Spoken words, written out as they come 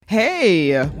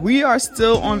Hey, we are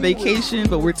still on vacation,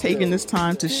 but we're taking this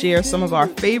time to share some of our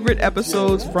favorite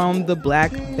episodes from the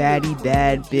Black Baddie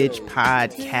Bad Bitch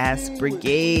Podcast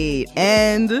Brigade.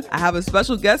 And I have a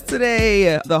special guest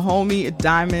today. The homie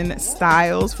Diamond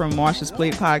Styles from Marsha's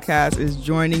Plate Podcast is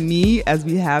joining me as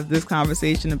we have this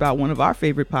conversation about one of our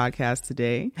favorite podcasts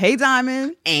today. Hey,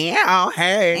 Diamond. Ow,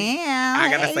 hey. Ow,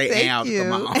 I gotta hey, say ow to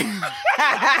my own.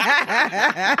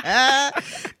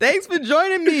 Thanks for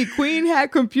joining me. Queen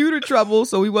had computer trouble,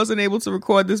 so we wasn't able to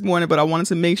record this morning, but I wanted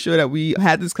to make sure that we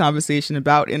had this conversation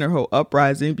about Inner Hoe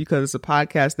Uprising because it's a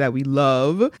podcast that we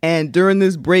love. And during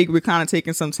this break, we're kind of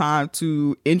taking some time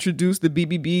to introduce the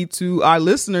BBB to our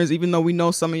listeners, even though we know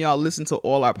some of y'all listen to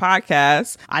all our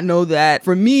podcasts. I know that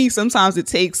for me, sometimes it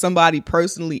takes somebody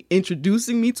personally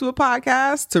introducing me to a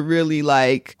podcast to really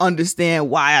like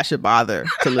understand why I should bother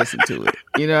to listen to it.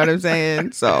 You know what I'm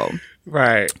saying? So,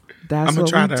 right. That's I'm gonna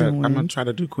what we're try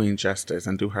to do Queen justice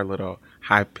and do her little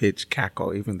high pitched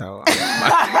cackle, even though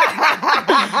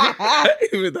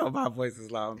even though my voice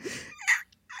is loud.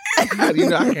 You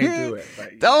know I can't do it.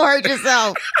 But, Don't hurt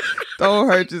yourself. Don't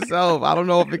hurt yourself. I don't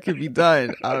know if it can be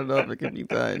done.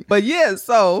 But yeah,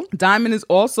 so Diamond is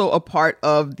also a part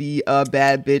of the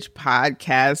Bad Bitch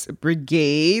Podcast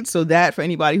Brigade. So that, for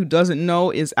anybody who doesn't know,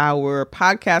 is our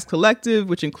podcast collective,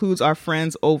 which includes our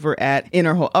friends over at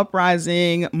Inner Hoe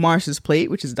Uprising, Marsha's Plate,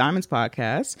 which is Diamond's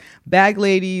podcast, Bag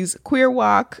Ladies, Queer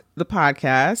Walk, the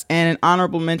podcast, and an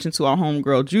honorable mention to our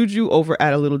homegirl Juju over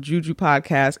at A Little Juju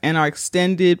Podcast and our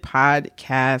extended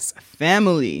podcast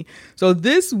family. So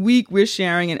this week we're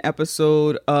sharing an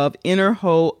episode of Inner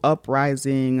Hoe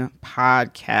Uprising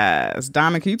Podcast.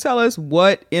 Diamond, can you tell us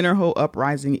what Inner Hoe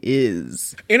Uprising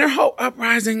is? Inner Hoe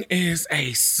Uprising is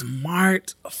a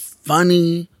smart,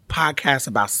 funny podcast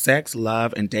about sex,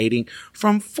 love, and dating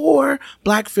from 4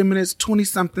 Black feminist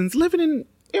 20-somethings living in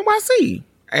NYC.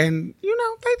 And, you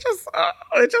know,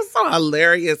 it's just so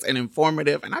hilarious and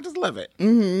informative, and I just love it.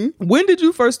 Mm-hmm. When did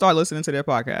you first start listening to their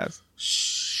podcast?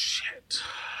 Shit.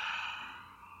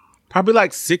 Probably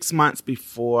like 6 months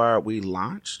before we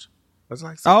launched. It was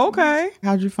like 6 months. Okay.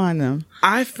 How'd you find them?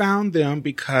 I found them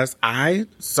because I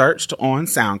searched on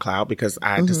SoundCloud because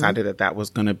I decided that was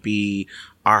going to be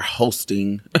our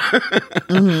hosting,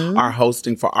 our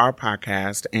hosting for our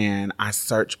podcast, and I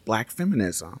searched Black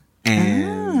feminism.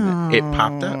 And it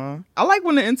popped up. I like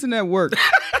when the internet works.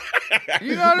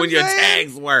 You know what when I'm your saying?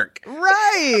 tags work.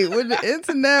 Right. When the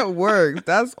internet works.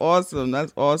 That's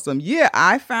awesome. Yeah,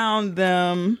 I found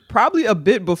them probably a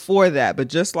bit before that, but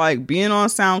just like being on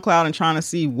SoundCloud and trying to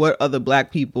see what other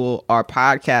Black people are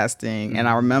podcasting. And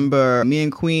I remember me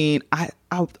and Queen, I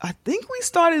think we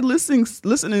started listening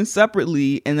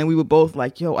separately, and then we were both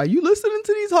like, yo, are you listening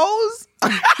to these hoes? Are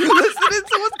you listening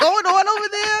to what's going on over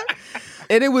there?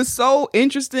 And it was so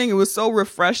interesting. It was so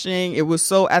refreshing. It was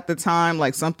so, at the time,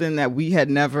 like something that we had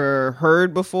never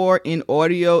heard before in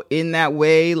audio in that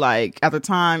way. Like at the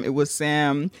time, it was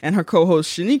Sam and her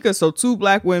co-host Shanika. So 2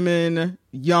 Black women,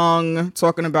 young,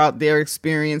 talking about their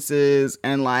experiences.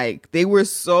 And like, they were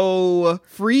so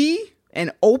free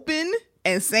and open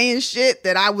and saying shit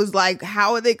that I was like,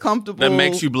 how are they comfortable? That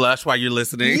makes you blush while you're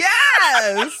listening.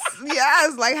 Yes.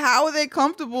 Like, how are they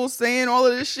comfortable saying all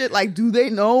of this shit? Like, do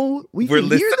they know we're can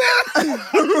listening?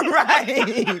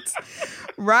 Hear them?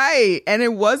 Right. And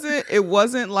it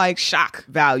wasn't like shock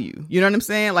value. You know what I'm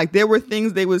saying? Like, there were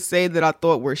things they would say that I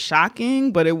thought were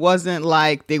shocking, but it wasn't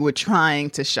like they were trying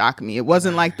to shock me. It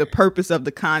wasn't like the purpose of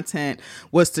the content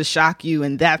was to shock you,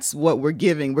 and that's what we're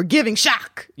giving. We're giving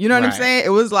shock. You know what I'm saying? It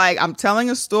was like, I'm telling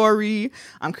a story,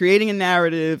 I'm creating a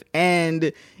narrative,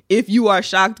 and if you are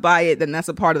shocked by it, then that's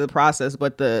a part of the process,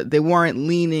 but they weren't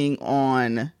leaning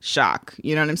on shock.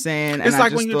 You know what I'm saying? It's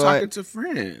like when you're talking to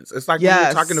friends. It's like when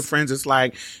you're talking to friends, it's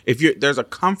like there's a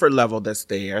comfort level that's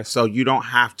there. So you don't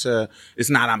have to, it's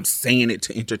not I'm saying it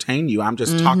to entertain you. I'm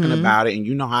just talking about it, and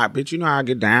you know how I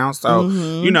get down. So,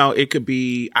 you know, I can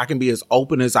be as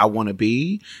open as I want to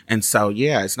be. And so,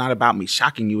 yeah, it's not about me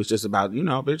shocking you. It's just about, you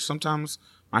know, bitch, sometimes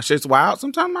my shit's wild.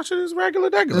 Sometimes my shit is regular.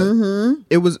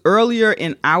 It was earlier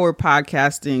in our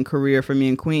podcasting career for me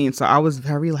and Queen, so I was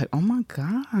very like, oh my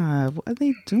God, what are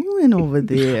they doing over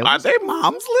there? Are they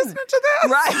moms listening to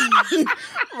this?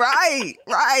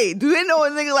 Right. Do they know a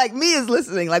nigga like me is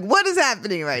listening? Like, what is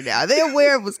happening right now? Are they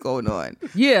aware of what's going on?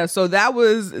 Yeah, so that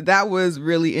was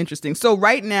really interesting. So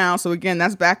right now, so again,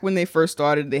 that's back when they first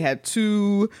started. They had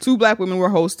two Black women were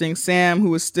hosting, Sam, who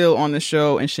was still on the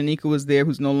show, and Shanika was there,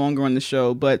 who's no longer on the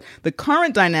show. But the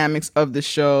current dynamics of the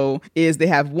show is they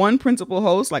have one principal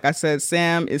host. Like I said,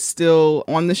 Sam is still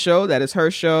on the show. That is her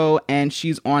show, and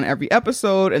she's on every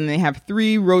episode. And they have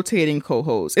 3 rotating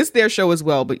co-hosts. It's their show as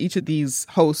well, but each of these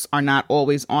hosts hosts are not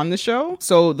always on the show.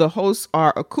 So the hosts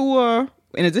are Akua,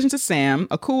 in addition to Sam,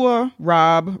 Akua,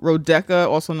 Rob, Rodeka,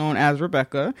 also known as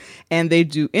Rebecca, and they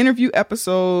do interview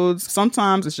episodes.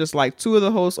 Sometimes it's just like two of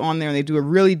the hosts on there, and they do a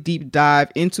really deep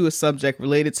dive into a subject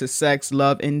related to sex,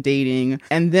 love, and dating.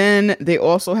 And then they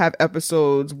also have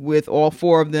episodes with all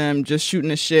four of them just shooting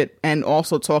the shit and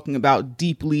also talking about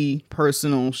deeply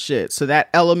personal shit. So that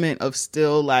element of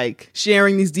still like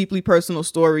sharing these deeply personal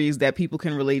stories that people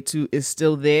can relate to is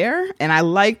still there. And I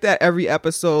like that every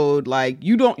episode,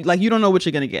 you don't know what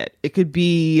you're gonna get. It could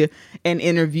be an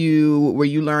interview where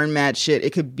you learn mad shit.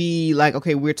 It could be like,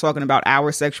 okay, we're talking about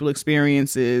our sexual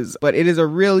experiences, but it is a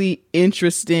really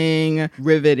interesting,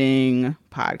 riveting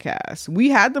podcast. We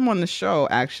had them on the show,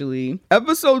 actually.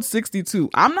 Episode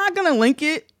 62. I'm not gonna link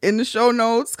it in the show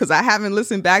notes because I haven't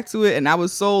listened back to it, and that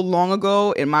was so long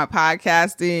ago in my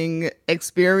podcasting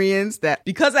experience that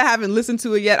because I haven't listened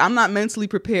to it yet, I'm not mentally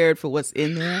prepared for what's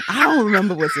in there. I don't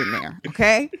remember what's in there,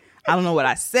 okay? I don't know what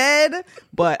I said,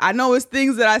 but I know it's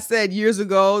things that I said years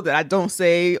ago that I don't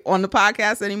say on the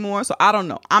podcast anymore. So I don't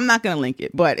know. I'm not going to link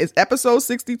it, but it's episode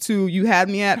 62. You had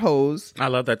me at hoes. I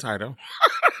love that title.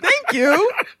 Thank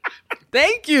you.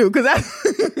 Thank you. Because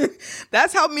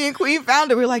that's how me and Queen found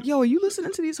it. We're like, yo, are you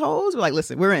listening to these hoes? We're like,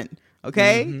 listen, we're in.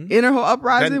 Okay? Mm-hmm. Inner Hoe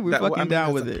Uprising, we're fucking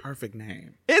down with it. Perfect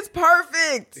name. It's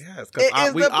perfect. Yes, it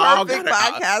is the perfect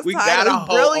podcast we title. Got a hoe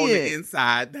brilliant. On the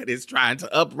inside that is trying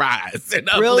to uprise and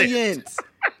brilliant.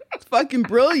 It's fucking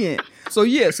brilliant. So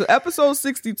yeah, so episode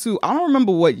 62. I don't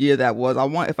remember what year that was.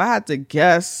 If I had to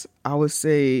guess, I would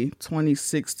say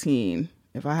 2016.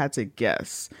 If I had to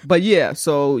guess. But yeah,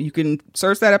 so you can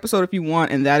search that episode if you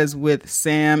want, and that is with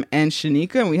Sam and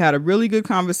Shanika, and we had a really good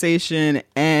conversation,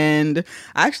 and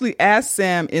I actually asked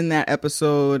Sam in that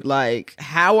episode, like,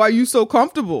 how are you so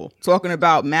comfortable talking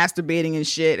about masturbating and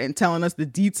shit and telling us the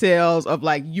details of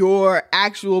like your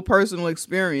actual personal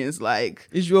experience? Like,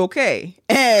 is you okay?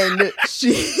 And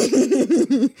she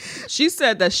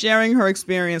said that sharing her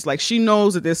experience, like, she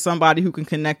knows that there's somebody who can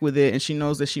connect with it, and she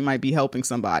knows that she might be helping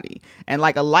somebody. And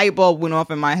like a light bulb went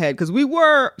off in my head because we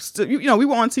were we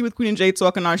were on Tea with Queen and Jay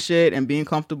talking our shit and being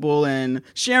comfortable and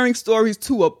sharing stories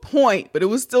to a point, but it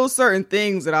was still certain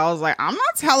things that I was like, I'm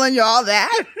not telling y'all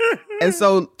that. And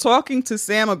so talking to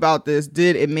Sam about this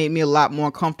it made me a lot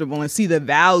more comfortable and see the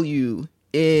value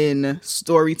in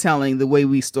storytelling the way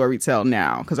we storytell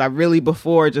now. Because I really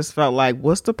before just felt like,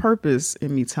 what's the purpose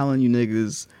in me telling you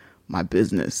niggas my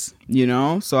business,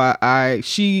 So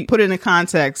she put it in a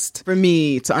context for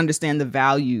me to understand the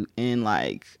value in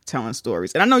like telling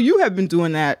stories. And I know you have been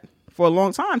doing that for a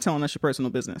long time, telling us your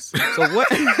personal business. So what?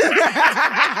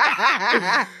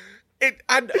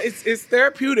 It's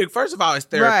therapeutic. First of all, it's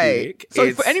therapeutic. Right.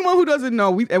 So for anyone who doesn't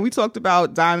know, we talked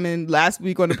about Diamond last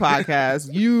week on the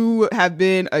podcast. You have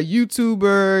been a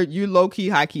YouTuber. You low-key,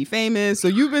 high-key famous. So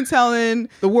you've been telling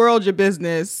the world your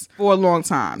business for a long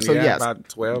time. So yes. About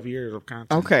 12 years of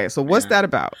content. Okay. So what's that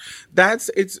about?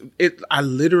 I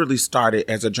literally started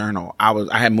as a journal.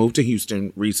 I had moved to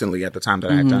Houston recently at the time that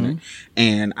I had done it.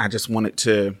 And I just wanted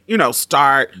to,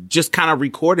 start just kind of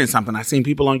recording something. I seen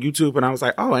people on YouTube and I was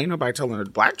like, oh, ain't nobody telling a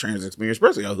black trans experience,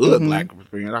 especially a hood black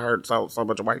experience. I heard so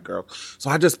much of white girls. So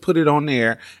I just put it on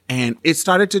there and it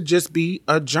started to just be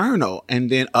a journal. And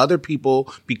then other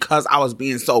people, because I was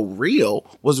being so real,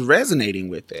 was resonating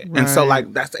with it. Right. And so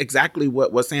like, that's exactly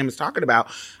what Sam is talking about.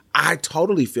 I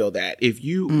totally feel that if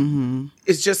you,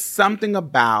 it's just something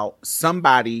about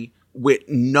somebody with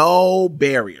no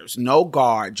barriers, no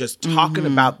guard, just talking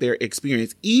about their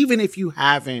experience, even if you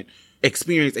haven't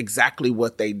experience exactly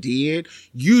what they did,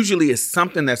 usually it's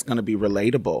something that's going to be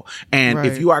relatable. And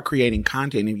if you are creating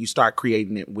content and you start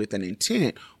creating it with an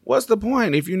intent, what's the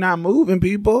point if you're not moving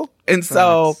people? And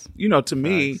so, to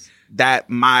me, that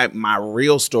my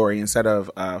real story instead of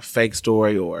a fake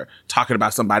story or talking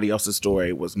about somebody else's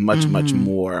story was much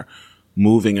more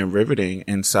moving and riveting,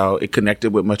 and so it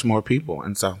connected with much more people,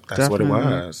 and so that's what it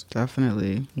was.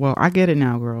 Definitely. Well, I get it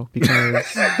now, girl, because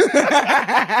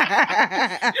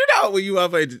when you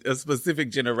have a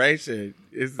specific generation,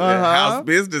 it's house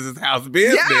business is house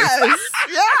business.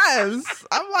 Yes.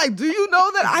 I'm like, do you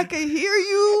know that I can hear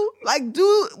you? Like,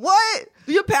 do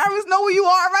your parents know where you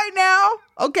are right now?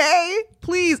 Okay,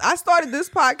 please. I started this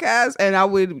podcast, and I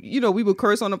would, we would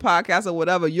curse on the podcast or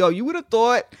whatever. Yo, you would have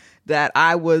thought that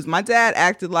my dad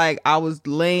acted like I was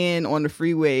laying on the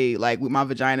freeway, like with my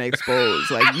vagina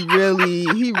exposed. Like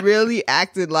he really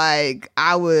acted like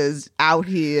I was out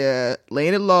here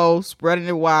laying it low, spreading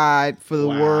it wide for the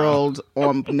world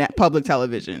on public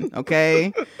television.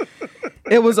 Okay.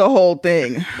 It was a whole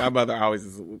thing. My mother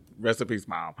always Rest in peace,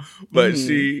 Mom. But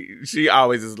she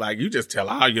always is like, you just tell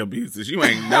all your business. You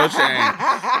ain't no shame. And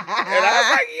I was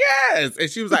like, yes. And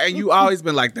she was like, and you always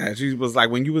been like that. She was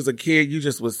like, when you was a kid, you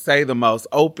just would say the most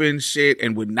open shit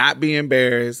and would not be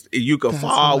embarrassed. You could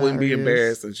fall, wouldn't be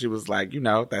embarrassed. And she was like,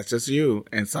 that's just you.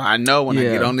 And so I know when I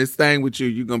get on this thing with you,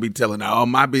 you're going to be telling all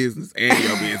my business and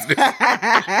your business.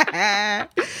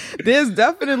 There's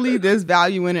definitely this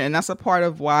value in it. And that's a part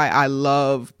of why I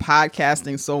love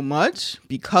podcasting so much,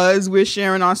 because we're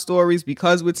sharing our stories,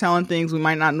 because we're telling things we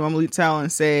might not normally tell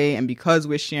and say, and because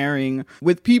we're sharing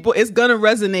with people. It's gonna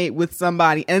resonate with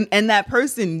somebody, and that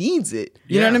person needs it.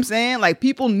 You know what I'm saying? Like,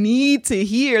 people need to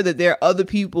hear that there are other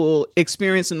people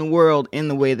experiencing the world in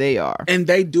the way they are, and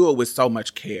they do it with so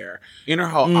much care.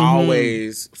 Interho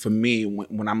always, for me,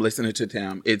 when I'm listening to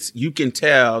them, it's, you can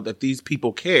tell that these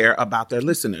people care about their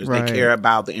listeners. Right. They care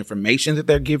about the information that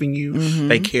they're giving you.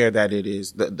 They care that it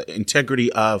is the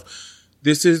integrity of,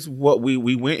 this is what we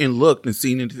went and looked and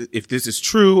seen if this is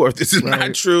true or if this is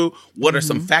not true. What are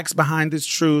some facts behind this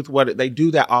truth? What they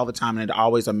do that all the time, and it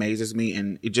always amazes me.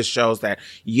 And it just shows that,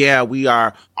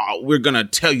 we're going to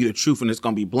tell you the truth and it's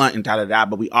going to be blunt and da-da-da,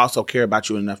 but we also care about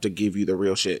you enough to give you the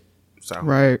real shit. So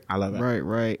I love it.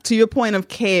 Right. To your point of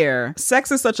care,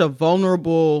 sex is such a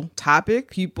vulnerable topic.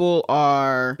 People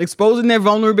are exposing their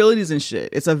vulnerabilities and shit.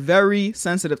 It's a very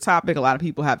sensitive topic. A lot of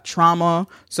people have trauma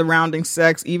surrounding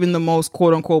sex. Even the most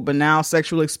quote unquote banal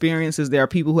sexual experiences, there are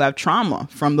people who have trauma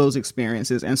from those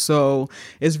experiences. And so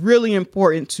it's really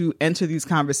important to enter these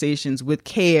conversations with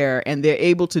care, and they're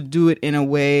able to do it in a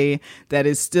way that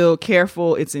is still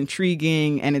careful, it's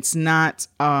intriguing, and it's not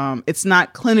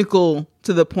clinical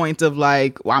to the point of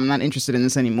like, well, I'm not interested in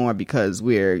this anymore because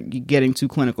we're getting too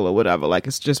clinical or whatever. Like,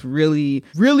 it's just really,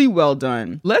 really well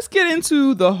done. Let's get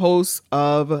into the hosts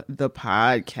of the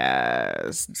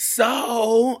podcast.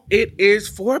 So it is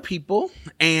 4 people,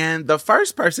 and the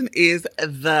first person is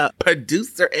the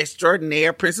producer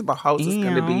extraordinaire. Principal host is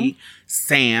going to be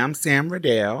Sam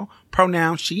Riddell,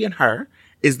 pronoun she and her.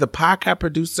 Is the podcast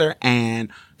producer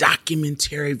and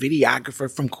documentary videographer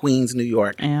from Queens, New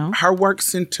York. Her work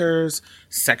centers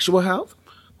sexual health,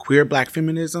 queer Black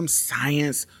feminism,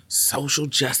 science, social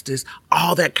justice,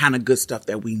 all that kind of good stuff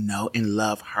that we know and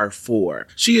love her for.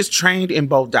 She is trained in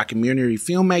both documentary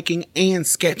filmmaking and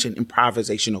sketch and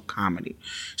improvisational comedy.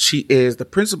 She is the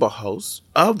principal host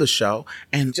of the show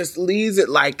and just leads it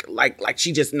like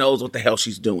she just knows what the hell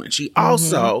she's doing. She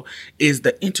also is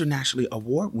the internationally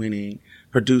award-winning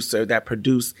producer that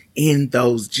produced In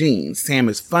Those Jeans. Sam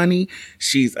is funny.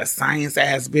 She's a science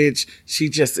ass bitch. She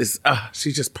just is,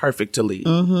 she's just perfect to lead.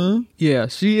 Yeah,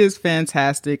 she is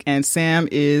fantastic. And Sam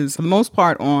is, for the most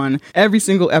part, on every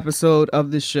single episode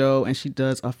of the show, and she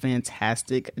does a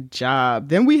fantastic job.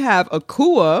 Then we have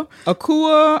Akua.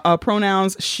 Akua,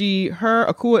 pronouns she, her.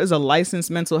 Akua is a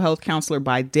licensed mental health counselor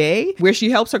by day, where she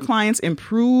helps her clients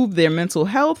improve their mental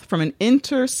health from an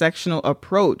intersectional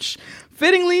approach.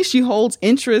 Fittingly, she holds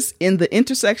interest in the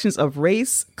intersections of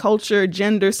race, culture,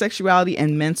 gender, sexuality,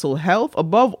 and mental health.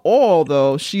 Above all,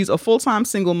 though, she's a full-time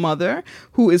single mother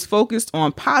who is focused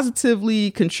on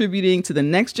positively contributing to the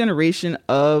next generation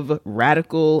of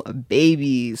radical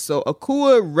babies. So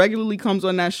Akua regularly comes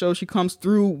on that show. She comes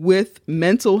through with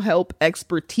mental health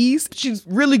expertise. She's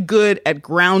really good at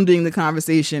grounding the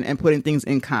conversation and putting things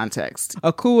in context.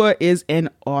 Akua is an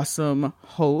awesome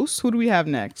host. Who do we have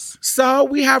next? So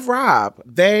we have Rob.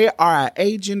 They are an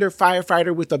agender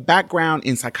firefighter with a background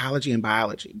in psychology and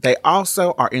biology. They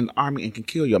also are in the Army and can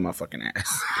kill your motherfucking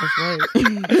ass. That's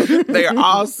right. They are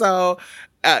also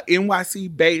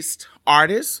NYC-based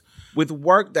artists with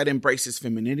work that embraces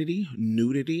femininity,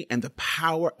 nudity, and the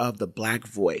power of the Black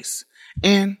voice.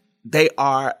 And they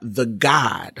are the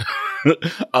god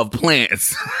of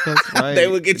plants. That's right. They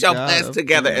will get your plants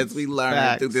together as we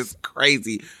learn through this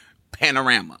crazy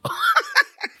panorama.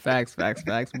 Facts.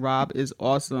 Rob is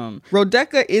awesome.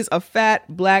 Rodeka is a fat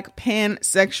Black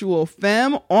pansexual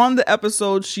femme. On the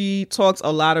episode, she talks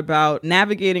a lot about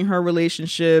navigating her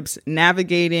relationships,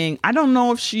 I don't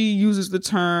know if she uses the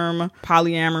term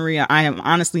polyamory. I am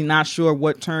honestly not sure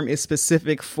what term is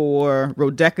specific for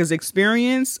Rodeka's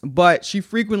experience, but she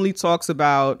frequently talks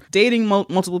about dating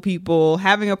multiple people,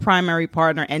 having a primary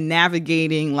partner, and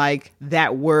navigating like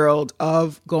that world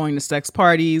of going to sex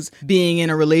parties, being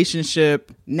in a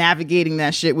relationship, navigating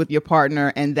that shit with your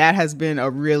partner. And that has been a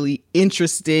really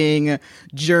interesting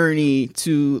journey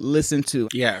to listen to.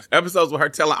 Yeah. Episodes with her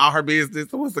telling all her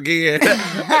business once again. Those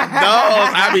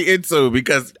I be into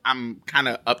because I'm kind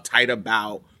of uptight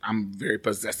about, I'm very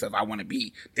possessive. I want to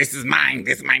be, this is mine.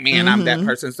 This is my man. I'm that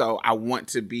person. So I want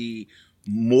to be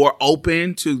more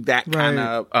open to that kind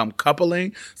of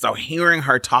coupling. So hearing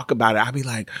her talk about it, I'd be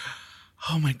like,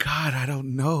 oh my God, I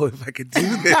don't know if I could do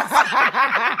this.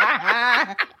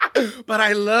 But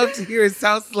I love to hear it.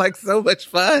 Sounds like so much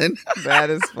fun. That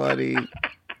is funny.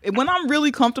 When I'm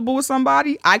really comfortable with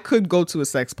somebody, I could go to a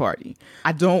sex party.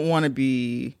 I don't want to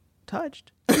be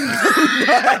touched.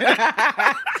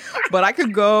 But I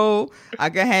could go, I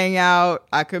could hang out,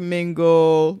 I could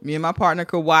mingle, me and my partner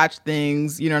could watch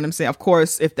things, you know what I'm saying? Of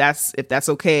course, if that's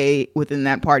okay within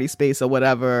that party space or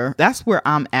whatever, that's where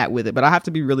I'm at with it. But I have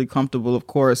to be really comfortable, of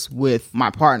course, with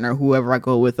my partner, whoever I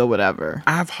go with or whatever.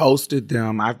 I've hosted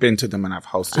them. I've been to them and I've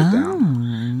hosted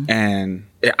them. And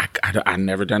I've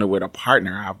never done it with a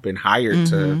partner. I've been hired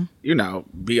to,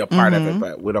 be a part of it.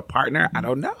 But with a partner, I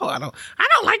don't know. I don't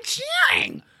like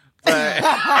sharing. But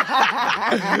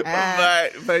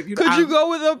could you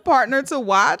go with a partner to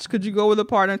watch? Could you go with a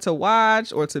partner to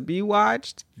watch or to be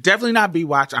watched? Definitely not be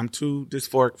watched. I'm too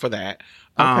dysphoric for that.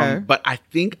 Okay. But I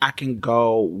think I can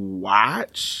go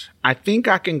watch. I think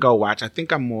I'm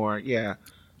more,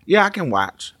 I can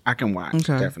watch.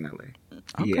 Okay. Definitely.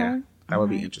 Okay. Yeah. That would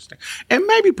be interesting. And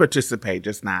maybe participate,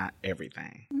 just not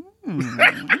everything.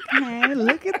 Okay,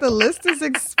 look at the list is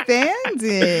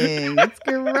expanding. It's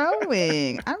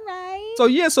growing. All right.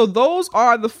 So those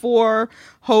are the 4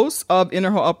 hosts of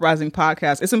Inner Hoe Uprising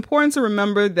podcast. It's important to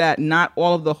remember that not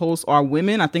all of the hosts are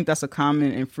women. I think that's a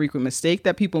common and frequent mistake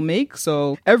that people make.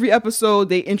 So every episode,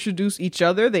 they introduce each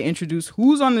other. They introduce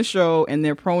who's on the show and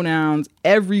their pronouns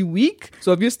every week.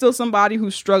 So if you're still somebody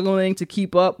who's struggling to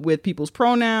keep up with people's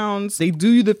pronouns, they do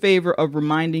you the favor of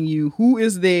reminding you who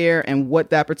is there and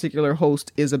what that particular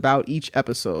host is about each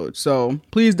episode. So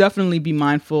please definitely be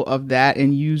mindful of that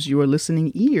and use your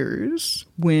listening ears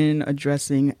when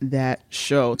addressing that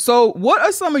show. So what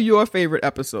are some of your favorite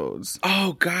episodes?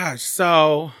 Oh gosh.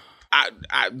 So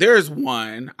there's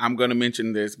one, I'm going to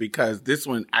mention this because this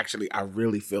one actually, I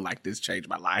really feel like this changed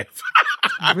my life.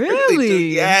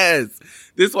 Really? Yes.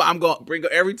 This one I'm going to bring,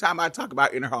 every time I talk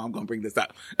about Inner Hoe, I'm going to bring this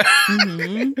up.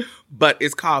 But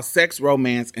it's called Sex,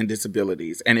 Romance, and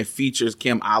Disabilities, and it features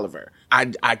Kim Oliver.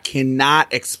 I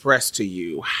cannot express to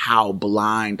you how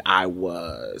blind I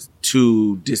was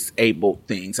to disabled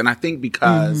things. And I think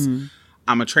because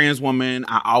I'm a trans woman.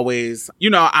 I'm always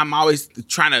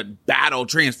trying to battle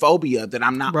transphobia, that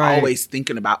I'm not always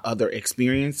thinking about other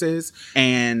experiences.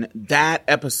 And that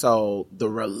episode, the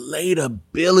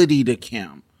relatability to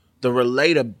Kim,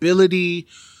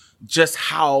 just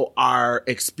how our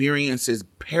experiences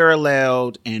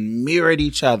paralleled and mirrored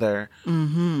each other.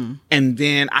 And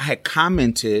then I had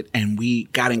commented and we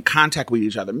got in contact with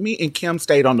each other. Me and Kim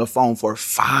stayed on the phone for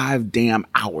 5 damn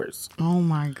hours. Oh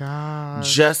my God.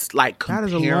 Just like comparing.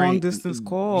 That is a long distance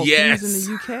call. Yes. She's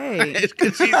in the UK.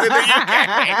 She's in the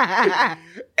UK.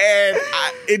 And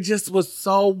it just was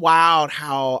so wild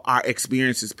how our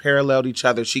experiences paralleled each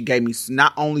other. She gave me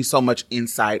not only so much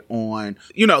insight on,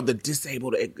 the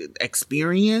disabled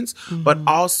experience, but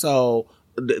also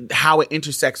how it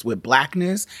intersects with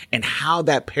Blackness and how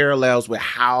that parallels with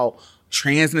how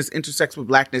transness intersects with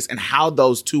Blackness and how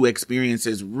those two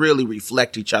experiences really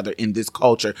reflect each other in this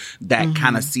culture that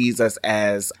kind of sees us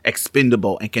as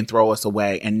expendable and can throw us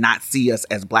away and not see us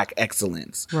as Black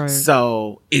excellence. Right.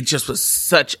 So it just was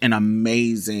such an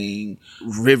amazing,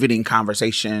 riveting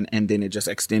conversation. And then it just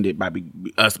extended by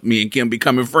me and Kim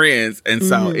becoming friends. And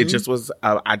so it just was,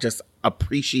 I just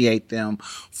appreciate them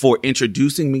for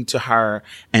introducing me to her.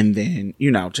 And then,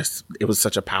 it was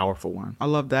such a powerful one. I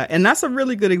love that. And that's a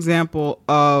really good example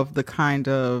of the kind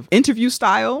of interview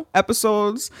style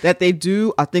episodes that they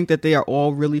do. I think that they are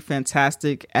all really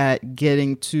fantastic at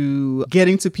getting to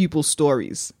people's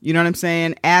stories. You know what I'm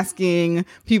saying? Asking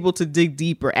people to dig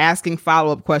deeper, asking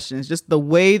follow-up questions. Just the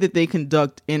way that they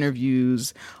conduct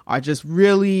interviews are just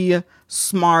really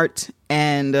smart.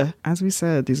 And as we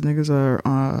said, these niggas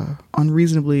are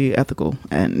unreasonably ethical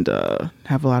and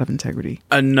have a lot of integrity.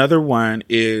 Another one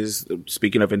is,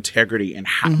 speaking of integrity and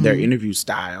how their interview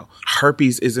style,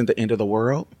 herpes isn't the end of the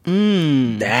world.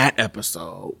 That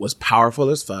episode was powerful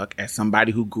as fuck. As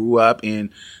somebody who grew up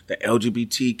in the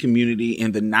LGBT community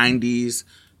in the 90s,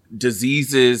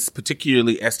 diseases,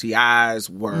 particularly STIs,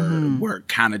 were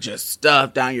kind of just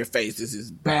stuffed down your face. This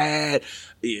is bad.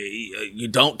 You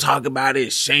don't talk about it.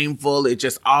 It's shameful. It's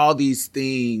just all these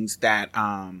things that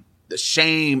the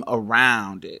shame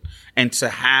around it. And to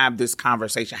have this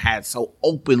conversation had so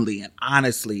openly and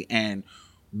honestly and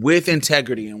with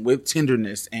integrity and with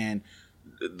tenderness, and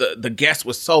the guest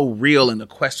was so real and the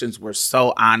questions were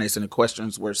so honest and the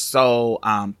questions were so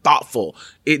thoughtful.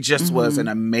 it just was an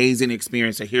amazing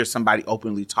experience to hear somebody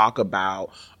openly talk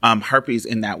about herpes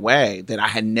in that way, that I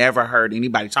had never heard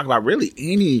anybody talk about really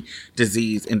any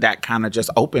disease in that kind of just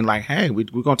open, like, hey, we're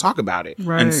going to talk about it.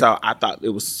 Right. And so I thought it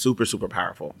was super, super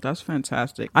powerful. That's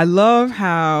fantastic. I love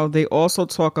how they also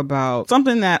talk about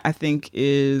something that I think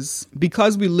is,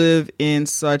 because we live in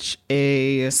such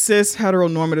a cis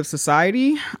heteronormative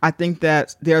society, I think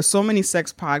that there are so many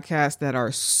sex podcasts that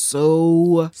are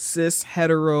so cis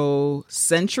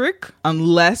heterocentric,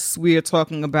 unless we are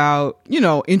talking about,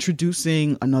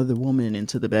 introducing another woman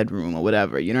into the bedroom or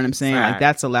whatever. You know what I'm saying? Right. Like,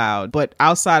 that's allowed. But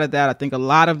outside of that, I think a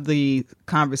lot of the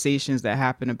conversations that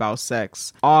happen about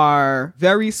sex are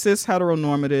very cis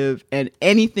heteronormative, and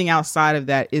anything outside of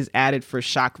that is added for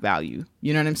shock value.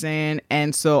 You know what I'm saying?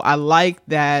 And so I like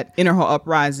that Inner Hoe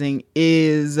Uprising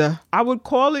is, I would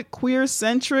call it queer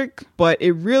centric, but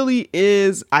it really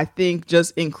is, I think,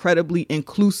 just incredibly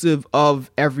inclusive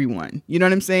of everyone. You know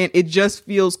what I'm saying? It just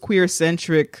feels queer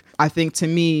centric, I think, to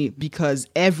me, because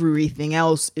everything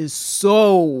else is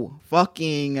so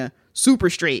fucking super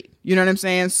straight. You know what I'm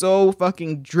saying? So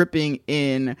fucking dripping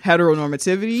in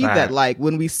heteronormativity that, like,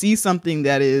 when we see something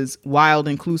that is wild,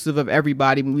 inclusive of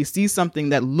everybody, when we see something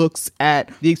that looks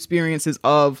at the experiences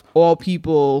of all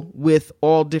people with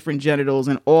all different genitals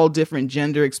and all different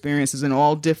gender experiences and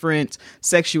all different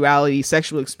sexuality,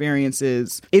 sexual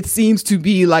experiences, it seems to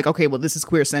be like, okay, well, this is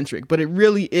queer centric, but it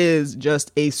really is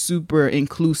just a super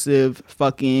inclusive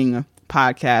fucking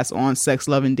podcast on sex,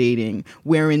 love, and dating,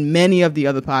 wherein many of the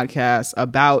other podcasts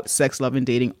about sex, love, and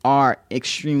dating are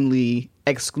extremely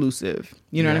exclusive.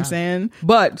 You know what I'm saying?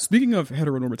 But speaking of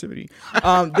heteronormativity,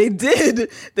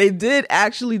 they did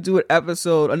actually do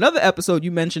another episode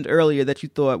you mentioned earlier that you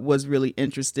thought was really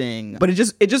interesting. But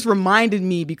it just reminded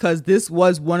me, because this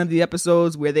was one of the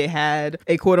episodes where they had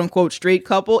a quote unquote straight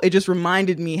couple. It just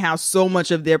reminded me how so much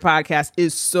of their podcast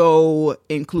is so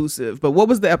inclusive. But what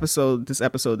was this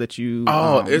episode that you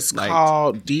it's liked?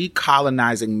 Called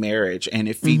Decolonizing Marriage, and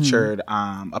it featured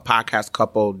a podcast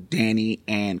couple, Danny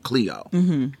and Cleo.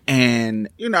 And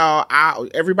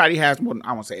everybody has, well,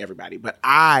 I won't say everybody, but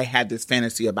I had this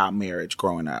fantasy about marriage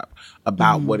growing up,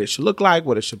 about what it should look like,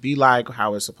 what it should be like,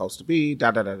 how it's supposed to be,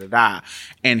 da da da da da.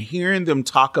 And hearing them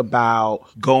talk about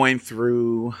going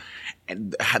through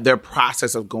their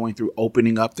process of going through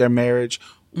opening up their marriage,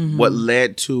 what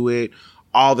led to it,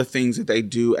 all the things that they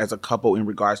do as a couple in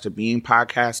regards to being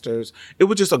podcasters. It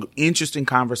was just an interesting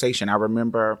conversation. I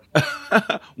remember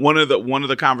one of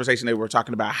the conversations they were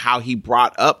talking about how he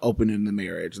brought up opening the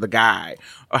marriage, the guy,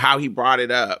 or how he brought it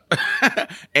up.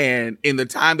 And in the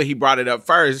time that he brought it up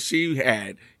first, she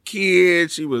had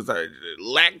kids. She was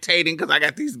lactating because I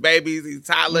got these babies, these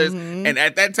toddlers. And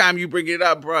at that time you bring it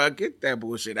up, bro, get that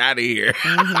bullshit out of here.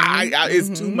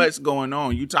 It's too much going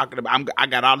on. You talking about, I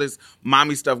got all this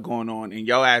mommy stuff going on, and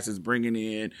your ass is bringing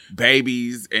in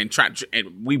babies and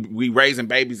we raising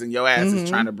babies, and your ass is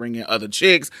trying to bring in other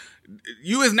chicks.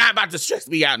 You is not about to stress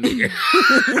me out, nigga.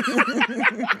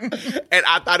 And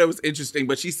I thought it was interesting,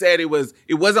 but she said it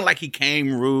wasn't like he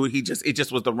came rude. It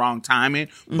just was the wrong timing,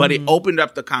 but it opened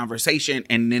up the conversation,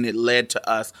 and then it led to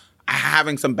us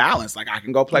having some balance. Like, I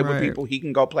can go play with people, he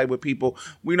can go play with people.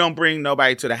 We don't bring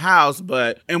nobody to the house,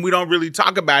 and we don't really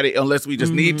talk about it unless we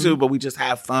just need to, but we just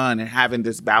have fun, and having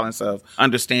this balance of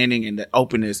understanding and the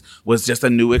openness was just a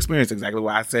new experience. Exactly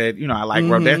why I said, I like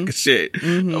Roderick shit.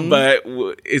 But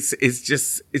it's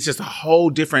just a whole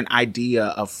different idea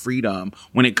of freedom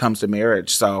when it comes to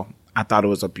marriage. So I thought it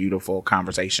was a beautiful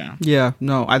conversation. Yeah,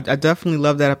 no, I definitely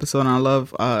love that episode, and I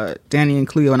love Danny and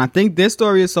Cleo. And I think their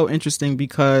story is so interesting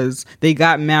because they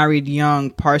got married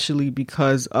young, partially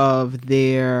because of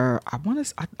their,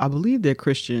 I believe they're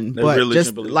Christian, their but religion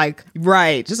just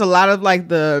just a lot of like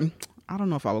the, I don't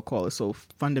know if I would call it so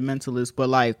fundamentalist, but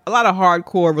like a lot of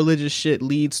hardcore religious shit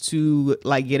leads to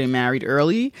like getting married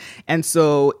early. And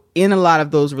so in a lot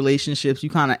of those relationships, you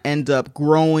kind of end up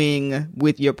growing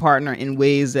with your partner in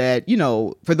ways that,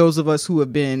 for those of us who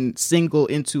have been single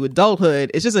into adulthood,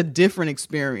 it's just a different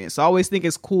experience. So I always think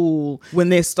it's cool when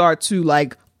they start to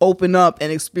like open up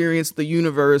and experience the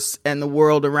universe and the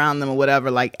world around them or whatever,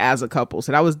 like as a couple.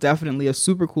 So that was definitely a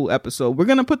super cool episode. We're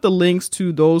going to put the links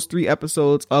to those 3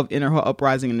 episodes of Inner Hoe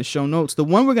Uprising in the show notes. The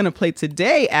one we're going to play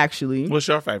today, actually. What's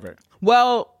your favorite?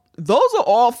 Well, those are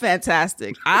all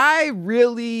fantastic. I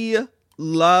really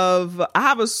I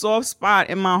have a soft spot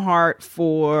in my heart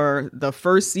for the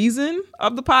first season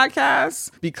of the podcast,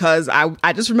 because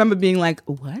I just remember being like,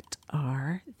 what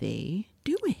are they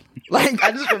doing? Like,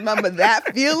 I just remember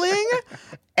that feeling.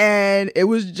 And it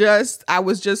was just, I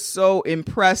was just so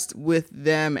impressed with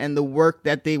them and the work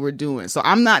that they were doing. So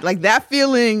I'm not like, that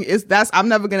feeling is, I'm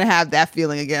never going to have that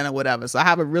feeling again or whatever. So I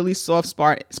have a really soft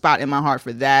spot in my heart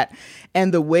for that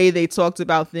and the way they talked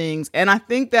about things. And I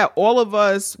think that all of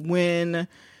us, when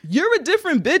you're a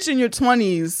different bitch in your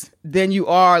 20s than you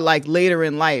are like later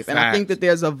in life. And I think that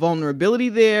there's a vulnerability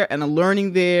there and a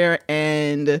learning there.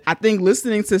 And I think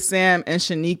listening to Sam and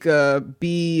Shanika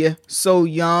be so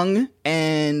young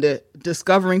and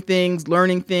discovering things,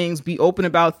 learning things, be open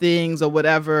about things or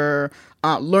whatever,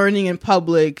 learning in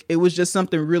public, it was just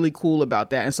something really cool about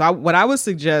that. And so what I would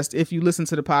suggest if you listen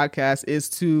to the podcast is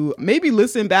to maybe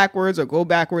listen backwards or go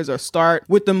backwards or start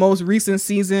with the most recent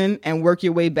season and work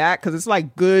your way back, because it's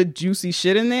like good, juicy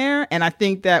shit in there. And I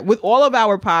think that with all of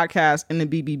our podcasts in the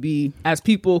BBB, as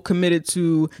people committed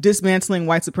to dismantling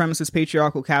white supremacist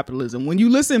patriarchal capitalism, when you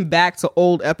listen back to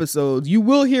old episodes, you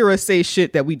will hear us say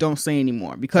shit that we don't say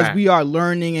anymore because we are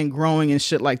learning and growing and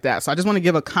shit like that. So I just want to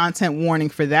give a content warning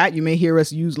for that. You may hear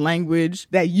us use language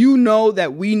that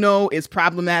that we know is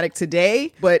problematic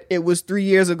today, but it was 3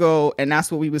 years ago and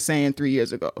that's what we were saying 3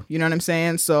 years ago. You know what I'm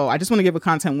saying? So I just want to give a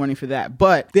content warning for that.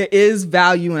 But there is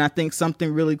value and I think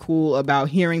something really cool about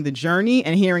hearing the journey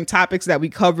and hearing topics that we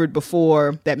covered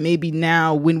before that maybe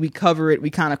now when we cover it, we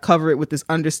kind of cover it with this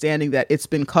understanding that it's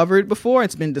been covered before,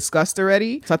 it's been discussed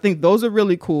already. So I think those are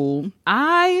really cool.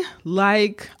 I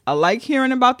like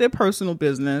hearing about their personal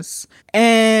business,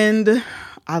 and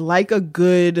I like a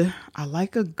good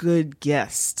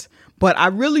guest. But I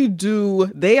really do.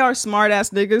 They are smart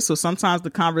ass niggas. So sometimes the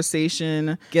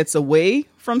conversation gets away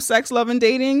from sex, love, and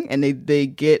dating, and they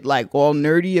get like all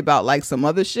nerdy about like some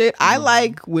other shit. I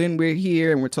like when we're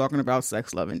here and we're talking about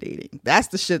sex, love, and dating. That's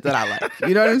the shit that I like.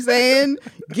 You know what I'm saying?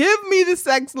 Give me the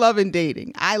sex, love, and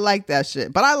dating. I like that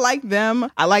shit. But I like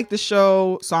them. I like the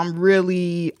show. So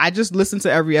I just listen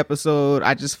to every episode.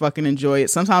 I just fucking enjoy it.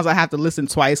 Sometimes I have to listen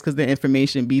twice because the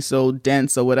information be so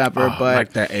dense or whatever. But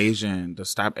like the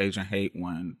Stop Asian Hate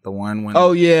one. The one when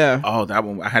that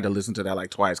one, I had to listen to that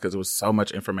like twice because it was so much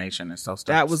information and so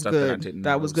stuff. That was good.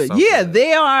 That was good. Yeah,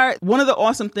 they are. One of the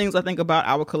awesome things I think about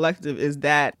our collective is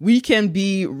that we can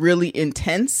be really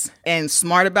intense and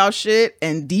smart about shit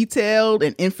and detailed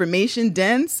and information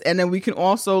dense. And then we can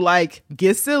also like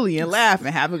get silly and laugh and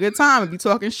have a good time and be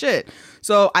talking shit.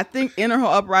 So I think Inner Hoe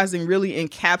Uprising really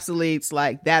encapsulates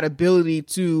like that ability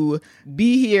to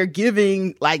be here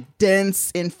giving like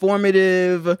dense,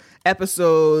 informative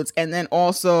episodes. And then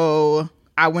also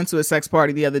I went to a sex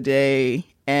party the other day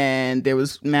and there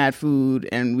was mad food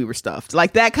and we were stuffed.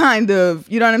 Like that kind of,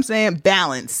 you know what I'm saying?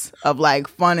 Balance of like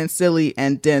fun and silly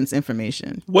and dense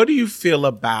information. What do you feel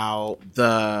about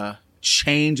the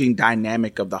changing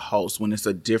dynamic of the host when it's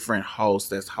a different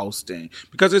host that's hosting?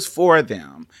 Because it's four of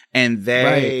them and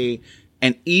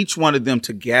and each one of them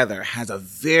together has a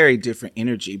very different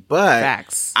energy. But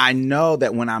Facts. I know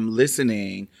that when I'm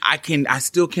listening, I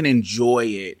still can enjoy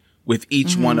it with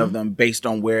each one of them based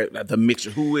on where the mixture,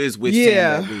 who is with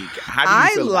Sam that week. How do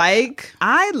you feel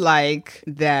I like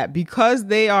that because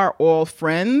they are all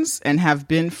friends and have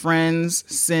been friends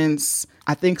since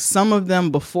I think some of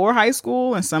them before high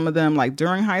school and some of them like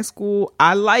during high school.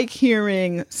 I like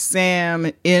hearing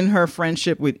Sam in her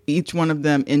friendship with each one of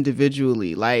them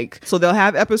individually. Like, so they'll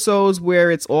have episodes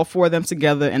where it's all four of them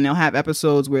together and they'll have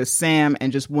episodes where it's Sam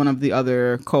and just one of the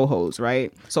other co-hosts,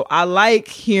 right? So I like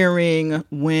hearing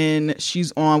when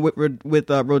she's on with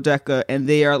Rodeka and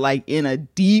they are like in a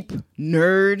deep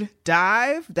nerd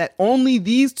dive that only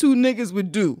these two niggas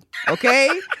would do, okay?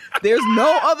 There's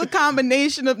no other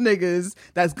combination of niggas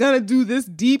that's gonna do this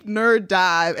deep nerd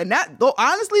dive. And that, though,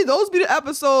 honestly, those be the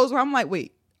episodes where I'm like,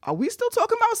 wait, are we still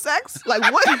talking about sex? Like,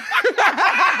 what?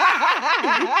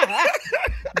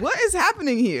 What is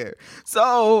happening here?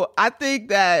 So I think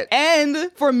that,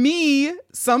 and for me,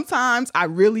 sometimes I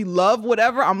really love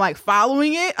whatever. I'm like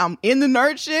following it. I'm in the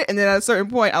nerd shit. And then at a certain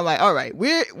point, I'm like, all right,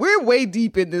 we're way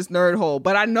deep in this nerd hole.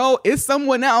 But I know it's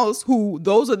someone else who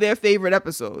those are their favorite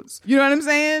episodes. You know what I'm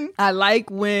saying? I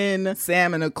like when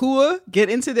Sam and Akua get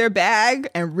into their bag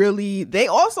and really, they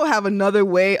also have another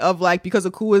way of like, because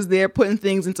Akua's there putting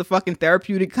things into fucking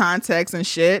therapeutic context and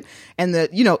shit. And the,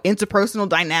 you know, interpersonal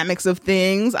dynamics of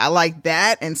things. I like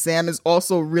that. And Sam is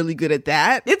also really good at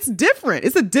that. It's different.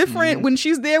 It's a different, when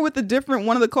she's there with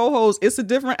one of the co-hosts, it's a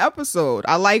different episode.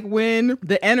 I like when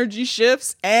the energy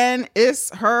shifts and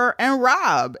it's her and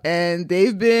Rob. And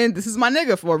this is my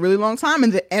nigga for a really long time.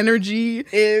 And the energy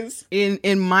is,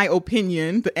 in my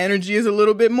opinion, the energy is a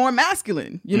little bit more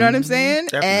masculine. You know what I'm saying?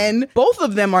 Definitely. And both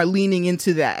of them are leaning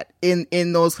into that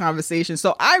in those conversations.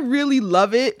 So I really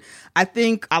love it. I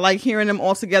think I like hearing them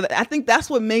all together. I think that's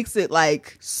what makes it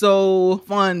like so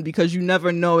fun, because you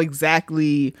never know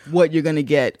exactly what you're going to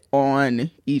get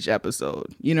on each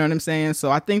episode. You know what I'm saying?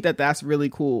 So I think that that's really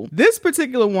cool. This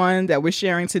particular one that we're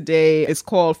sharing today is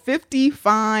called 50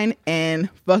 Fine and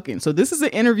Fucking. So this is an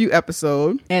interview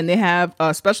episode, and they have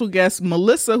a special guest,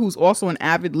 Melissa, who's also an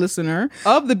avid listener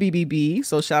of the BBB.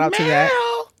 So shout out to that.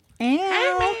 Hey,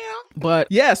 Mel. But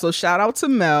yeah, so shout out to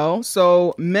Mel.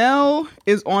 So Mel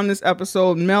is on this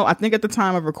episode. Mel, I think at the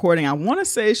time of recording, I want to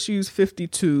say she's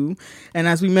 52. And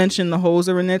as we mentioned, the hoes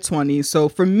are in their 20s. So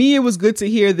for me, it was good to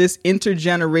hear this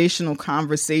intergenerational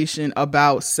conversation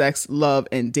about sex, love,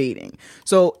 and dating.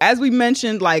 So as we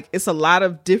mentioned, like, it's a lot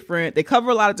of different, they cover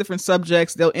a lot of different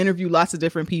subjects. They'll interview lots of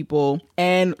different people.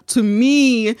 And to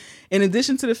me, in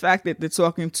addition to the fact that they're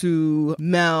talking to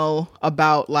Mel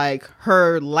about like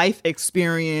her life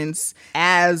experience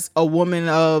as a woman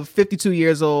of 52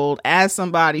 years old, as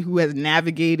somebody who has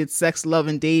navigated sex, love,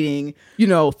 and dating, you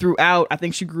know, throughout, I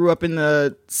think she grew up in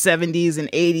the 70s and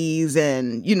 80s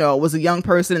and, you know, was a young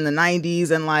person in the 90s.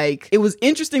 And like, it was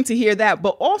interesting to hear that.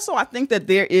 But also, I think that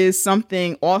there is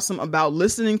something awesome about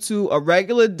listening to a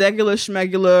regular, degular,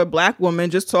 schmegular Black woman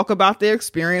just talk about their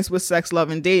experience with sex, love,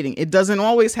 and dating. It doesn't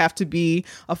always have to be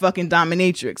a fucking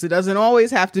dominatrix. It doesn't always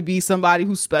have to be somebody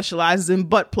who specializes in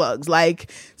butt plugs.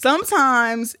 Like,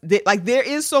 sometimes there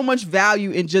is so much value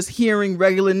in just hearing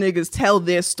regular niggas tell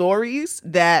their stories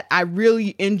that I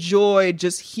really enjoy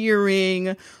just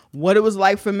hearing what it was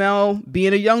like for Mel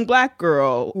being a young Black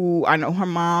girl who, I know her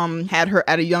mom had her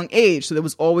at a young age. So there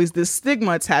was always this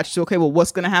stigma attached to, okay, well,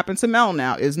 what's going to happen to Mel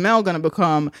now? Is Mel going to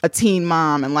become a teen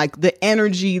mom? And like the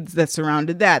energy that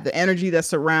surrounded that, the energy that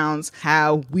surrounds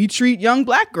how we treat young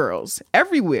Black girls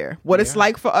everywhere, what it's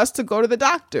like for us to go to the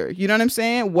doctor. You know what I'm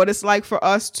saying? What it's like for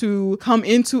us to come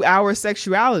into our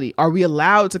sexuality. Are we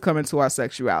allowed to come into our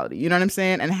sexuality? You know what I'm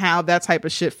saying? And how that type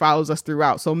of shit follows us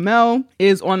throughout. So Mel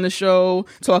is on the show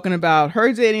talking about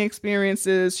her dating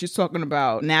experiences. She's talking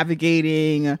about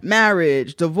navigating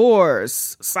marriage,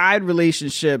 divorce, side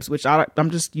relationships, which I'm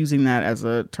just using that as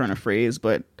a turn of phrase,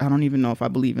 but I don't even know if I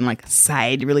believe in like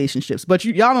side relationships, but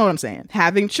y'all know what I'm saying.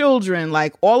 Having children,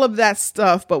 like all of that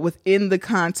stuff, but within the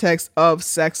context of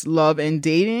sex, love, and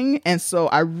dating. And so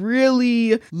I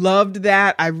really loved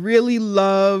that. I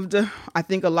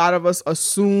think a lot of us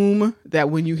assume that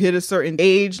when you hit a certain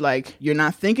age, like you're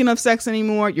not thinking of sex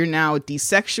anymore. You're now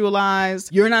desexualized.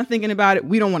 You're not thinking about it.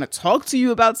 We don't want to talk to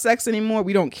you about sex anymore.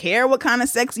 We don't care what kind of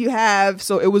sex you have.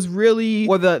 So it was really,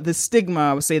 or the stigma,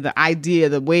 I would say, the idea,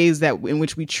 the ways that in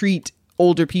which we treat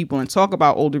older people and talk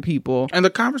about older people. And the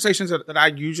conversations that I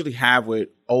usually have with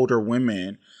older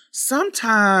women,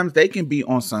 sometimes they can be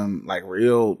on some like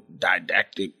real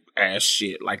didactic ass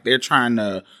shit. Like they're trying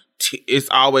to it's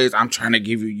always, I'm trying to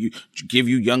give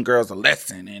you young girls a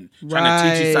lesson and trying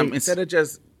to teach you something instead of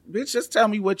just, bitch, just tell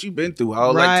me what you've been through,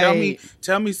 ho. Like,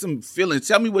 tell me some feelings.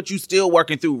 Tell me what you still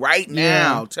working through right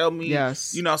now. Tell me,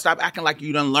 you know, stop acting like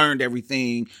you done learned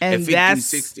everything at 50,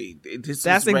 60.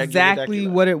 That's exactly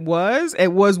what it was.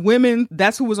 It was women.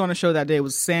 That's who was on the show that day. It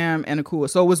was Sam and Akua.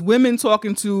 So it was women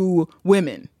talking to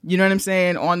women, you know what I'm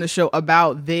saying, on the show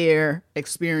about their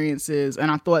experiences.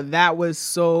 And I thought that was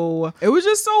it was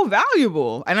just so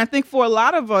valuable. And I think for a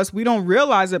lot of us, we don't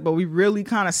realize it, but we really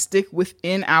kind of stick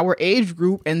within our age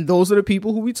group. And those are the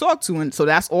people who we talk to. And so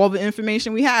that's all the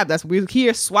information we have. We're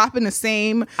here swapping the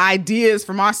same ideas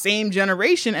from our same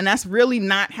generation. And that's really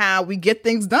not how we get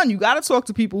things done. You got to talk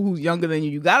to people who's younger than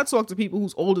you. You got to talk to people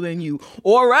who's older than you,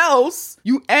 or else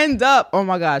you end up, oh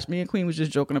my gosh, me and Queen was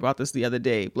just joking about this the other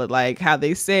day, but like how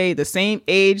they say the same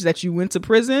age that you went to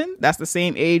prison, that's the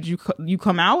same age you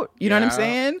come out. You know what I'm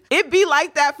saying? It be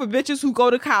like that for bitches who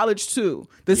go to college too.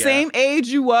 The same age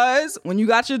you was when you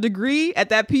got your degree at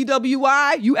that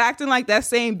PWI, you acting like that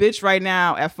same bitch right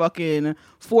now at fucking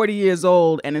 40 years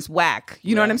old, and it's whack.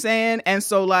 You know what I'm saying? And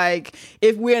so like,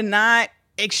 if we're not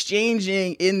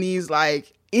exchanging in these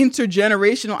like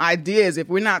intergenerational ideas, if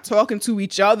we're not talking to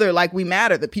each other like we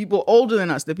matter, the people older than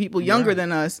us, the people younger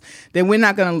than us, then we're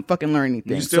not gonna fucking learn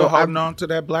anything. You still holding on to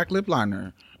that black lip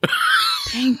liner.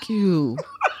 Thank you.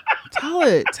 Tell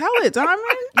it, Diamond.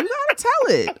 You gotta tell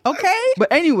it, okay? But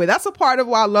anyway, that's a part of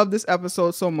why I love this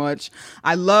episode so much.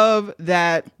 I love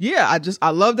that, I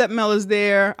love that Mel is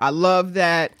there. I love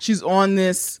that she's on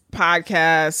this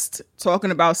podcast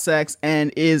talking about sex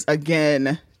and is,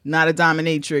 again, not a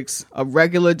dominatrix, a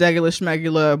regular, degular,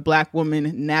 schmegular Black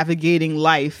woman navigating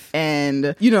life.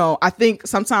 And, you know, I think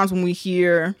sometimes when we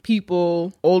hear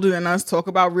people older than us talk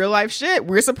about real life shit,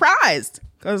 we're surprised.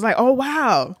 Cause like, oh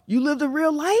wow, you lived a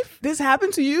real life? This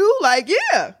happened to you? Like,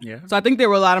 yeah. So I think there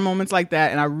were a lot of moments like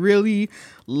that, and I really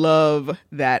love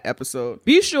that episode.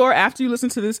 Be sure after you listen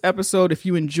to this episode, if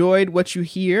you enjoyed what you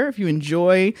hear, if you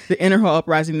enjoy the Inner Hoe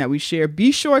Uprising that we share,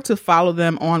 be sure to follow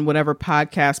them on whatever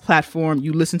podcast platform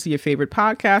you listen to your favorite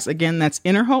podcast. Again, that's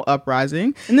Inner Hoe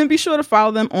Uprising. And then be sure to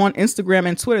follow them on Instagram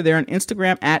and Twitter. They're on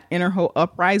Instagram at Inner Hoe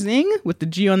Uprising with the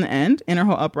G on the end, Inner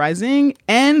Hoe Uprising.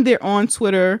 And they're on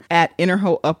Twitter at Inner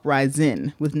Hoe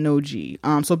Uprising with no G.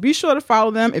 So be sure to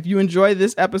follow them. If you enjoy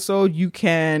this episode, you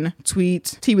can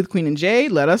tweet Tea with Queen and Jay.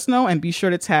 Let us know, and be sure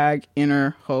to tag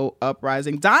Inner Hoe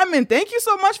Uprising. Diamond, thank you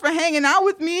so much for hanging out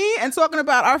with me and talking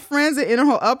about our friends at Inner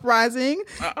Hoe Uprising.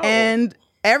 And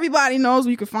everybody knows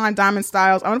where you can find Diamond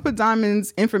Styles. I'm going to put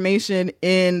Diamond's information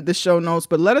in the show notes,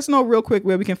 but let us know real quick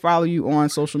where we can follow you on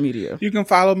social media. You can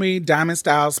follow me, Diamond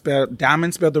Styles,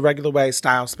 Diamond spelled the regular way,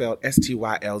 Style spelled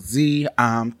STYLZ.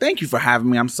 Thank you for having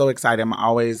me. I'm so excited. I'm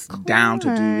always down to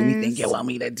do anything you want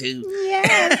me to do.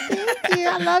 Yes, thank you.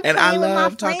 I love and I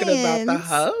love talking about the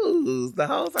hoes. The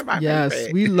hoes are my favorite.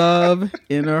 Yes, we love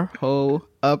Inner Hoe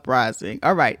Uprising.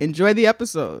 All right, enjoy the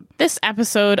episode. This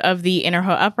episode of the Inner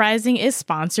Hoe Uprising is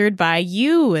sponsored by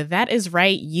you. That is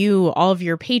right, you. All of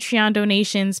your Patreon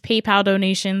donations, PayPal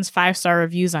donations, 5-star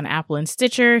reviews on Apple and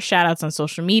Stitcher, shoutouts on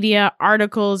social media,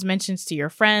 articles, mentions to your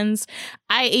friends,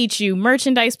 IHU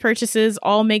merchandise purchases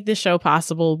all make this show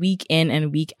possible week in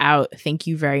and week out. Thank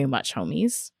you very much,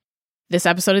 homies. This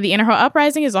episode of the Inner Hoe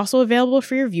Uprising is also available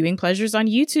for your viewing pleasures on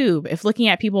YouTube. If looking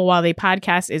at people while they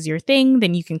podcast is your thing,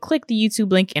 then you can click the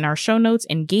YouTube link in our show notes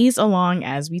and gaze along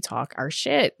as we talk our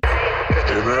shit.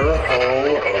 Inner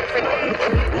Hoe Uprising.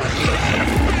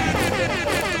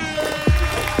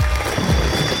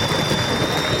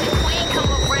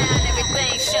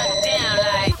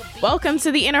 Welcome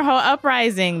to the Inner Hoe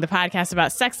Uprising, the podcast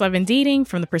about sex, love, and dating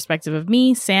from the perspective of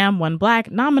me, Sam, one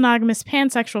black, non-monogamous,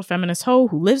 pansexual feminist hoe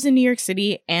who lives in New York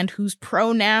City and whose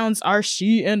pronouns are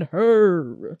she and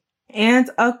her. And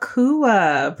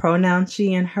Akua, pronoun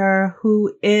she and her,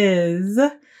 who is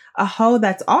a hoe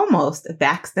that's almost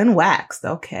vaxxed and waxed.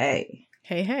 Okay.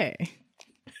 Hey.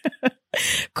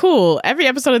 Cool. Every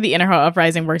episode of the Inner Hoe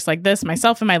Uprising works like this.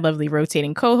 Myself and my lovely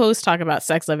rotating co-hosts talk about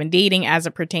sex, love, and dating as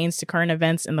it pertains to current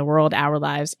events in the world, our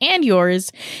lives, and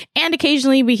yours. And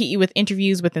occasionally we hit you with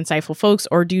interviews with insightful folks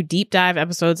or do deep dive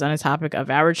episodes on a topic of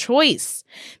our choice.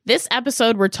 This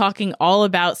episode, we're talking all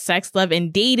about sex, love,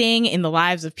 and dating in the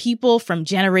lives of people from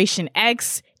Generation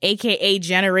X, aka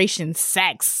Generation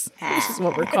Sex. This is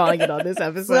what we're calling it on this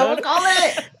episode. What we'll call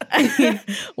it.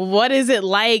 What is it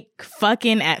like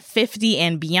fucking at 50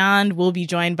 and beyond? We'll be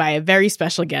joined by a very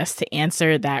special guest to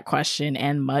answer that question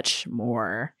and much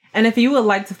more. And if you would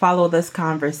like to follow this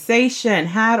conversation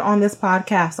had on this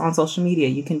podcast on social media,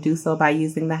 you can do so by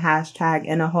using the hashtag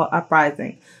Inner Hoe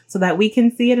Uprising so that we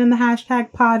can see it in the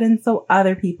hashtag pod and so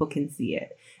other people can see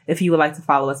it. If you would like to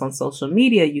follow us on social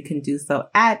media, you can do so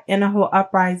at Inner Hoe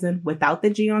Uprising without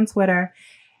the G on Twitter,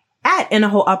 at Inner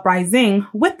Hoe Uprising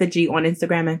with the G on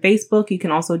Instagram and Facebook. You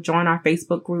can also join our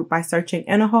Facebook group by searching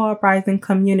Inner Hoe Uprising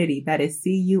Community. That is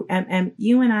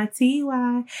CUMMUNITY.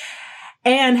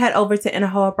 And head over to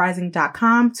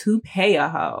innerhoeuprising.com to pay a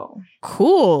hoe.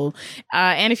 Cool.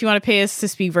 And if you want to pay us to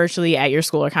speak virtually at your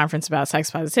school or conference about sex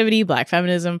positivity, black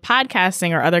feminism, podcasting,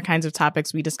 or other kinds of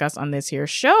topics we discuss on this here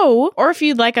show, or if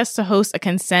you'd like us to host a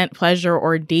consent, pleasure,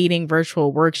 or dating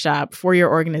virtual workshop for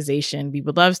your organization, we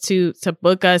would love to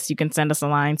book us. You can send us a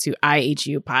line to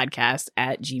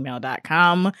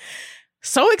ihupodcast@gmail.com.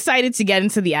 So excited to get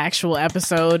into the actual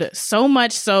episode. So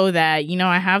much so that,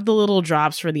 I have the little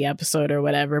drops for the episode or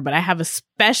whatever, but I have a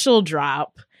special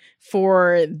drop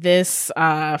for this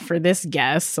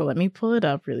guest. So let me pull it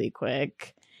up really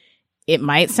quick. It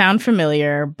might sound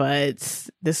familiar, but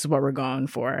this is what we're going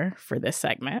for this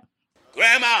segment.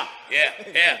 Grandma,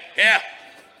 yeah.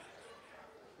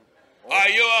 Are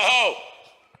you a hoe?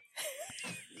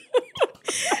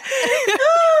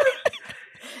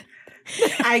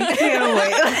 I can't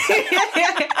wait.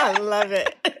 I love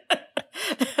it.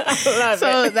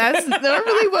 So that's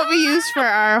normally what we use for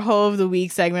our Hoe of the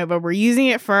Week segment, but we're using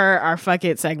it for our Fuck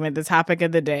It segment, the topic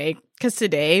of the day. Because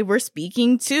today we're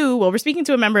speaking to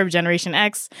a member of Generation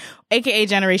X, aka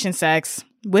Generation Sex,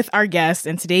 with our guest.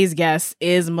 And today's guest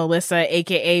is Melissa,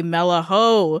 aka Mela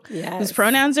Hoe, whose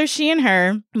pronouns are she and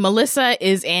her. Melissa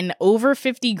is an over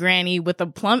 50 granny with a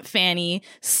plump fanny,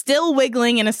 still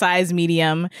wiggling in a size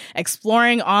medium,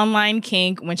 exploring online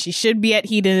kink when she should be at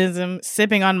hedonism,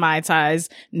 sipping on Mai Tais,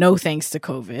 no thanks to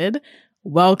COVID.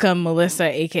 Welcome, Melissa,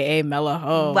 aka Mela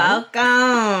Ho.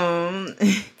 Welcome.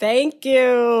 Thank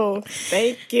you.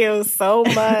 Thank you so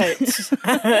much.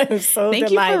 I'm so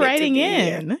Thank you for writing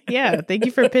in. Yeah, thank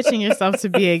you for pitching yourself to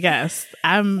be a guest.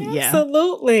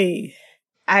 Absolutely.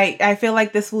 I feel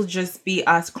like this will just be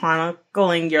us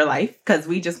chronicling your life because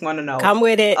we just want to know. Come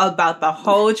with it. About the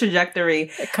whole trajectory.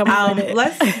 Come with it.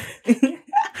 Let's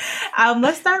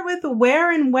start with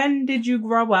where and when did you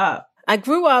grow up? I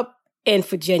grew up in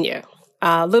Virginia,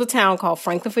 a little town called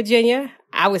Franklin, Virginia.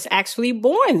 I was actually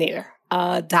born there,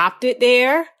 adopted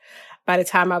there by the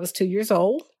time I was 2 years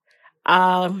old.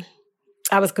 I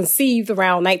was conceived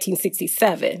around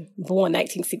 1967, born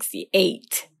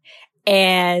 1968,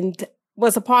 and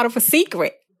was a part of a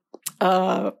secret,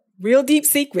 real deep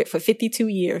secret for 52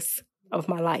 years of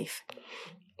my life.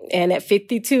 And at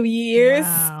 52 years...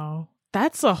 Wow.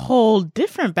 That's a whole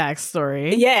different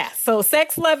backstory. Yeah. So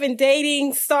sex, love, and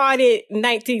dating started in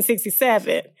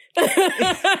 1967.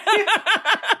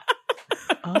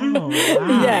 Oh,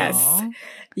 wow.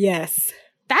 Yes.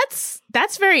 That's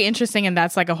very interesting, and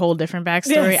that's like a whole different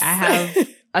backstory. Yes. I have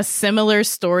a similar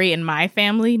story in my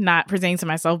family, not pertaining to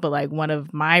myself, but like one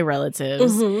of my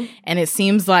relatives. Mm-hmm. And it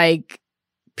seems like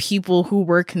people who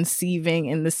were conceiving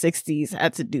in the 60s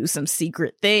had to do some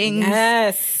secret things.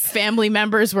 Yes. Family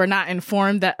members were not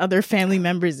informed that other family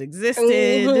members existed.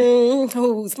 Mm-hmm.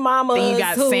 Whose mama? Then you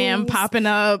got Sam popping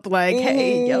up like,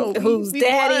 hey, yo, whose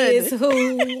daddy is who?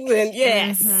 And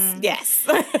yes, yes.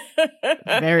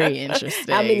 Very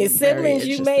interesting. How many siblings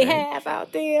you may have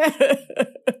out there?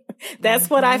 That's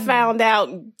what I found out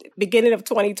beginning of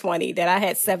 2020, that I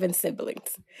had 7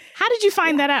 siblings. How did you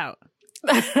find that out?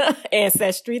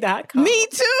 Ancestry.com. Me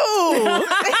too.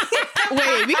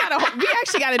 Wait, we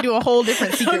actually got to do a whole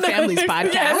different Secret Families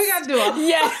podcast. Yes. We got to do a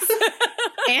Yes.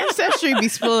 Ancestry be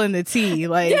spilling the tea.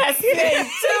 Like, Yes, they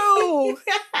do.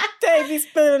 They be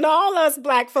spilling all us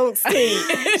black folks' tea.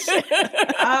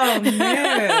 Oh,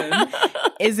 man.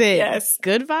 is it Yes.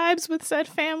 good vibes with said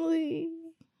family?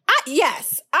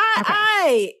 Yes.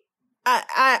 I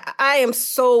am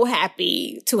so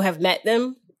happy to have met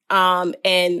them.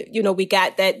 And, you know, we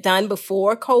got that done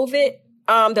before COVID,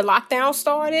 the lockdown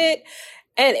started,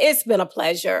 and it's been a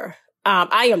pleasure.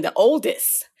 I am the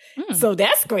oldest, so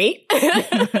that's great.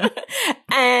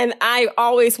 And I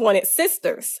always wanted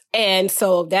sisters. And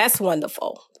so that's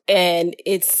wonderful. And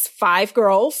it's 5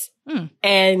 girls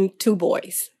and 2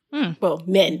 boys. Well,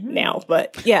 men now,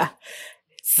 but yeah.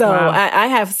 So Wow. I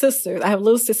have sisters. I have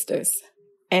little sisters,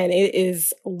 and it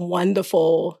is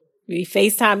wonderful. We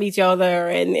FaceTime each other,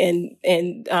 and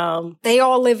they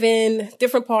all live in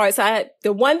different parts.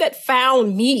 The one that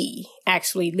found me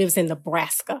actually lives in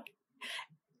Nebraska.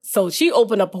 So she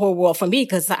opened up her world for me,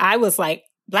 because I was like,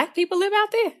 Black people live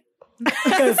out there?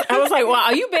 Because I was like, well,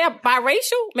 are you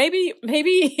biracial? Maybe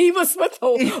he was with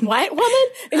a white woman.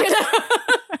 You know?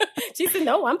 She said,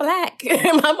 no, I'm Black.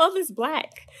 My mother's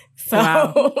Black. So,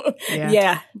 Wow.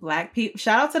 yeah. Black people.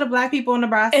 Shout out to the Black people in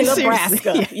Nebraska. In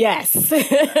Nebraska, yes.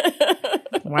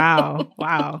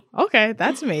 Wow. Okay,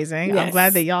 that's amazing. I'm Yes.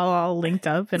 glad that y'all all linked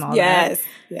up and all that.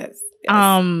 Yes.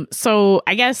 So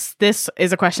I guess this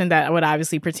is a question that would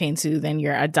obviously pertain to then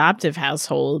your adoptive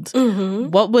household.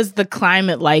 Mm-hmm. What was the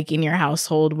climate like in your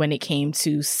household when it came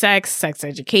to sex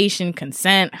education,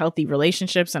 consent, healthy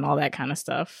relationships, and all that kind of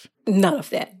stuff? None of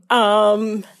that.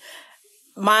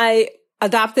 My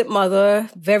adopted mother,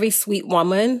 very sweet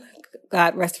woman,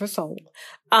 God rest her soul.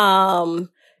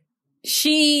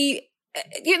 She,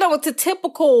 you know, it's a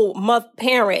typical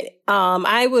parent.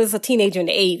 I was a teenager in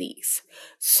the 80s.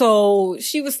 So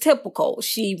she was typical.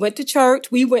 She went to church.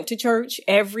 We went to church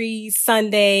every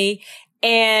Sunday.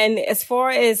 And as far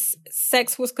as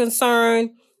sex was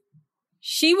concerned,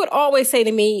 she would always say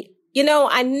to me, you know,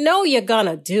 I know you're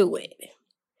gonna do it.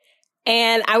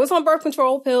 And I was on birth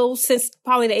control pills since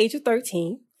probably the age of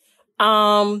 13.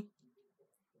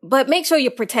 But make sure you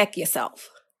protect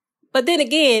yourself. But then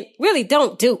again, really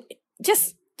don't do it.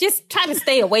 Just try to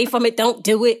stay away from it. Don't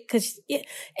do it. Cause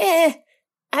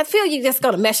I feel you're just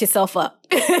going to mess yourself up.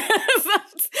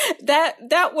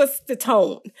 That was the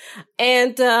tone.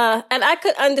 And I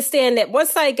could understand that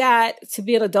once I got to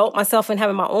be an adult myself and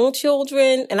having my own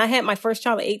children, and I had my first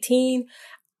child at 18,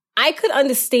 I could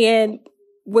understand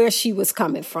where she was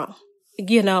coming from,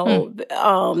 you know,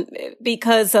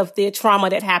 because of the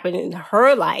trauma that happened in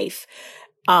her life.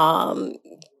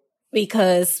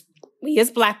 Because we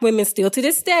as Black women still to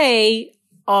this day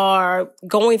are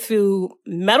going through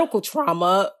medical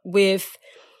trauma with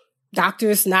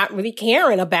doctors not really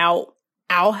caring about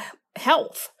our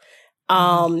health.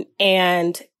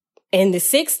 And in the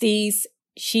 60s,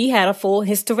 she had a full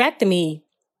hysterectomy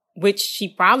which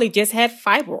she probably just had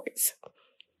fibroids.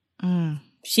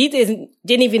 She didn't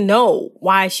even know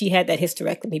why she had that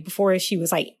hysterectomy before she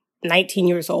was like 19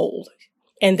 years old.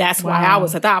 And that's why I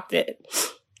was adopted,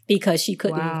 because she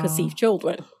couldn't conceive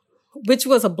children, which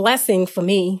was a blessing for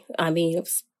me. I mean, it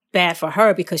was bad for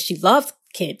her because she loved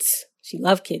kids. She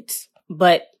loved kids,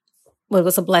 but it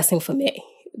was a blessing for me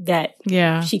that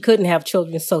she couldn't have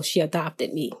children. So she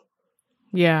adopted me.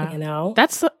 Yeah. You know,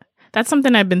 that's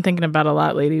something I've been thinking about a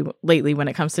lot lately when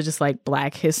it comes to just like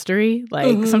Black history.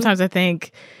 Like sometimes I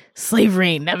think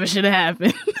slavery never should have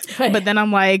happened, but then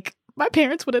I'm like, my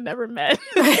parents would have never met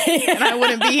and I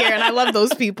wouldn't be here. And I love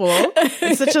those people.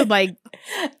 It's such a like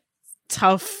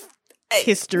tough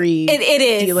history. It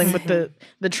is dealing with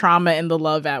the trauma and the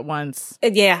love at once.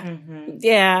 Yeah.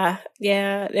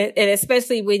 And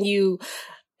especially when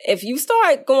if you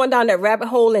start going down that rabbit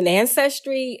hole in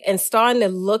ancestry and starting to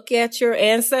look at your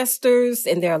ancestors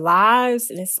and their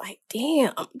lives, and it's like,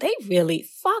 damn, they really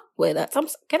fuck with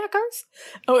us. Can I curse?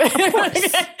 Oh, of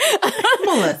course.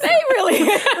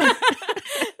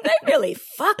 They really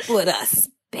fuck with us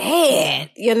bad,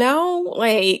 you know?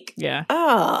 Like,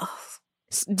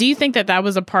 Do you think that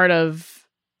was a part of,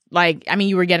 like, I mean,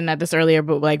 you were getting at this earlier,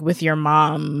 but like with your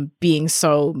mom being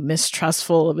so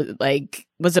mistrustful, like,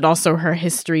 was it also her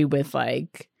history with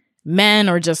like men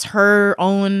or just her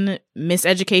own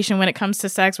miseducation when it comes to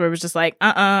sex, where it was just like,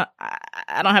 I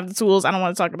don't have the tools. I don't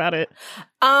want to talk about it.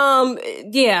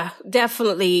 Yeah,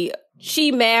 definitely.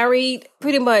 She married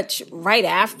pretty much right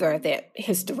after that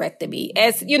hysterectomy,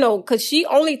 as you know, because she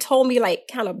only told me like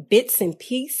kind of bits and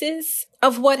pieces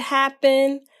of what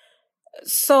happened.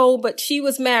 So, but she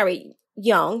was married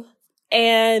young,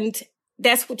 and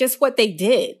that's just what they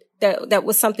did. That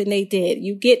was something they did.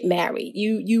 You get married.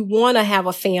 You want to have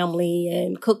a family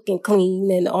and cook and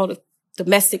clean and all the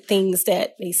domestic things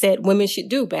that they said women should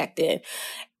do back then.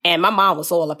 And my mom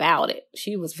was all about it.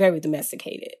 She was very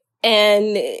domesticated.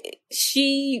 And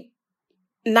she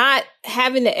not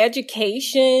having the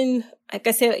education, like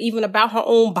I said, even about her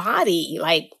own body,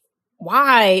 like,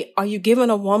 why are you giving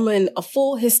a woman a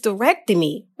full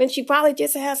hysterectomy when she probably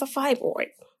just has a fibroid?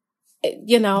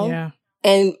 You know? Yeah.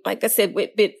 And like I said,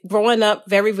 with growing up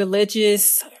very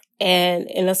religious and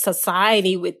in a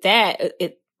society with that,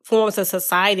 it forms a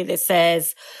society that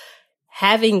says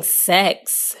having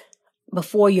sex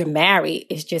before you're married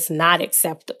is just not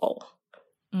acceptable.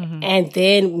 And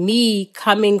then me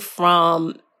coming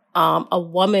from a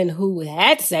woman who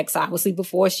had sex, obviously,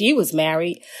 before she was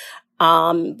married,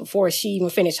 before she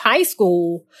even finished high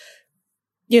school,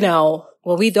 you know,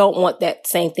 well, we don't want that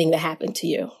same thing to happen to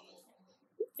you.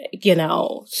 You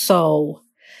know, so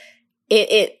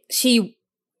she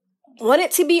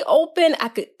wanted to be open. I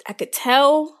could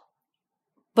tell,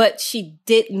 but she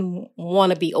didn't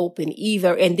want to be open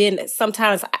either. And then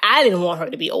sometimes I didn't want her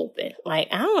to be open. Like,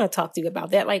 I don't want to talk to you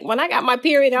about that. Like when I got my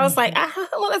period, I was like, I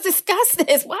don't want to discuss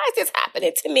this. Why is this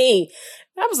happening to me?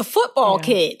 I was a football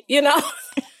kid, you know?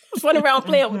 Running around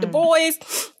playing with the boys,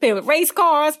 playing with race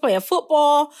cars, playing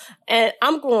football. And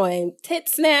I'm going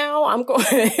tits now. I'm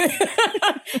going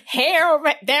hair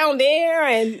down there.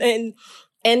 And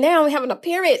now I'm having a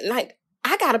period. Like,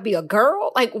 I gotta be a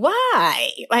girl? Like, why?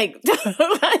 Like,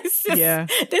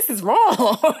 this is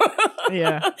wrong.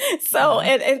 So,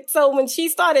 and so when she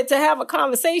started to have a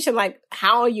conversation, like,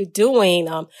 how are you doing?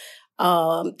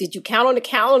 Did you count on the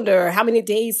calendar? How many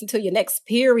days until your next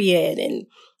period? And,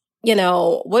 you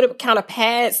know, what kind of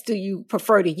pads do you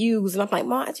prefer to use? And I'm like,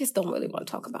 Mom, I just don't really want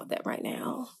to talk about that right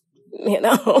now. You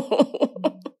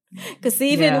know? Because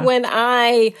even when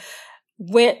I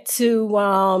went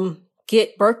to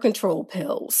get birth control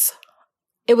pills,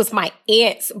 it was my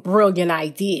aunt's brilliant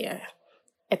idea.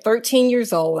 At 13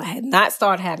 years old, I had not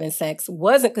started having sex,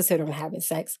 wasn't considering having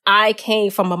sex. I came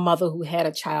from a mother who had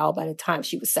a child by the time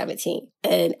she was 17.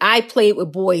 And I played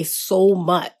with boys so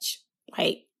much.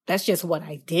 Like, that's just what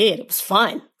I did. It was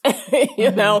fun,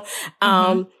 you know?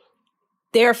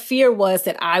 Their fear was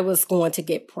that I was going to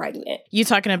get pregnant. You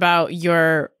talking about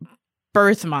your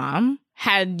birth mom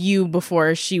had you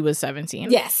before she was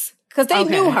 17? Yes. Because they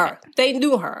knew her. They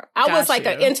knew her. I was like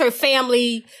an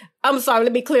interfamily. I'm sorry,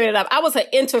 let me clear it up. I was an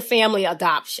interfamily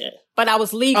adoption, but I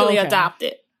was legally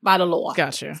adopted by the law.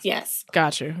 Gotcha. Yes.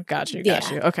 Gotcha.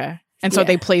 Okay. And so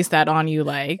they placed that on you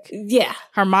like,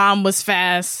 her mom was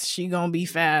fast. She gonna be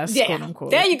fast, quote unquote.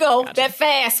 There you go. Gotcha. That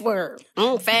fast word.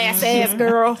 Fast ass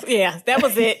girl. Yeah, that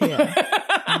was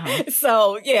it.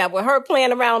 So, with her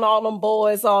playing around all them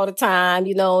boys all the time,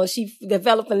 you know, she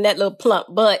developing that little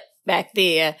plump butt back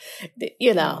there,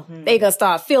 you know, they gonna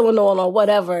start feeling on or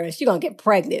whatever, and she gonna get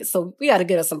pregnant. So we gotta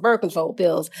get her some birth control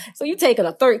pills. So you taking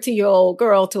a 13-year-old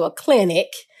girl to a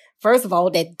clinic first of all,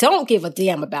 that don't give a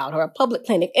damn about her, a public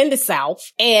clinic in the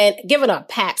South, and giving her a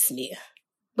pap smear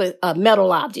with a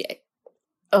metal object.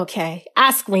 Okay.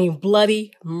 I screamed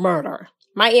bloody murder.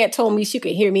 My aunt told me she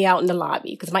could hear me out in the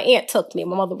lobby because my aunt took me.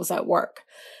 My mother was at work.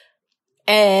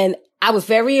 And I was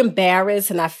very embarrassed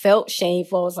and I felt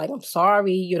shameful. I was like, I'm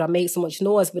sorry, I made so much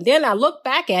noise. But then I look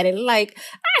back at it like,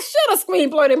 I should have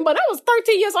screamed bloody murder. I was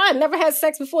 13 years old. I had never had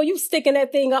sex before. You sticking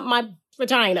that thing up my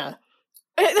vagina.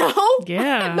 Yeah.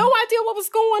 I had no idea what was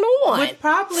going on. With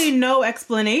probably no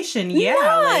explanation. Yeah.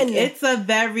 None. Like, it's an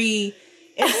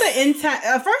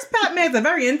intense, first pap smear is a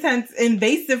very intense,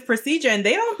 invasive procedure, and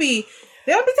they don't be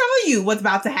telling you what's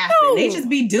about to happen. No. They just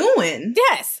be doing.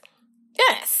 Yes.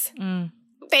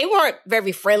 They weren't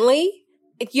very friendly,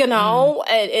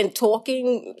 and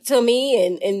talking to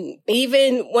me. And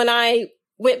even when I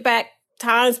went back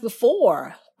times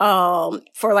before,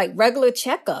 for like regular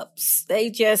checkups,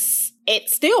 it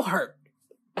still hurt.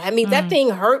 I mean, that thing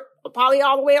hurt probably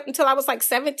all the way up until I was like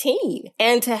 17.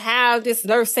 And to have this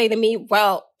nurse say to me,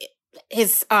 well,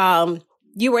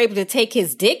 you were able to take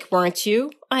his dick, weren't you?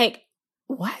 Like,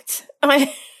 what? What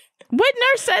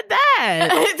nurse said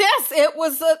that? Yes, it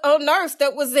was a nurse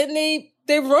that was in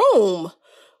the room.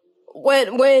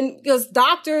 Because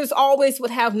doctors always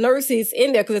would have nurses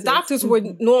in there, because the doctors were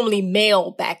normally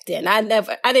male back then. I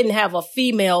didn't have a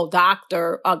female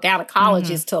doctor, a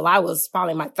gynecologist, till I was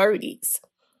probably in my 30s.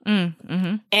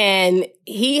 Mm-hmm. And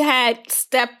he had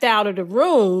stepped out of the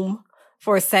room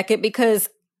for a second because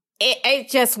it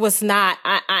just was not,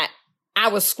 I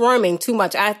was squirming too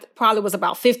much. I probably was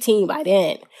about 15 by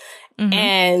then. Mm-hmm.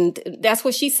 And that's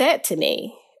what she said to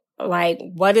me. Like,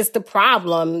 what is the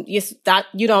problem? You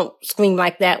don't scream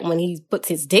like that when he puts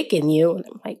his dick in you. And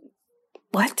I'm like,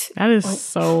 what? That is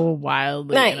so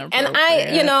wildly inappropriate. And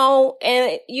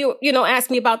and you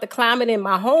asked me about the climate in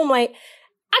my home. Like,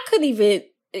 I couldn't even,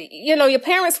 your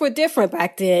parents were different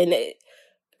back then.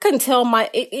 Couldn't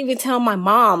even tell my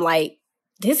mom, like,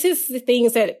 this is the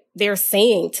things that they're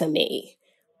saying to me.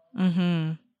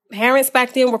 Mm-hmm. Parents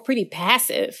back then were pretty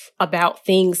passive about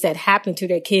things that happened to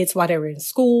their kids while they were in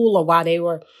school or while they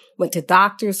went to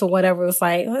doctors or whatever. It's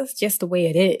like, well, it's just the way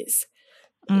it is,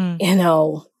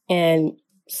 and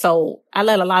so I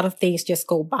let a lot of things just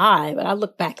go by. But I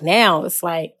look back now, it's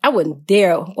like, I wouldn't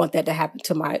dare want that to happen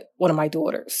to one of my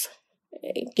daughters,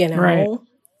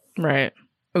 Right.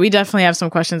 We definitely have some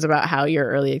questions about how your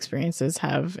early experiences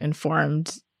have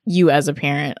informed you as a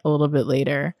parent a little bit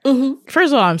later. Mm-hmm.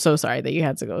 First of all, I'm so sorry that you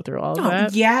had to go through all of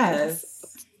that. Yes.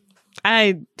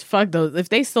 Fuck those. If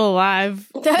they still alive,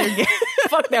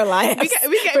 fuck their lives.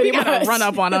 We gotta run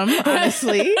up on them,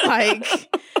 honestly. Like,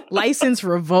 license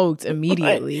revoked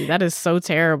immediately. Right. That is so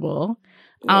terrible.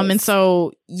 Yes. And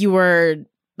so you were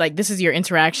like, this is your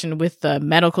interaction with the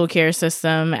medical care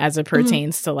system as it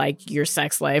pertains to like your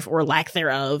sex life or lack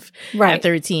thereof at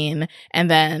 13. And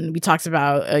then we talked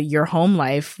about your home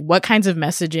life. What kinds of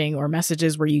messaging or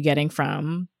messages were you getting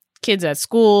from kids at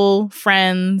school,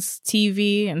 friends,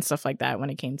 TV, and stuff like that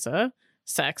when it came to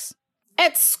sex?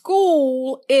 At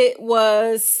school, it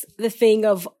was the thing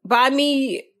of, by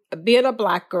me being a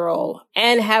Black girl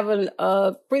and having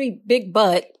a pretty big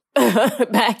butt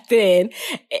back then,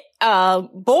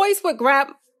 boys would grab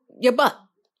your butt.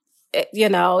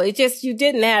 It just, you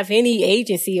didn't have any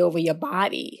agency over your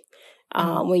body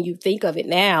when you think of it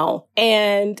now.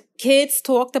 And kids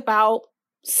talked about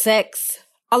sex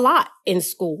a lot in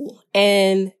school.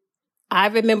 And I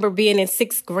remember being in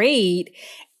 6th grade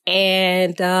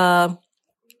and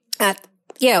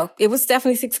it was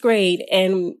definitely 6th grade,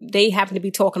 and they happened to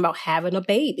be talking about having a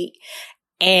baby.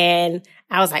 And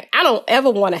I was like, I don't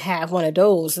ever want to have one of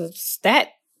those.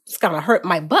 That's going to hurt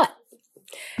my butt.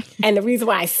 And the reason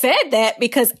why I said that,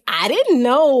 because I didn't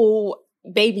know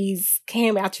babies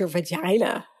came out your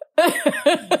vagina.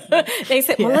 They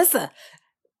said, Melissa,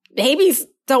 babies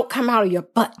don't come out of your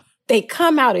butt. They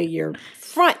come out of your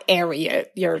front area,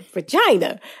 your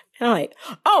vagina. And I'm like,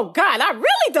 oh God, I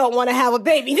really don't want to have a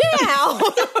baby now.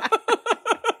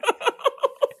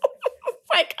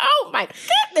 Like, oh my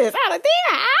goodness, out of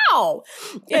there, how?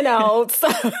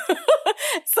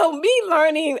 So me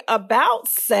learning about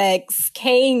sex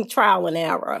came trial and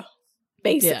error,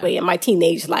 basically, in my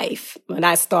teenage life, when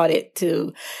I started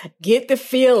to get the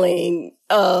feeling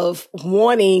of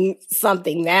wanting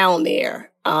something down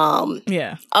there,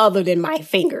 other than my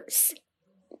fingers,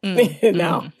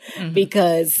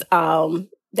 because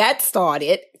that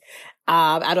started.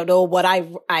 I don't know what I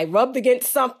rubbed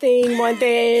against something one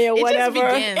day or whatever.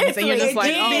 It just begins, and you're just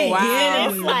like, oh wow.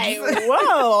 It's like,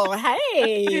 whoa,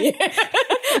 hey.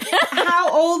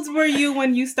 How old were you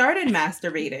when you started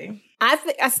masturbating? I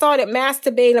think I started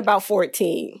masturbating about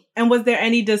 14. And was there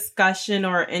any discussion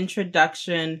or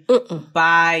introduction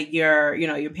by your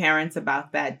parents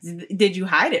about that? Did you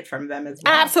hide it from them as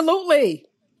well? Absolutely.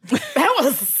 That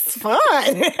was fun.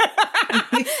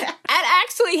 I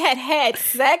actually had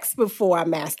sex before I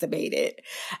masturbated.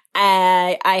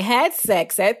 I had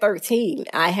sex at 13.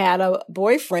 I had a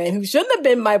boyfriend who shouldn't have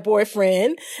been my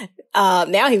boyfriend.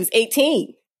 Now he was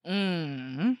 18.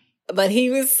 Mm. But he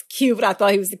was cute. I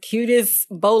thought he was the cutest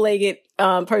bow-legged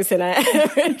person I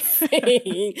ever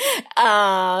seen.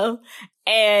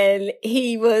 And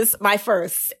he was my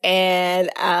first.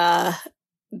 And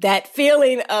that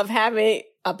feeling of having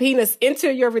a penis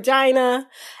enter your vagina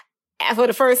for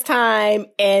the first time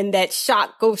and that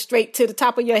shock go straight to the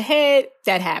top of your head,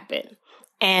 that happened.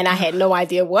 And I had no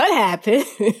idea what happened,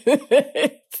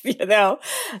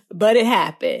 but it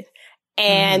happened.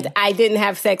 And I didn't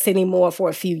have sex anymore for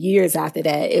a few years after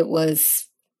that. It was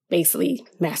basically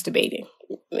masturbating,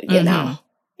 you know.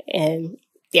 And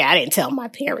yeah, I didn't tell my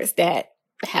parents that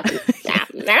happened.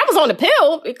 I was on the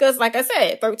pill because, like I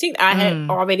said, at 13, I had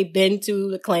already been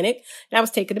to the clinic and I was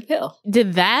taking the pill.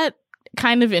 Did that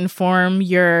kind of inform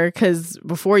because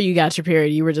before you got your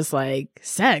period, you were just like,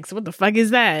 sex, what the fuck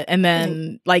is that? And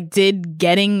then did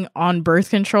getting on birth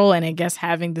control and I guess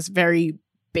having this very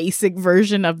basic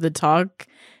version of the talk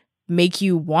make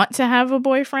you want to have a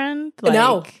boyfriend?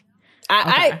 No.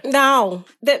 No.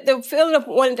 The feeling of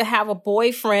wanting to have a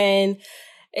boyfriend,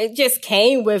 it just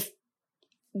came with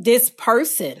this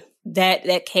person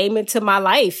that came into my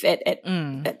life at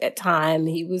that time.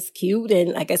 He was cute.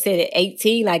 And like I said, at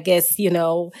 18, I guess, he had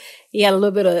a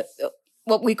little bit of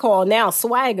what we call now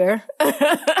swagger.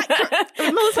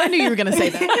 Melissa, I knew you were going to say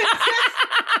that.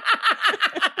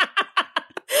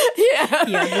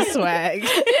 Yeah, the swag.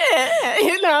 Yeah,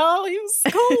 he was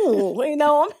cool.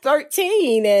 I'm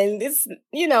 13 and this,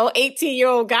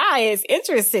 18-year-old guy is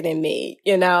interested in me,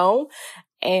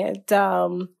 And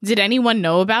did anyone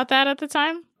know about that at the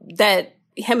time? That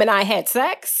him and I had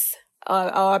sex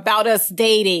or about us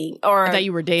dating or that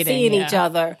you were dating, seeing each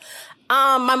other.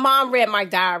 My mom read my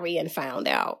diary and found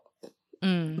out.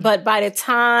 But by the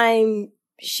time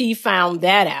she found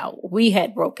that out, we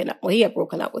had broken up. Well, he had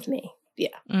broken up with me.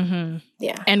 Yeah. Mm-hmm.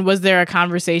 Yeah. And was there a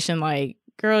conversation like,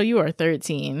 girl, you are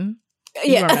 13.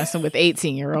 You are messing with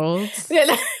 18-year-olds.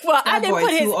 Well, I didn't put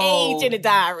his age in the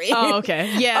diary. Oh,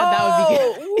 okay. Yeah, that would be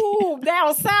good. Ooh,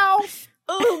 down south.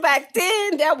 Ooh, back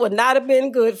then, that would not have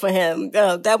been good for him.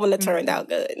 That wouldn't have turned out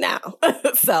good now.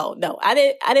 So, no, I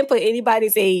didn't put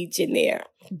anybody's age in there.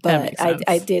 But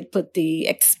I did put the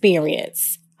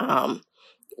experience.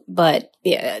 But,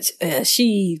 yeah,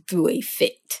 she threw a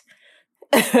fit.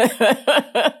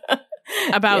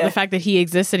 About the fact that he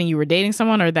existed and you were dating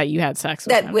someone, or that you had sex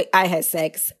with him? I had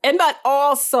sex. And but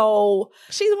also,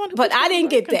 she's the one who but I didn't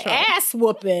get the ass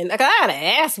whooping. Like, I had an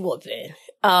ass whooping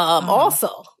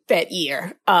also that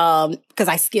year because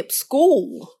I skipped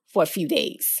school for a few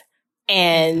days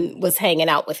and was hanging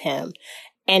out with him.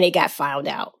 And it got found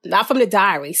out. Not from the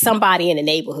diary, somebody in the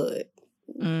neighborhood.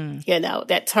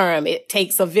 That term, it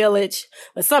takes a village,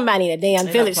 but somebody in the damn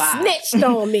village snitched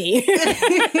on me.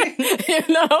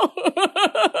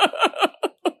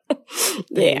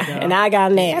 And I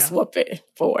got an ass whooping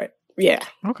for it. Yeah.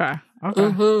 Okay.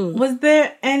 Mm-hmm. Was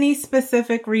there any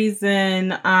specific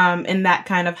reason in that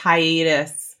kind of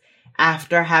hiatus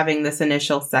after having this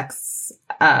initial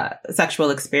sexual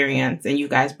experience and you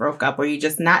guys broke up? Were you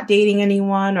just not dating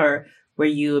anyone, or were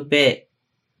you a bit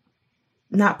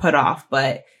not put off,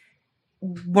 but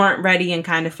weren't ready and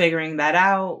kind of figuring that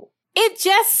out? It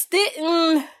just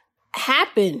didn't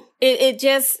happen. It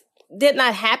just did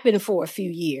not happen for a few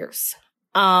years.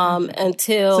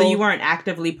 Until... So you weren't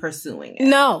actively pursuing it?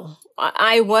 No,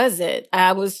 I wasn't.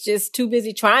 I was just too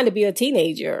busy trying to be a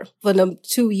teenager for the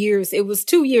 2 years. It was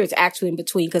 2 years actually in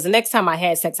between, because the next time I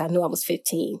had sex, I knew I was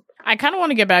 15. I kind of want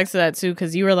to get back to that too,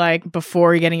 because you were like,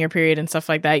 before getting your period and stuff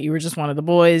like that, you were just one of the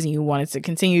boys and you wanted to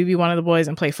continue to be one of the boys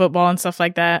and play football and stuff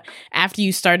like that. After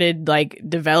you started like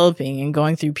developing and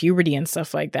going through puberty and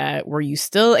stuff like that, were you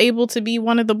still able to be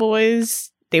one of the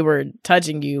boys? They were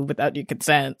touching you without your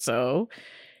consent, so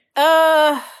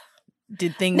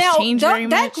did things change very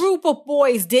much? That group of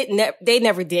boys they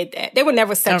never did that. They were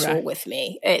never sexual with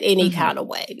me in any kind of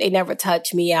way. They never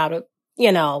touched me out of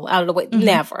the way.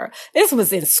 Never. This was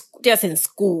just in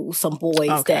school, some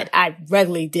boys that I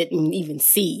regularly didn't even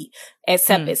see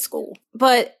except at school.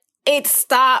 But it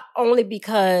stopped only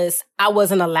because I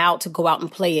wasn't allowed to go out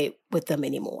and play it with them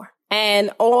anymore.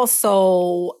 And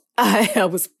also, I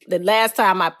was the last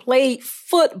time I played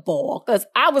football, because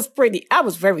I was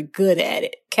very good at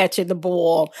it, catching the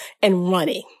ball and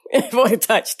running for a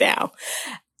touchdown.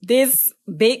 This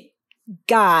big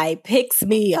guy picks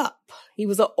me up. He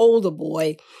was an older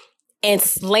boy and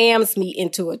slams me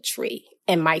into a tree,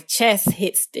 and my chest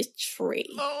hits the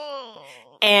tree.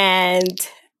 And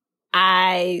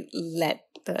I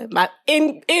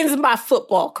ends my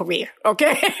football career.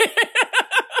 Okay.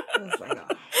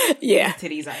 Yeah.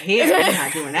 Titties are here. We're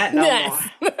not doing that no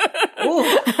more.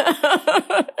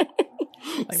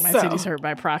 Like my titties hurt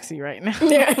by proxy right now.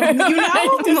 Yeah. You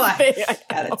know, like,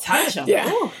 gotta touch them.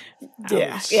 Yeah.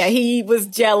 Yeah. He was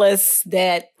jealous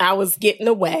that I was getting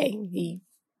away. He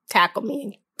tackled me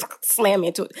and slammed me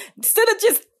into it. Instead of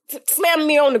just slamming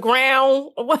me on the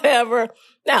ground or whatever,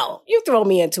 no, you throw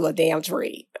me into a damn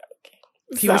tree.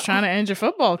 He was trying to end your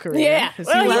football career. Yeah.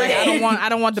 Because he was like, I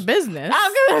don't want the business.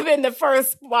 I could have been the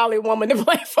first Wally woman to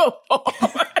play football.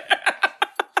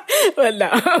 But no.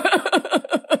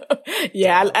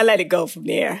 Yeah, I let it go from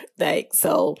there. Like,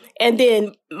 so, and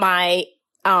then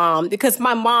because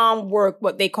my mom worked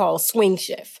what they call swing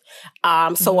shift.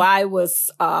 So I was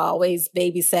always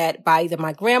babysat by either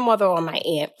my grandmother or my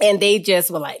aunt. And they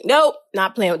just were like, nope,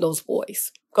 not playing with those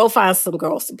boys. Go find some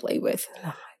girls to play with. And I'm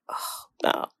like, oh,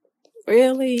 no.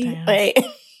 Really? Damn. Like,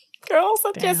 girls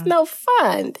are just no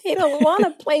fun. They don't want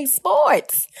to play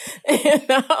sports. You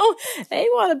know? They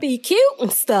want to be cute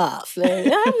and stuff.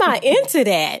 And I'm not into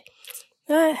that.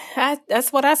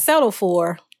 That's what I settle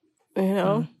for. You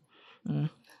know?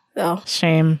 So.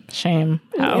 Shame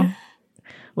how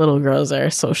little girls are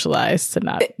socialized to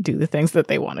not do the things that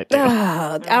they want to do.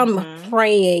 I'm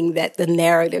praying that the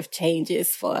narrative changes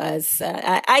for us.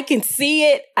 I can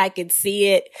see it. I can see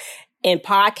it in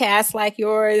podcasts like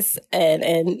yours,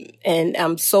 and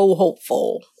I'm so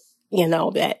hopeful, you know,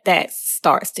 that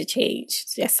starts to change.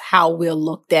 Just how we're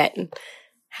looked at and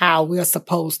how we're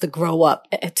supposed to grow up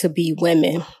to be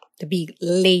women, to be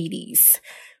ladies.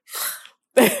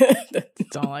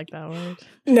 Don't like that word.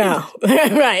 No,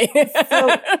 right.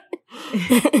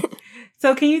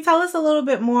 So can you tell us a little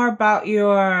bit more about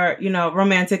your,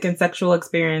 romantic and sexual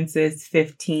experiences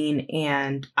 15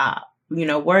 and up?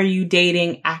 Were you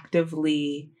dating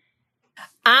actively?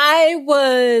 I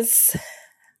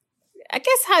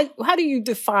guess how do you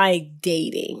define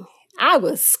dating? I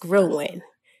was screwing.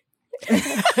 All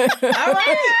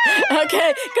right.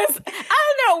 Okay. Because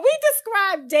I don't know. We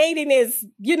describe dating as,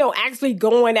 actually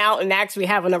going out and actually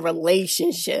having a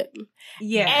relationship.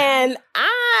 Yeah. And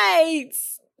I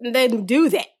didn't do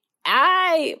that.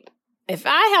 If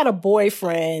I had a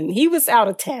boyfriend, he was out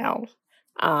of town.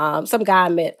 Some guy I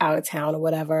met out of town or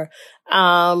whatever.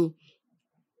 But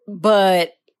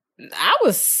I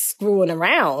was screwing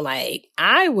around. Like,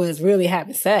 I was really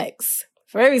having sex.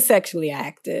 Very sexually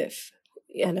active.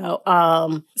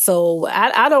 So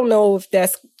I don't know if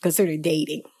that's considered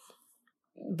dating,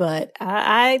 but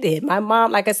I did. My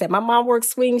mom, like I said, my mom worked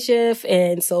swing shift.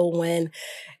 And so when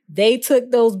they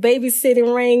took those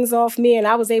babysitting rings off me and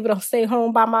I was able to stay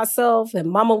home by myself and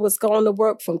mama was going to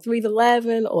work from 3 to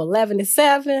 11 or 11 to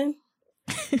 7,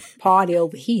 party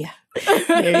over here.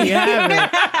 There you have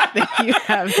it. There you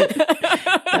have it.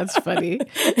 That's funny.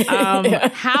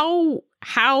 How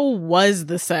was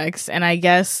the sex? And I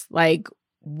guess, like,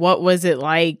 what was it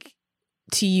like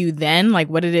to you then? Like,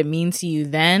 what did it mean to you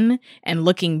then? And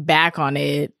looking back on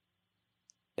it,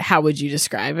 how would you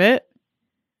describe it?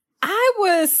 I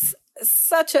was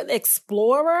such an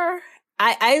explorer.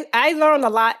 I learned a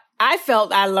lot. I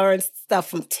felt I learned stuff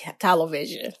from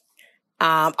television.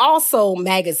 Also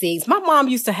magazines. My mom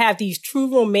used to have these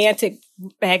true romantic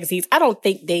magazines. I don't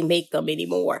think they make them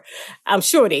anymore. I'm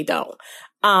sure they don't.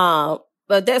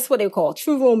 But that's what they call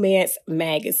true romance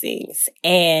magazines.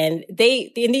 And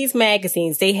in these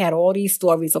magazines, they had all these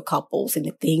stories of couples and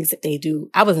the things that they do.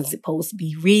 I wasn't supposed to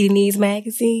be reading these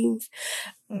magazines,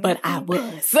 but I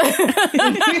was.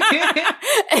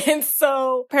 And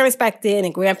so parents back then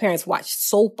and grandparents watched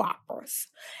soap operas.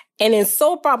 And in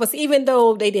soap operas, even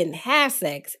though they didn't have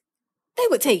sex, they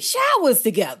would take showers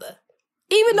together.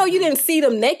 Even though you didn't see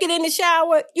them naked in the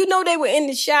shower, they were in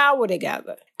the shower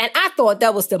together. And I thought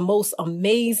that was the most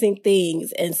amazing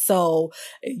things. And so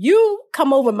you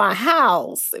come over my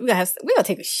house, we're going to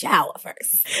take a shower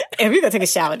first. And we're going to take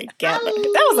a shower together.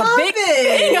 That was a big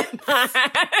thing of mine.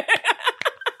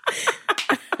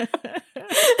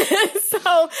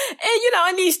 So, and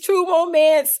in these true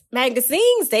romance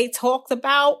magazines, they talked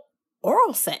about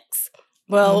oral sex.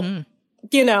 Well,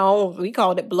 we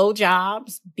called it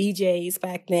blowjobs, BJs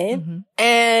back then.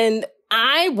 And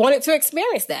I wanted to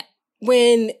experience that.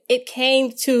 When it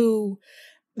came to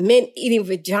men eating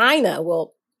vagina,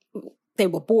 well, they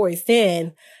were boys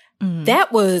then,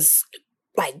 that was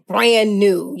like brand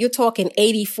new. You're talking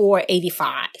 84,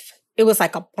 85. It was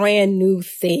like a brand new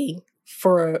thing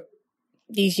for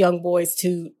these young boys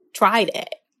to try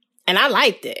that. And I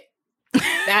liked it.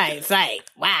 I was like,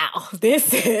 wow,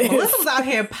 this is... Melissa was out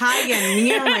here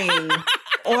pioneering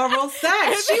oral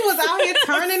sex. She was out here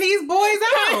turning these boys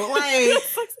out. Like,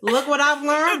 look what I've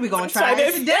learned. We're going to try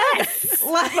it to death.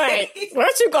 Like,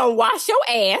 weren't you going to wash your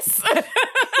ass?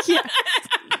 Yes.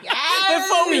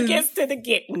 Before we get to the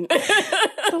getting.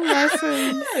 The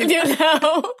lesson.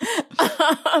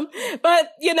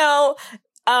 But,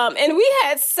 and we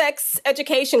had sex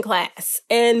education class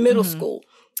in middle school.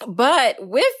 But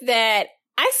with that,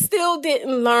 I still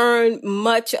didn't learn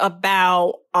much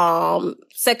about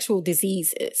sexual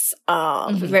diseases,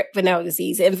 venereal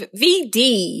disease. And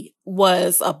VD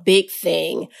was a big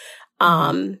thing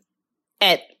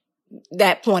at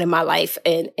that point in my life.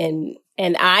 And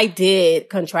I did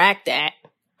contract that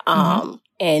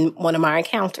in one of my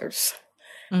encounters.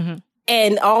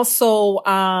 And also,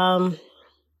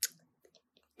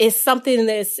 it's something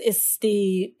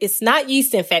it's not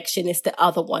yeast infection, it's the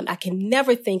other one. I can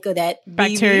never think of that.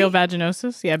 Bacterial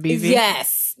vaginosis? Yeah, BV.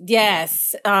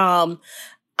 Yes.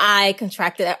 I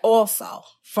contracted that also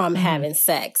from having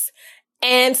sex.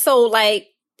 And so like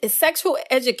the sexual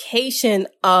education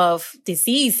of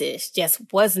diseases just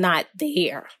was not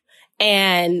there.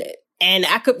 And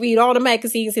I could read all the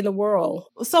magazines in the world.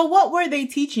 So what were they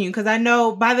teaching you? Because I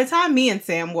know by the time me and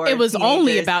Sam were it was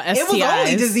only about STIs. It was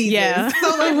only diseases. Yeah. So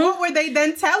like, what were they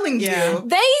then telling you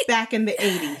back in the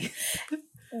 80s?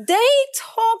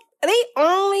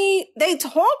 They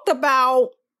talked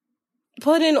about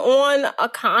putting on a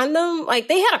condom. Like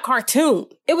they had a cartoon.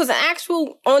 It was an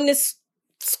actual on this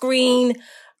screen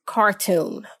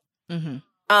cartoon.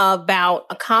 About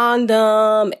a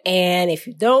condom, and if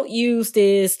you don't use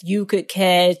this, you could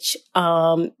catch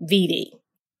VD.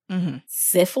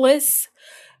 Syphilis.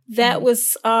 That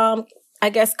was, I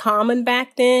guess, common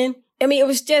back then. I mean, it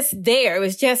was just there. It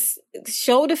was just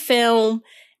show the film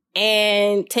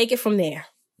and take it from there.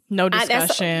 No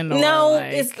discussion.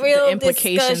 It's real the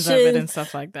implications of it and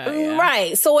stuff like that. Yeah.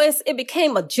 Right. So it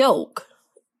became a joke,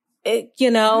 and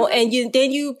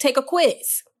then you take a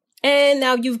quiz. And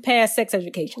now you've passed sex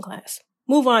education class.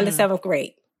 Move on to 7th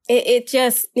grade. It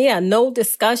just, no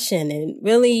discussion. And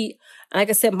really, like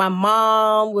I said, my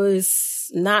mom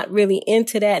was not really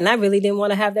into that. And I really didn't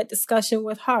want to have that discussion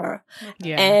with her.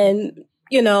 Yeah. And,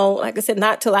 like I said,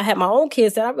 not till I had my own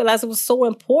kids that I realized it was so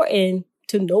important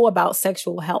to know about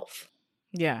sexual health.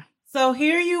 Yeah. So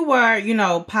here you were,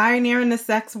 pioneering the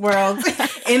sex world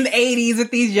in the 80s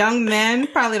with these young men.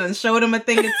 Probably done showed them a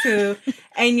thing or two,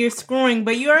 and you're screwing.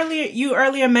 But you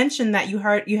earlier mentioned that you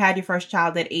had your first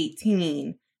child at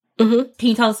 18. Can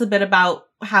you tell us a bit about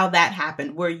how that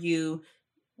happened? Were you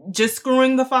just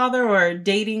screwing the father or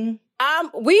dating?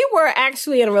 We were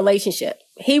actually in a relationship.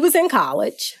 He was in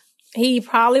college. He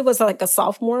probably was like a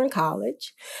sophomore in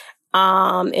college,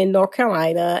 in North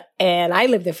Carolina, and I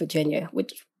lived in Virginia,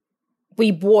 which we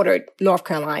bordered North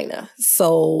Carolina.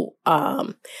 So,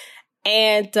 I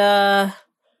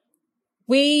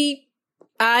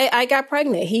got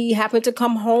pregnant. He happened to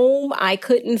come home. I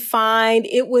couldn't find,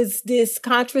 it was this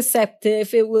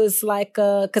contraceptive. It was like,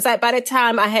 cause by the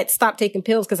time I had stopped taking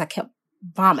pills cause I kept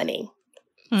vomiting.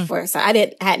 First,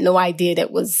 I had no idea that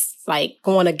was like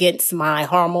going against my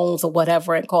hormones or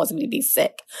whatever and causing me to be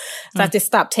sick. So I just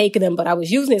stopped taking them, but I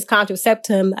was using this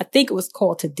contraceptive. I think it was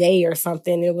called Today or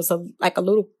something. It was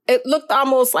it looked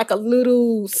almost like a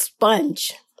little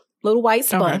sponge, little white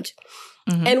sponge.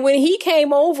 Okay. And when he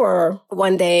came over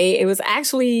one day, it was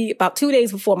actually about 2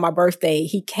 days before my birthday.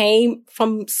 He came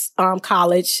from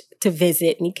college to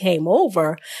visit, and he came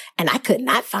over, and I could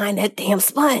not find that damn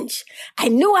sponge. I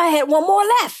knew I had one more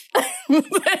left,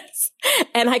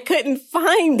 and I couldn't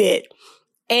find it.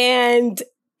 And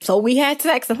so we had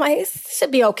sex. I'm like, it should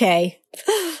be okay.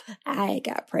 I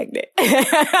got pregnant.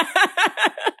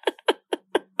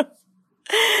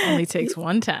 Only takes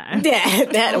one time.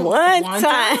 That one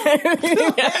time.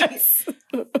 Yes.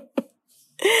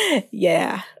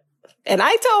 Yeah. And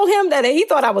I told him that he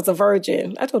thought I was a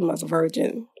virgin. I told him I was a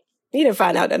virgin. He didn't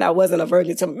find out that I wasn't a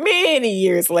virgin until many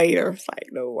years later. It's like,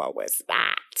 no, I was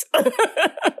not.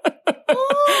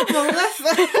 Oh,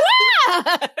 Melissa.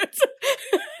 What?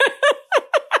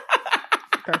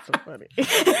 That's so funny.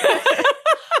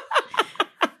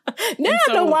 Now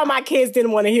I know why my kids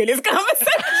didn't want to hear this conversation.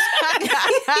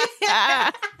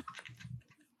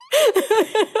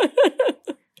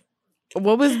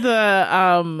 What was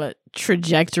the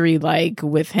trajectory like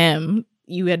with him?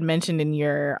 you had mentioned in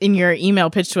your email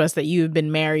pitch to us that you have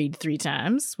been married 3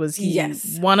 times. Was he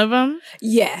one of them?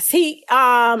 Yes. He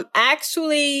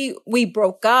actually, we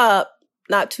broke up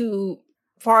not too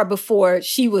far before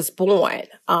she was born,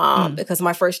 because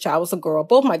my first child was a girl.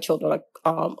 Both my children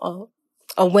are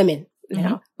women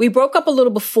now. We broke up a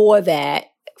little before that,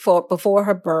 before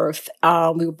her birth.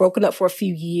 We were broken up for a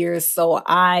few years. So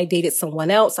I dated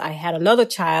someone else. I had another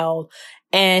child,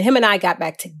 and him and I got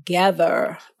back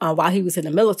together while he was in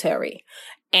the military.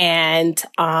 And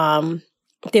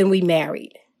then we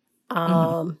married.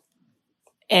 And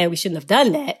we shouldn't have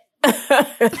done that.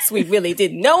 We really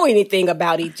didn't know anything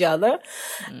about each other,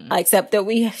 except that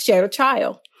we shared a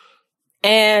child.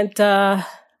 And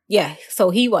so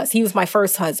he was my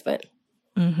first husband.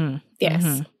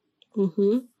 Yes.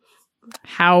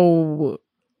 How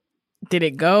did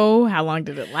it go? How long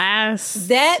did it last?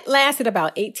 That lasted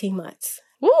about 18 months.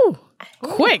 Ooh,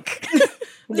 quick.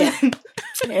 Yeah.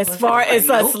 As far as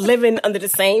us living under the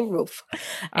same roof,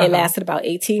 it lasted about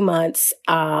 18 months.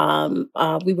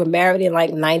 We were married in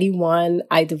like 91.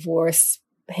 I divorced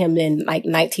him in like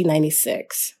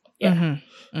 1996. Yeah.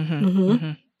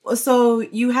 So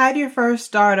you had your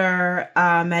first daughter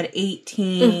at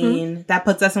 18. That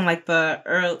puts us in like the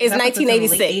early. It's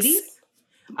 1986.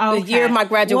 The year of my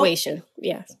graduation.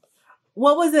 Yes.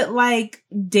 What was it like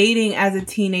dating as a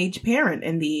teenage parent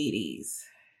in the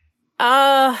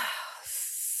 80s?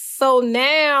 So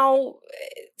now,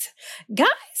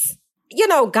 guys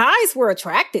were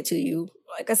attracted to you.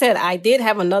 Like I said, I did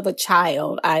have another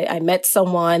child. I met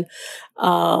someone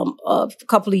a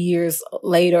couple of years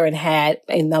later and had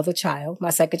another child, my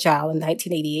second child, in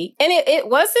 1988. And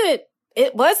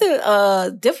it wasn't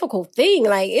a difficult thing.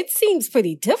 Like, it seems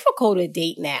pretty difficult to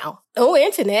date now. No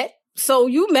internet. So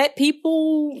you met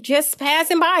people just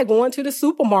passing by, going to the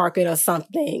supermarket or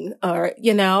something, or,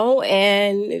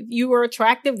 and if you were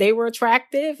attractive, they were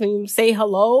attractive, and you say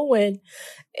hello and,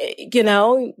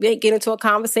 they get into a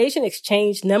conversation,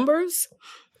 exchange numbers,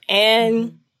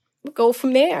 and go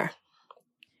from there.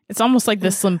 It's almost like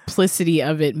the simplicity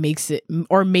of it makes it,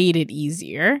 or made it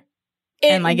easier.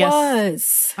 It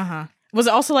was. Was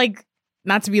it also like,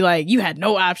 not to be like, you had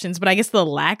no options, but I guess the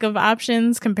lack of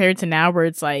options compared to now where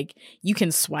it's like, you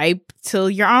can swipe till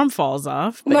your arm falls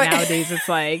off. But nowadays it's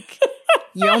like,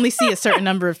 you only see a certain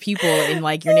number of people in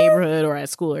like your neighborhood or at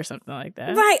school or something like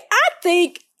that. Right. I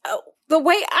think the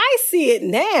way I see it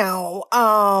now,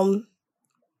 I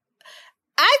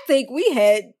think we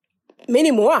had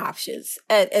many more options.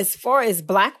 As far as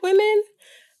Black women,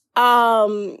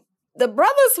 the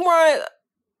brothers weren't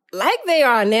like they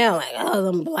are now, like, oh,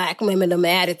 them Black women, them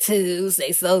attitudes,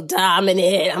 they so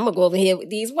dominant. I'm gonna go over here with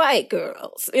these white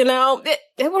girls. They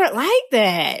weren't like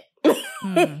that.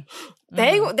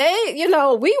 They,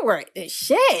 we were the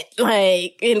shit,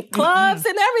 like in clubs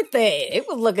and everything. It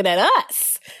was looking at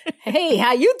us. Hey,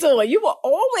 how you doing? You were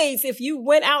always, if you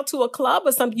went out to a club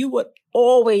or something, you would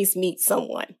always meet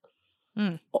someone.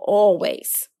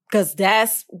 Always. Because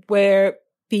that's where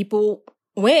people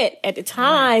went at the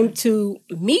time to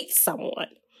meet someone.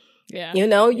 Yeah.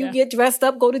 You get dressed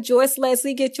up, go to Joyce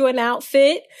Leslie, get you an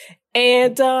outfit,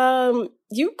 and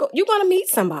you're going to meet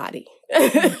somebody.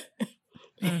 You're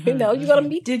going to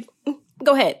meet.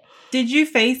 Go ahead. Did you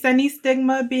face any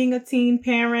stigma being a teen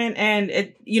parent?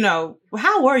 And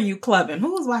how were you clubbing?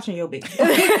 Who was watching your baby?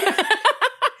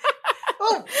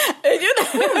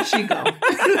 Where would she go?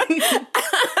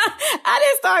 I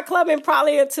didn't start clubbing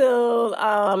probably until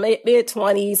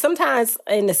mid-20s. Sometimes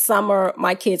in the summer,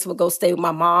 my kids would go stay with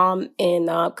my mom, and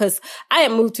because I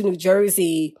had moved to New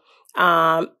Jersey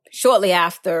shortly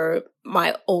after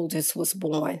my oldest was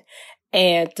born.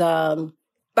 And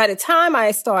by the time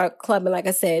I started clubbing, like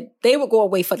I said, they would go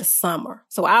away for the summer.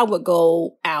 So I would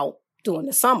go out during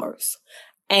the summers.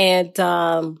 And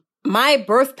my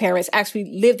birth parents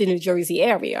actually lived in the New Jersey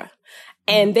area.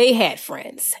 And they had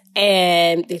friends,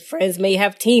 and the friends may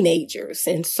have teenagers.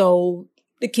 And so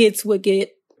the kids would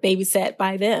get babysat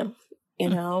by them,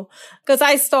 because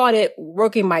I started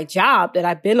working my job that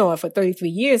I've been on for 33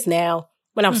 years now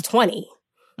when I was 20.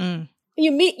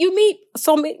 You meet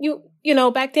so many,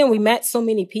 back then we met so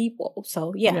many people.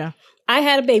 So yeah. I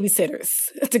had babysitters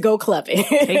to go clubbing.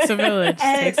 Takes a village.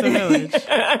 Takes a village.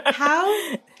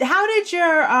 How did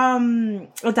your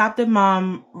adoptive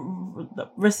mom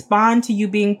respond to you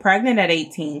being pregnant at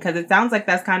 18? Because it sounds like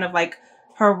that's kind of like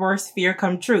her worst fear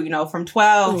come true. From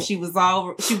 12, she was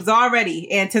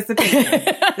already anticipating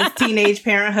this teenage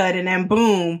parenthood, and then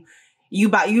boom, you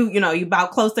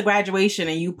about close to graduation,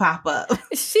 and you pop up.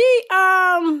 She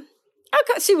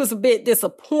was a bit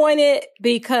disappointed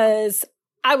because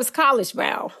I was college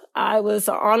bound. I was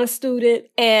an honor student,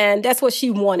 and that's what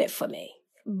she wanted for me.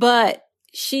 But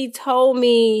she told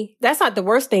me that's not the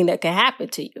worst thing that could happen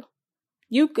to you.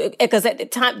 You could, because at the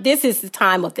time, this is the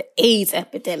time of the AIDS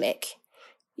epidemic.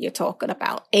 You're talking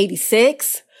about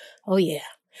 86. Oh yeah.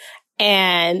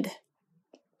 And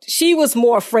she was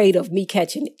more afraid of me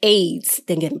catching AIDS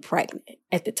than getting pregnant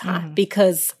at the time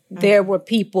because there were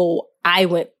people I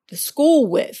went to school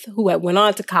with who had went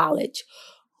on to college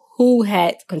who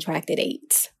had contracted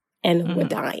AIDS and who were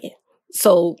dying.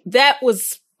 So that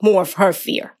was more of her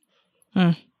fear.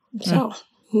 So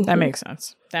that makes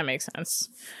sense. That makes sense.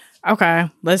 Okay,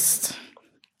 let's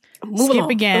skip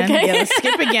again. Okay. Yeah, let's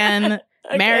skip again.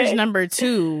 Okay. Marriage number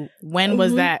 2. When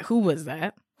was that? Who was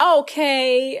that?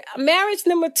 Okay, marriage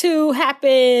number 2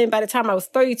 happened by the time I was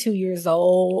 32 years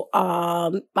old.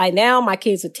 By now, my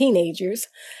kids are teenagers.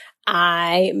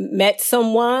 I met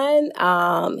someone.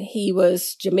 He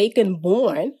was Jamaican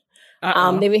born.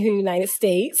 Living here in the United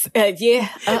States. Yeah.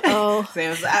 Uh-oh. I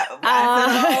said, too. Like,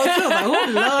 oh,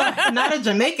 Lord, not a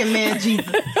Jamaican man,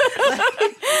 Jesus.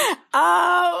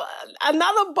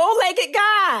 Another bow-legged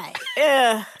guy.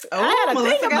 Yeah. Oh, I had a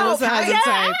Melissa thing got about a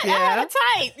type. I had a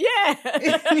type.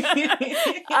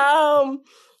 Yeah.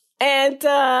 And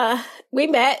we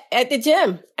met at the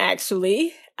gym,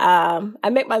 actually. I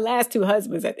met my last 2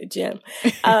 husbands at the gym.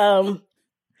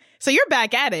 So you're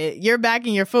back at it. You're back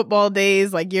in your football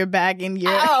days. Like you're back in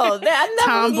your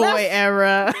tomboy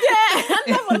era. Yeah, I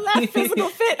never left physical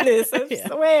fitness. I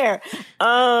swear.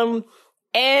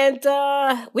 And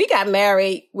we got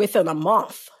married within a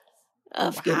month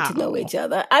of getting to know each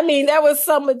other. I mean, there was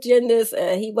some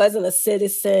agendas. He wasn't a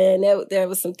citizen. There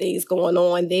was some things going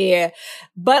on there.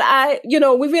 But we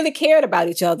really cared about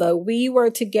each other. We were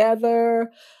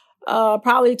together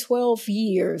probably 12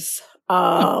 years.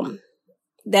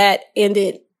 That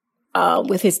ended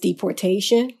with his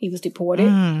deportation. He was deported.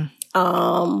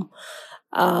 So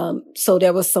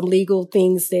there was some legal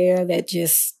things there that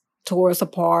just tore us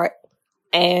apart.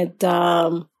 And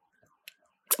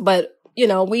but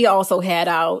we also had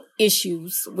our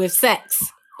issues with sex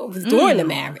during the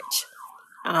marriage.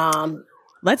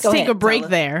 Let's take a break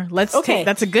there.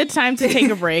 That's a good time to take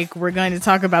a break. We're going to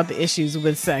talk about the issues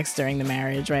with sex during the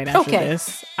marriage right after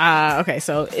this. Okay,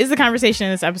 so is the conversation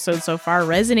in this episode so far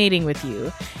resonating with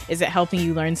you? Is it helping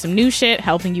you learn some new shit,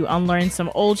 helping you unlearn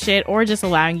some old shit, or just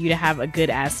allowing you to have a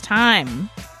good ass time?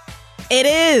 It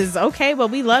is. Okay, well,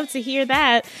 we love to hear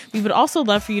that. We would also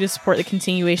love for you to support the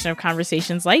continuation of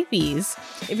conversations like these.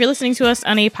 If you're listening to us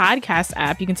on a podcast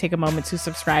app, you can take a moment to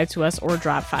subscribe to us or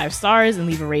drop 5 stars and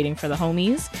leave a rating for the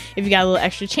homies. If you got a little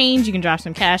extra change, you can drop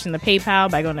some cash in the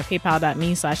PayPal by going to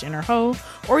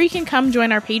paypal.me/innerho, or you can come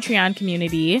join our Patreon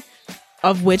community,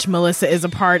 of which Melissa is a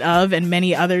part of, and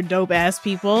many other dope-ass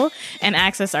people, and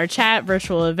access our chat,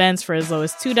 virtual events for as low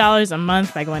as $2 a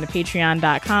month by going to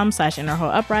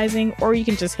patreon.com/innerhouprising, or you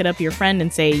can just hit up your friend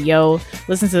and say, yo,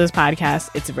 listen to this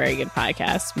podcast. It's a very good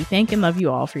podcast. We thank and love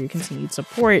you all for your continued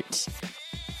support.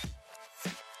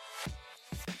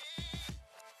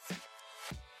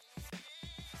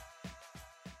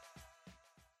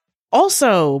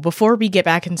 Also, before we get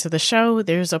back into the show,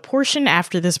 there's a portion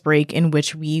after this break in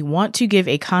which we want to give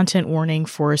a content warning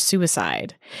for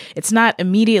suicide. It's not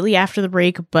immediately after the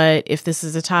break, but if this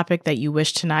is a topic that you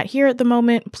wish to not hear at the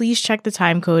moment, please check the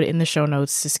time code in the show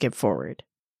notes to skip forward.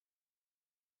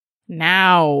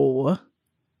 Now,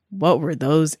 what were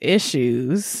those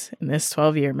issues in this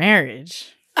 12-year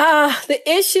marriage? The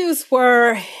issues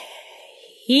were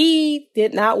he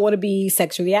did not want to be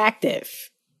sexually active.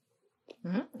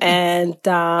 And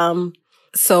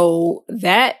so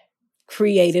that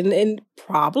created a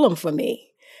problem for me.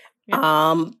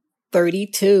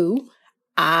 32.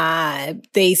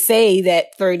 They say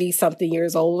that 30-something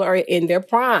years old are in their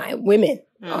prime. Women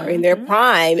are in their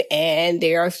prime and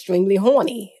they are extremely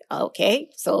horny. Okay,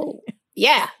 so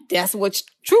yeah, that's what's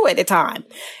true at the time.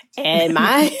 And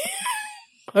my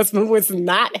husband was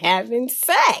not having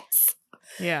sex.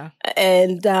 Yeah,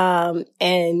 and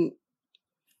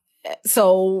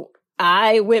so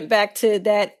I went back to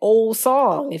that old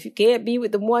song. If you can't be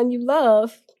with the one you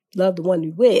love the one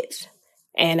you with.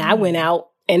 And I went out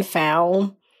and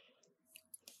found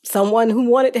someone who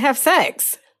wanted to have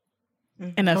sex.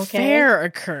 An affair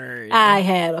occurred. I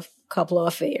had a couple of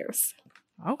affairs.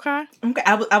 Okay.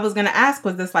 I was going to ask,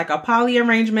 was this like a poly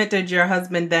arrangement? Did your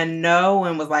husband then know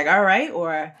and was like, all right,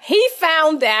 or? He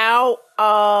found out,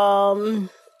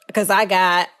 because I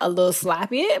got a little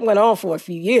sloppy. It went on for a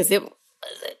few years.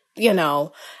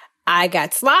 I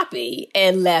got sloppy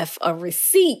and left a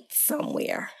receipt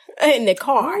somewhere. in the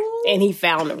car, and he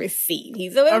found a receipt.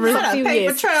 He's a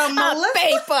paper trail, Melissa. A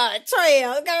paper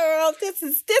trail, girl. This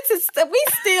is. We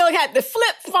still got the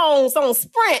flip phones on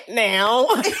Sprint now.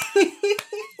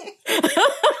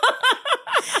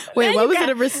 Wait, what was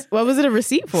it a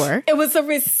receipt for? It was a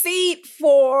receipt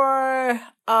for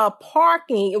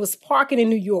parking. It was parking in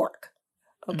New York.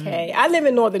 Okay, I live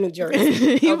in northern New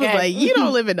Jersey. He was like, "You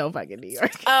don't live in no fucking New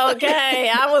York." Okay,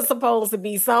 I was supposed to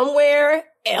be somewhere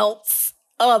else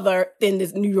other than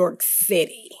this New York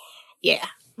City. Yeah,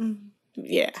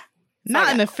 yeah.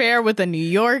 Not an affair with a New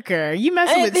Yorker. You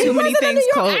messing with too many things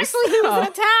close. Actually, he was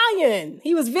an Italian.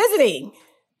 He was visiting.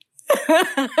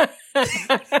 What?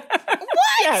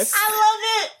 Yes. I love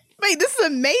it. Wait, this is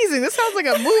amazing. This sounds like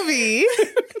a movie.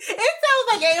 It sounds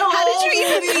like a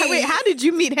whole movie. How did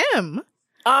you meet him?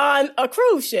 On a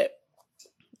cruise ship.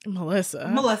 Melissa.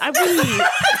 What?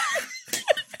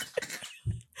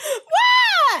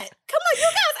 Come on, you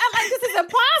guys act like this is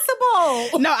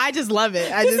impossible. No, I just love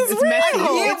it. It's real. messy.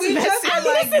 Yeah, It's we messy. just I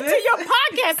listen to your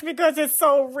podcast because it's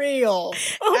so real. Okay?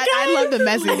 I love the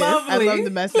messiness. I love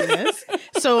the messiness.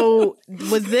 So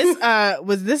was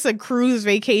this a cruise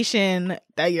vacation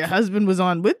that your husband was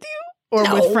on with you? Or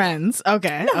No. with friends?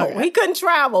 Okay. No, okay. he couldn't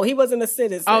travel. He wasn't a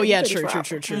citizen. Oh, He yeah, couldn't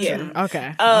true. travel. Yeah.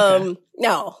 Okay.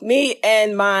 No, me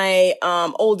and my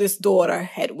oldest daughter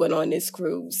had went on this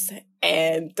cruise,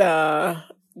 and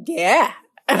yeah.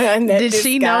 And Did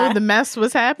she know the mess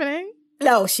was happening?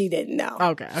 No, she didn't know.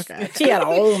 Okay. She had her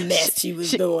own mess she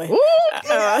was doing.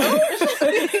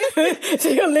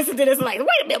 She'll listen to this and like, wait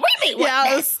a minute, what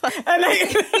Yes.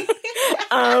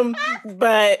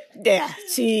 But yeah,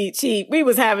 we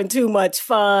was having too much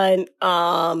fun.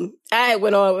 I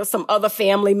went on with some other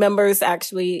family members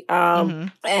actually,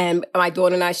 and my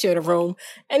daughter and I shared a room.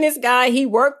 And this guy, he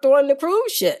worked on the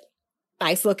cruise ship.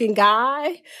 Nice looking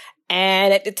guy.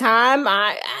 And at the time,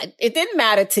 it didn't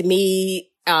matter to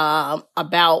me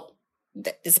about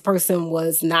that this person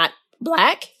was not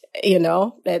Black. You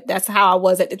know, that's how I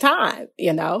was at the time.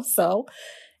 You know, so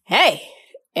hey.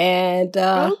 And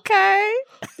okay,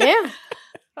 yeah.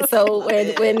 So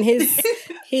when he's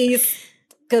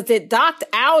because it docked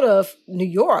out of New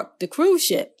York, the cruise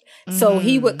ship, so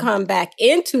he would come back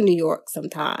into New York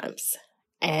sometimes,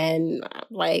 and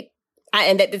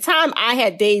and at the time I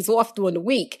had days off during the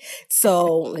week,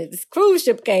 so when this cruise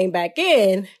ship came back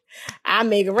in, I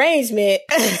made arrangement.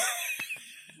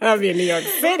 I'll be in New York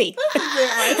City.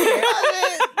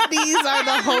 These are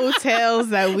the hotels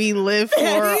that we live for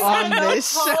on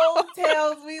this show.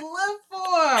 Hotels we live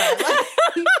for.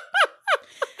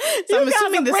 So I'm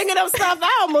assuming bringing up stuff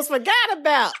I almost forgot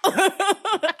about.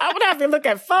 I would have to look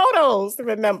at photos to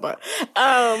remember.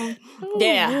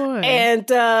 Yeah. Boy. And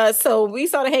so we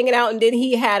started hanging out, and then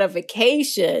he had a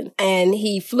vacation, and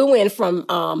he flew in from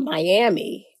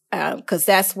Miami. Because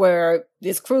that's where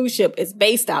this cruise ship is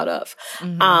based out of.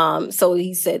 So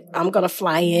he said, I'm going to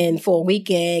fly in for a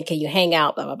weekend. Can you hang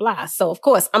out? Blah, blah, blah. So, of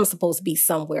course, I'm supposed to be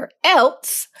somewhere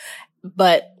else.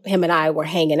 But him and I were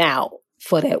hanging out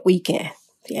for that weekend.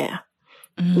 Yeah.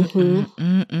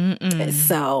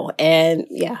 So, and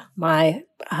yeah, my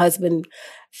husband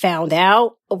found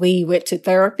out. We went to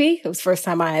therapy. It was the first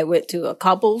time I went to a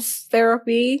couples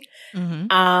therapy.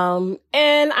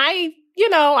 And I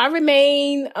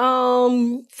remain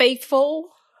faithful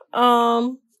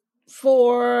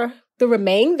for the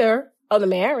remainder of the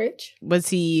marriage. Was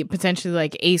he potentially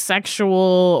like asexual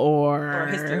or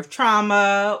history of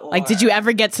trauma? Like, did you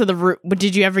ever get to the root?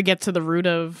 Did you ever get to the root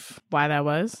of why that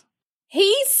was?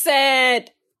 He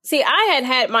said, see, I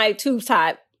had my tube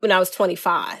tied when I was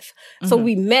 25. So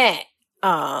we met.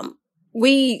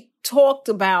 We talked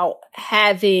about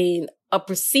having a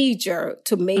procedure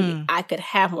to maybe I could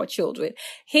have more children.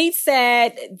 He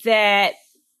said that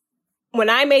when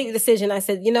I made the decision, I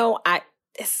said,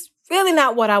 it's really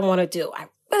not what I want to do. I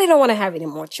really don't want to have any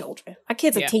more children. My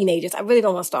kids are teenagers. I really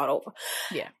don't want to start over.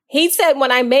 Yeah. He said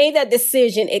when I made that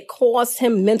decision, it caused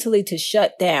him mentally to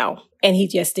shut down, and he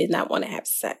just did not want to have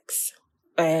sex.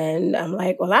 And I'm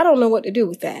like, well, I don't know what to do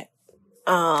with that.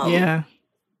 Yeah.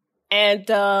 And,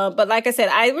 but like I said,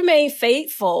 I remained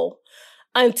faithful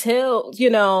until,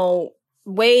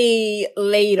 way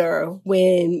later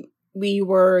when we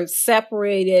were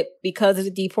separated because of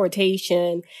the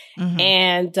deportation.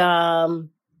 And,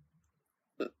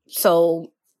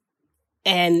 so,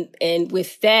 and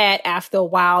with that, after a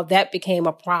while, that became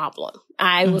a problem.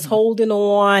 I was holding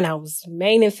on. I was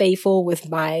remaining faithful with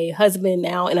my husband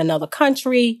now in another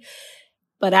country.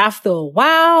 But after a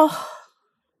while,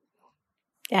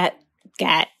 that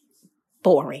got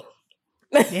boring.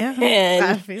 Yeah, and,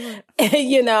 I feel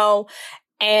it.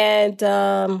 and,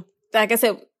 like I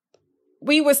said,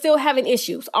 we were still having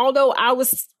issues. Although I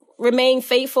remained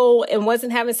faithful and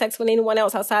wasn't having sex with anyone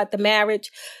else outside the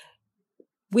marriage,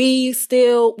 we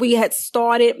had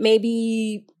started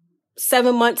maybe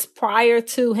 7 months prior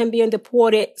to him being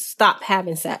deported, stopped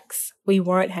having sex. We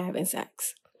weren't having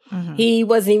sex. Mm-hmm. He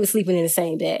wasn't even sleeping in the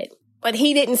same bed. But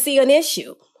he didn't see an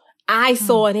issue. I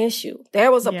saw an issue.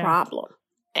 There was a problem.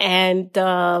 And,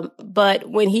 but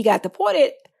when he got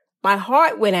deported, my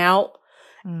heart went out.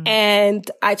 And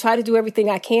I tried to do everything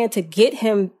I can to get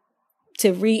him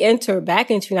to re-enter back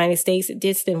into the United States. It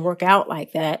just didn't work out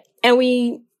like that. And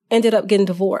we ended up getting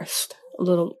divorced a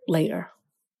little later.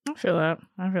 I feel that.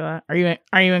 Are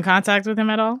you in contact with him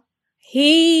at all?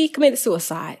 He committed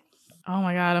suicide. Oh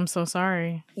my God, I'm so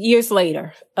sorry. Years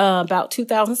later, about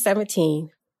 2017,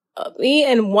 me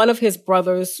and one of his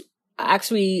brothers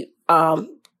actually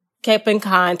kept in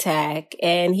contact,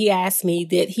 and he asked me,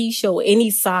 did he show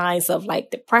any signs of like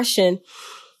depression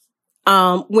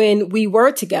when we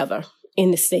were together in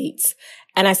the States?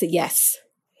 And I said, yes,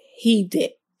 he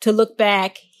did. To look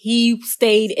back, he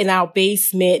stayed in our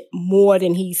basement more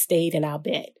than he stayed in our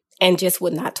bed and just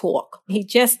would not talk. He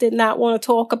just did not want to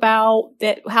talk about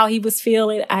that, how he was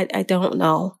feeling. I don't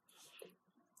know.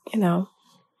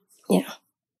 Yeah.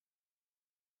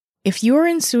 If you are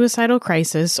in suicidal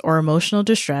crisis or emotional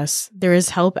distress, there is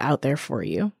help out there for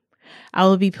you. I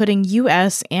will be putting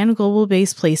U.S. and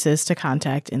global-based places to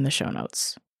contact in the show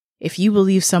notes. If you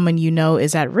believe someone you know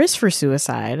is at risk for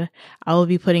suicide, I will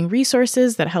be putting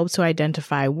resources that help to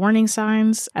identify warning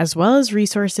signs, as well as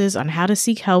resources on how to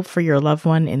seek help for your loved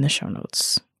one in the show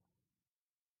notes.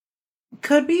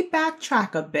 Could we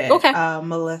backtrack a bit,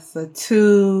 Melissa,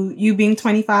 to you being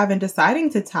 25 and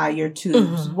deciding to tie your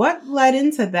tubes? Mm-hmm. What led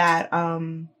into that?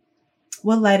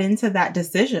 What led into that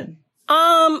decision?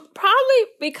 Probably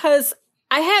because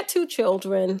I had 2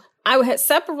 children. I had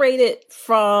separated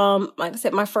from, like I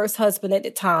said, my first husband at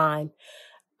the time.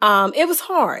 It was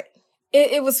hard.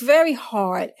 It was very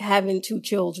hard having 2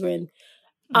 children.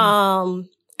 And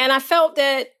I felt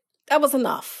that was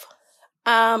enough.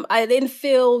 I didn't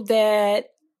feel that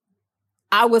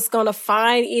I was going to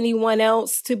find anyone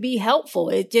else to be helpful.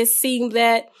 It just seemed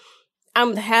that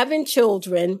I'm having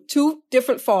children, 2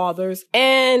 different fathers,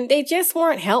 and they just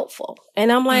weren't helpful.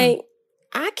 And I'm like,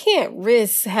 I can't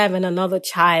risk having another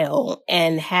child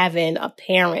and having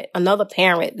another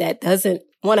parent that doesn't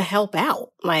want to help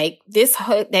out. Like this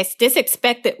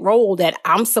expected role that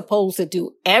I'm supposed to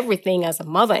do everything as a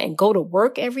mother and go to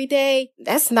work every day.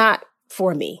 That's not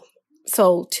for me.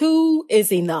 So 2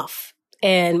 is enough.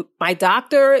 And my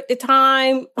doctor at the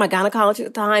time, my gynecologist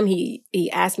at the time, he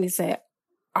asked me, said,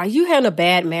 are you having a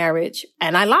bad marriage?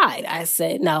 And I lied. I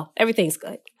said, no, everything's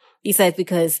good. He said,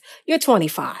 because you're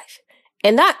 25.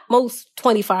 And not most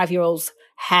 25-year-olds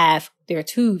have their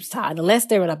tubes tied unless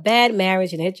they're in a bad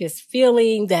marriage and they're just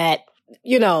feeling that,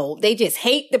 they just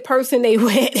hate the person they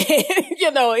with.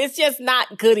 It's just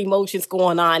not good emotions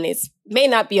going on. It may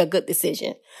not be a good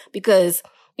decision because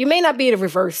you may not be able to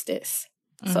reverse this.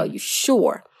 Mm-hmm. So you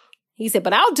sure? He said,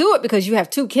 but I'll do it because you have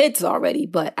 2 kids already,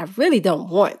 but I really don't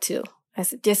want to. I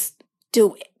said, just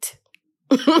do it.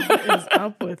 What is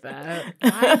up with that?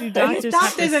 Why do doctors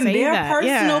have to and say their that?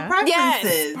 personal preferences.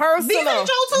 Yes, personal.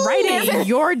 Write it in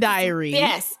your diary.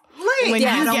 Yes. When you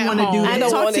don't want to do it,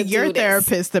 talk to your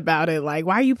therapist about it. Like,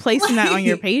 why are you placing that on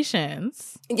your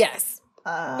patients? Yes.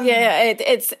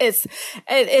 It's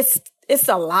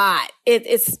a lot.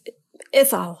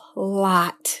 It's a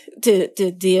lot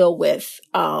to deal with.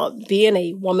 Being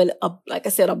a woman, like I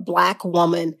said, a Black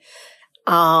woman,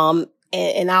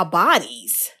 in our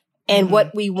bodies. And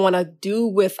what we want to do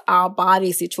with our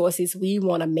bodies, the choices we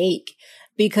want to make.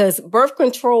 Because birth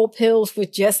control pills were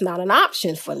just not an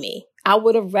option for me. I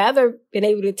would have rather been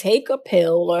able to take a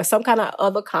pill or some kind of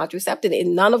other contraceptive,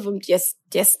 and none of them just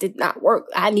did not work.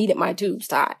 I needed my tubes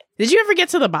tied. Did you ever get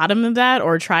to the bottom of that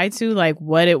or try to, like,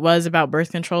 what it was about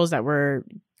birth controls that were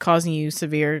causing you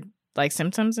severe, like,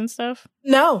 symptoms and stuff?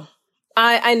 No.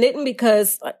 I didn't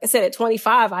because, like I said, at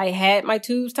 25, I had my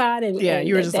tubes tied. And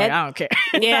you were just like, I don't care.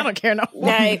 Yeah. I don't care no more.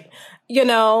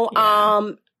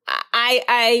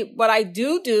 What I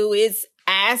do is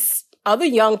ask other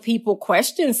young people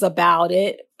questions about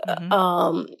it.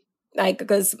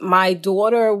 Because my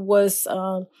daughter was,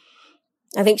 I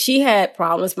think she had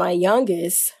problems, my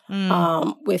youngest,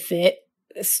 with it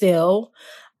still.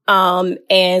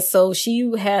 And so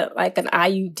she had like an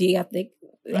IUD, I think.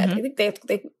 I think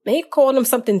they call them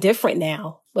something different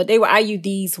now, but they were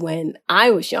IUDs when I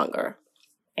was younger,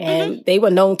 and they were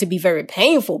known to be very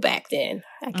painful back then.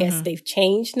 I guess they've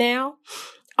changed now.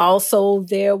 Also,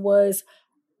 there was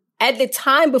at the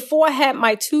time before I had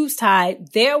my tubes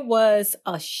tied, there was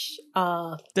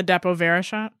the Depo-Vera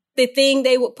shot? The thing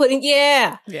they would put in.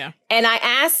 Yeah. Yeah. And I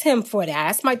asked him for that. I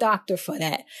asked my doctor for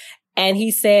that. And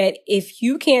he said, if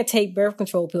you can't take birth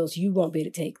control pills, you won't be able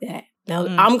to take that. Now,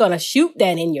 I'm going to shoot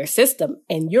that in your system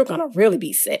and you're going to really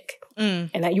be sick.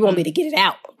 And you won't be able to get it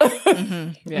out.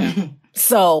 Yeah.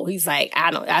 So he's like,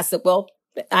 I said, well,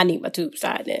 I need my tubes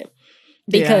tied then.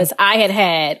 Because I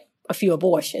had a few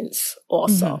abortions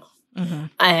also.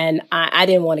 And I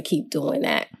didn't want to keep doing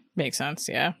that. Makes sense.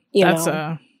 Yeah. That's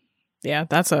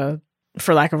a,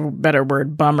 for lack of a better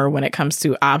word, bummer when it comes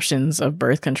to options of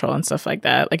birth control and stuff like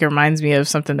that. Like, it reminds me of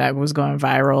something that was going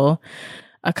viral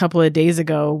a couple of days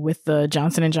ago with the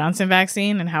Johnson & Johnson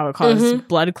vaccine and how it caused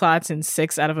blood clots in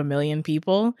 6 out of 1 million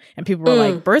people. And people were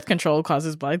like, birth control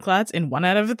causes blood clots in 1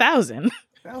 out of 1,000.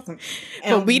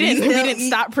 But we didn't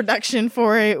stop production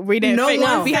for it. We didn't. We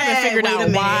haven't figured out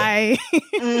why.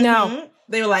 No,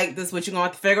 they were like, "This is what you're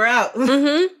going to have to figure out."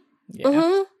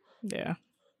 Yeah.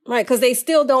 Right, because they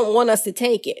still don't want us to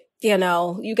take it. You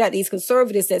know, you got these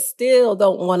conservatives that still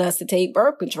don't want us to take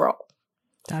birth control.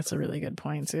 That's a really good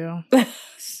point too.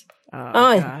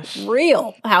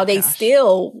 Real, how they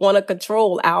still want to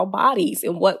control our bodies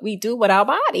and what we do with our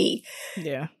body.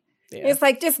 Yeah. It's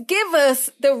like, just give us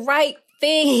the right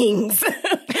things.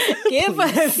 Give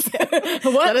us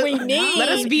what we need. Let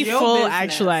us be full,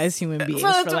 actualized human beings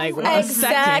for like 1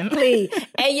 second.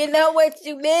 And you know what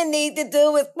you men need to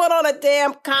do is put on a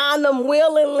damn condom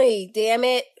willingly. Damn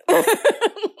it.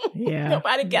 Yeah.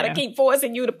 Nobody got to keep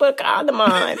forcing you to put a condom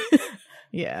on.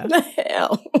 Yeah. What the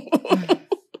hell?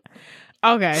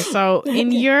 Okay, so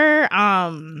in your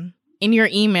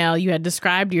email, you had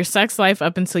described your sex life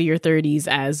up until your 30s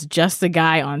as just a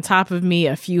guy on top of me,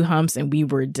 a few humps, and we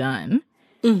were done.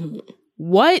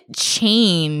 What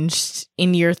changed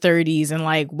in your 30s, and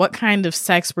like what kind of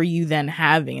sex were you then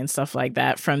having and stuff like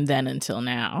that from then until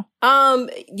now?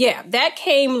 Yeah, that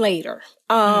came later.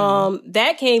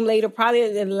 That came later, probably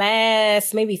in the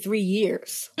last maybe 3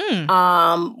 years.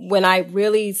 When I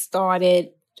really started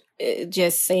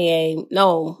just saying,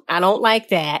 no, I don't like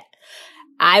that.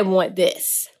 I want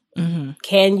this.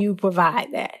 Can you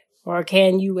provide that? Or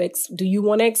do you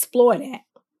want to explore that?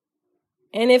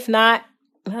 And if not,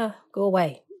 go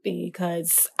away,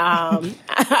 because I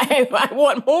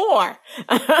want more.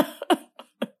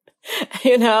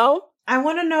 You know? I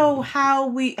want to know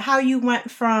how you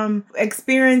went from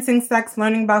experiencing sex,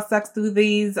 learning about sex through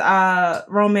these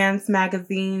romance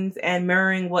magazines and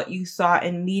mirroring what you saw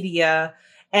in media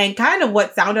and kind of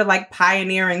what sounded like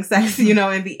pioneering sex, you know,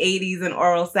 in the 80s and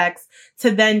oral sex,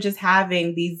 to then just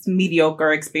having these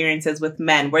mediocre experiences with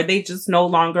men. Were they just no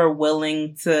longer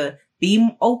willing to be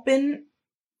open?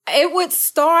 It would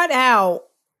start out,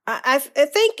 I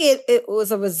think it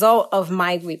was a result of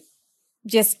my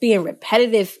just being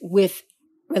repetitive with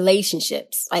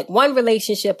relationships, like one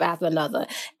relationship after another.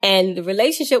 And the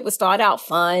relationship would start out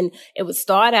fun. It would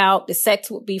start out, the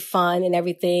sex would be fun and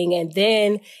everything. And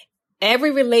then every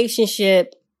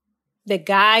relationship, the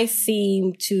guy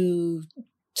seemed to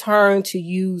turn to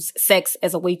use sex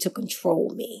as a way to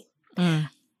control me.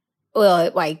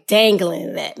 Well, like dangling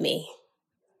it at me,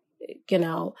 you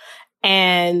know.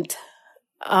 And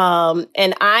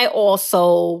I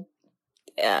also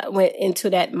went into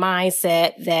that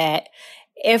mindset that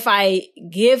if I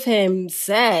give him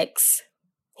sex,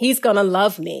 he's gonna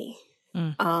love me.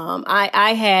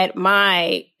 I had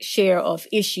my share of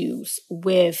issues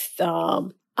with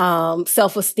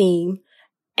self-esteem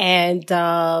and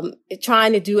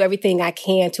trying to do everything I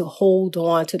can to hold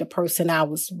on to the person I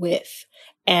was with.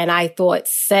 And I thought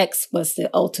sex was the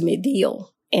ultimate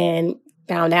deal, and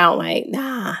found out like,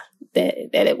 nah,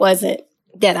 that it wasn't.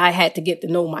 That I had to get to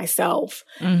know myself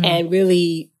and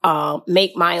really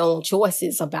make my own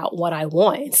choices about what I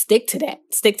want and stick to that.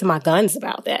 Stick to my guns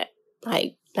about that.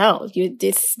 Like, no,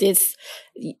 this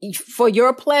for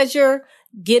your pleasure,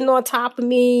 getting on top of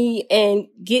me and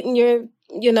getting your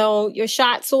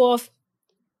shots off,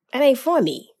 that ain't for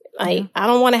me. Like, I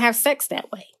don't want to have sex that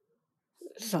way.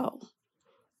 So,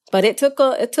 but it took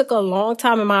a long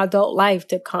time in my adult life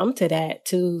to come to that,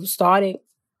 to starting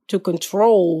to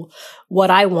control what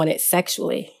I wanted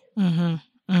sexually. We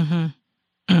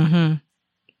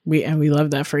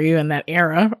love that for you in that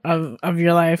era of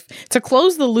your life. To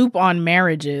close the loop on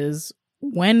marriages,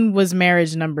 when was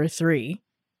marriage number 3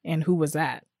 and who was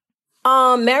that?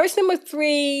 Marriage number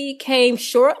 3 came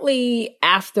shortly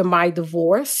after my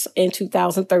divorce in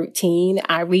 2013.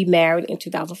 I remarried in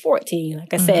 2014.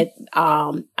 Like I said,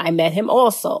 I met him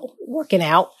also working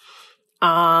out.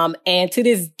 And to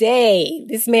this day,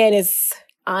 this man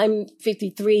I'm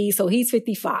 53, so he's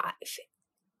 55.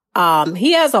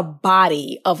 He has a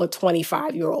body of a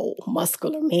 25-year-old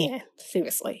muscular man.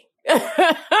 Seriously.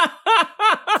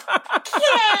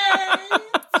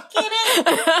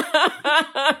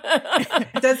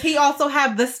 Does he also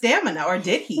have the stamina, or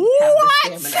did he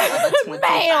have the stamina of a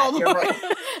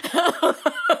 25-year-old?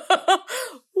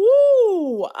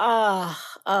 Ooh,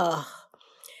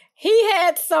 he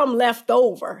had some left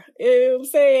over. You know what I'm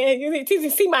saying? You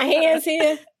see my hands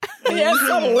here? He had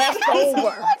some left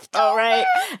over. All right.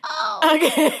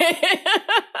 Okay.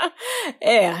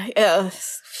 Yeah.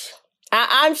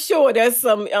 I'm sure there's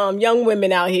some young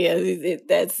women out here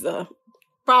that's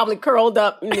probably curled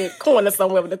up in the corner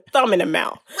somewhere with a thumb in their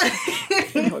mouth.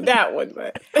 That one,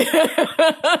 but. So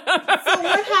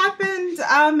what happened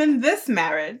in this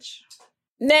marriage?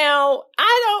 Now,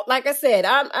 like I said,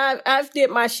 I've did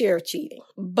my share of cheating,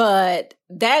 but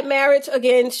that marriage,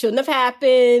 again, shouldn't have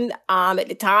happened. At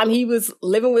the time, he was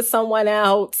living with someone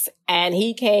else, and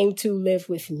he came to live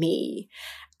with me.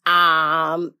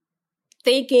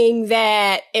 Thinking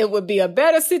that it would be a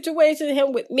better situation than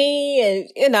him with me,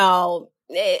 and,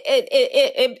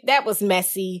 that was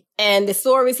messy. And the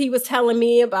stories he was telling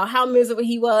me about how miserable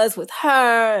he was with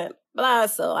her, and blah.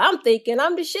 So I'm thinking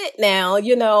I'm the shit now.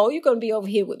 You're going to be over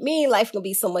here with me. Life's going to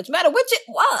be so much better, which it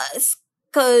was.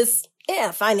 Because,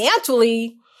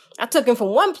 financially, I took him from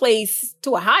one place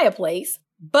to a higher place.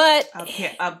 But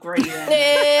upgrading.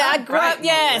 Yeah, I grew up.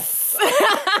 Yes,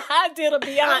 I did a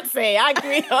Beyonce. I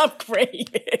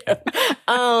upgraded.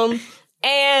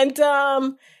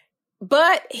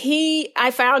 But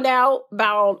I found out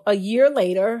about a year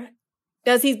later,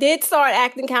 because he did start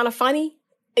acting kind of funny.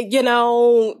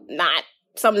 Not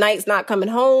some nights not coming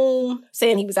home,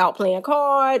 saying he was out playing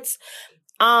cards.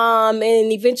 And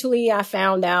eventually I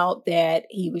found out that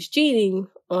he was cheating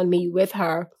on me with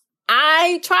her.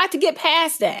 I tried to get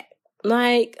past that.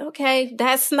 Like, okay,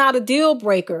 that's not a deal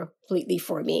breaker completely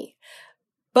for me.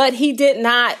 But he did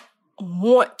not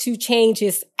want to change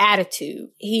his attitude.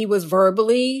 He was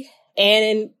verbally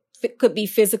and could be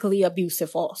physically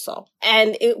abusive also.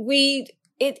 And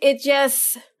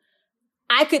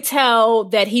I could tell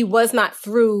that he was not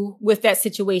through with that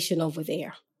situation over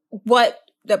there. What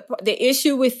the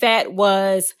issue with that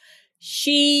was,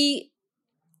 she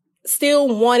still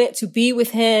wanted to be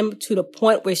with him to the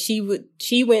point where she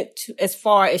went as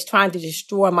far as trying to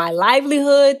destroy my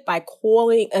livelihood by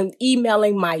calling and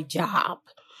emailing my job.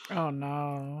 Oh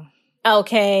no.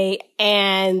 Okay.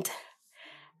 And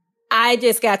I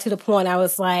just got to the point I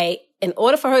was like, in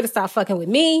order for her to stop fucking with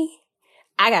me,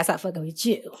 I gotta stop fucking with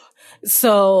you.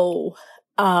 So,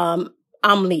 I'm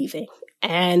leaving.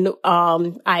 And,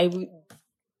 I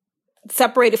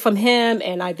separated from him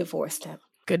and I divorced him.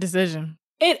 Good decision.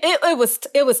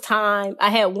 It was time.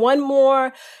 I had one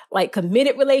more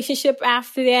committed relationship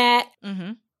after that.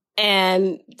 Mm-hmm.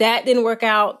 And that didn't work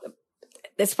out.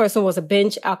 This person was a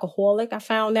binge alcoholic, I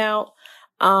found out.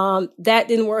 That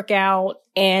didn't work out.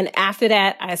 And after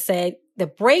that, I said, the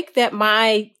break that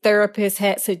my therapist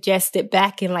had suggested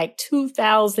back in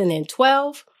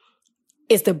 2012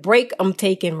 is the break I'm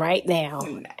taking right now.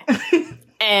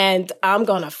 And I'm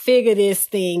going to figure this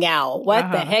thing out.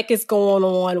 What the heck is going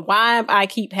on? Why I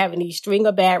keep having these string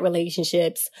of bad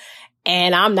relationships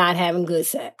and I'm not having good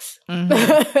sex.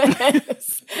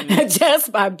 Mm-hmm.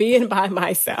 Just by being by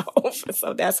myself.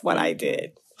 So that's what I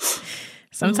did.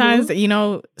 Sometimes,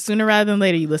 sooner rather than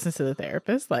later, you listen to the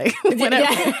therapist.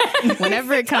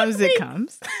 Whenever it comes, it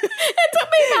comes. It took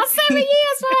me about 7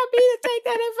 years for me to take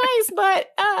that advice,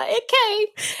 but it came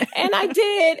and I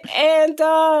did. And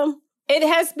it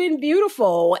has been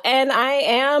beautiful. And I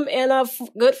am in a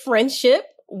good friendship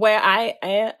where I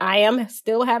am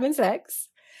still having sex.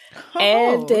 Oh,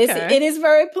 and it is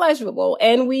very pleasurable.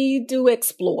 And we do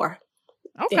explore.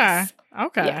 Okay. Yes.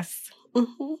 Okay. Yes.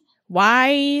 Mm-hmm.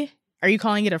 Why are you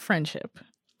calling it a friendship?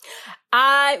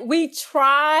 We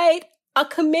tried a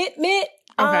commitment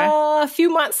a few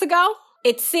months ago.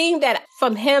 It seemed that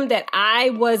from him that I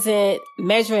wasn't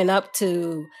measuring up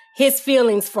to his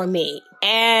feelings for me.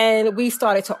 And we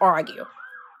started to argue.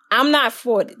 I'm not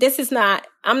for it.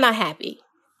 I'm not happy.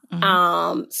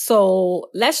 Mm-hmm.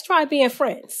 So let's try being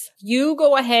friends. You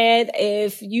go ahead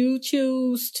if you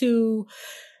choose to,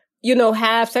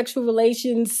 have sexual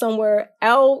relations somewhere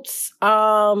else.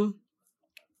 But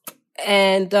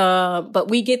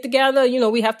we get together,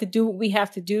 we have to do what we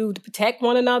have to do to protect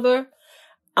one another.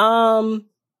 But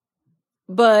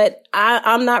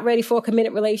I'm not ready for a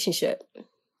committed relationship.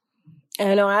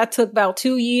 I took about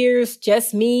 2 years,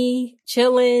 just me,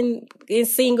 chilling, being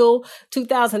single.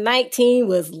 2019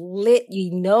 was lit,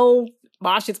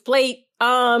 Marsha's plate.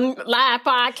 live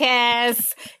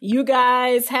podcasts, you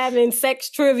guys having sex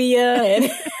trivia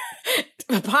and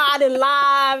podding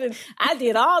live. And I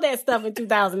did all that stuff in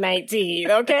 2019.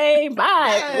 Okay.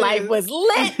 My life was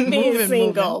lit being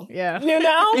single. Yeah. You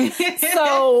know?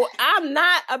 So I'm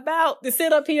not about to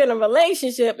sit up here in a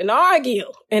relationship and argue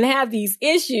and have these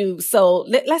issues. So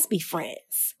let's be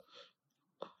friends.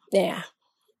 Yeah.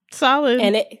 Solid.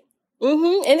 And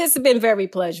it's been very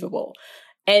pleasurable.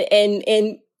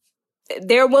 And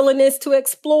their willingness to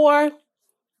explore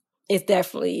is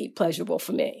definitely pleasurable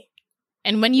for me.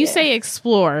 And when you say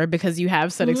explore, because you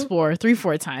have said explore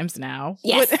 3-4 times now.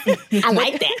 Yes, I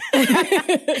like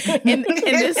that. in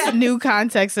this new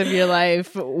context of your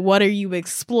life, what are you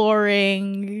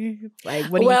exploring? Like,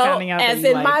 what are you finding out? As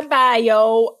in my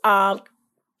bio,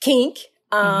 kink.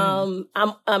 I'm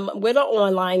with an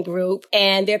online group,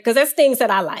 and because there's things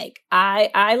that I like.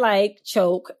 I like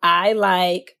choke. I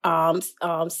like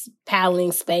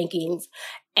paddling, spankings,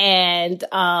 and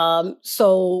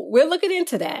so we're looking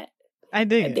into that. I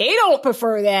dig. They don't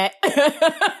prefer that,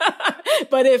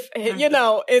 but if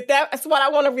that's what I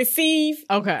want to receive,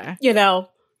 okay,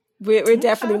 we're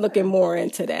definitely looking more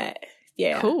into that.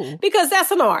 Yeah, cool. Because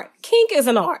that's an art. Kink is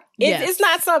an art. It's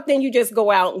not something you just go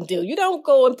out and do. You don't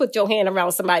go and put your hand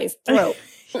around somebody's throat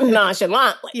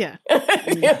nonchalantly. Yeah,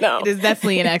 It is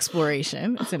definitely an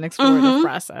exploration. It's an explorative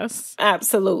process.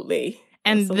 Absolutely.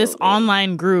 And this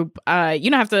online group, you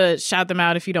don't have to shout them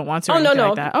out if you don't want to. Oh, no.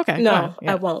 Like that. Okay. No,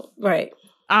 I won't. Right.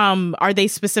 Are they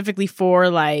specifically for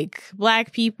like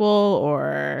Black people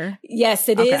or? Yes,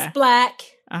 it is Black.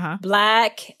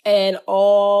 Black and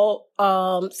all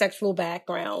sexual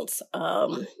backgrounds.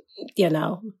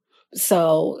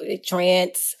 So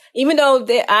trans. Even though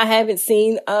I haven't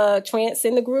seen trans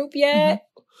in the group yet,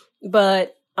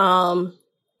 but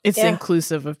it's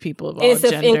inclusive of people of all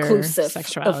gender, inclusive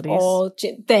sexualities. Of all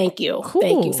thank you. Cool.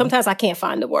 Thank you. Sometimes I can't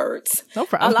find the words. No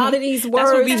problem. A lot of these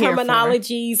words,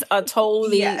 terminologies are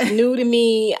totally new to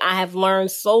me. I have learned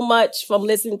so much from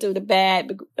listening to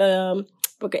the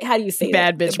how do you say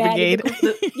Bad Bitch Brigade.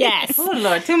 Yes. Oh,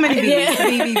 Lord. Too many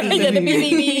BBBs. The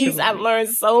BBBs. I've learned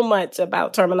so much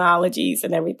about terminologies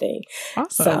and everything.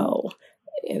 Awesome. So,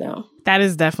 that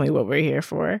is definitely what we're here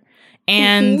for.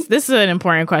 And this is an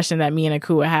important question that me and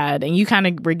Akua had. And you kind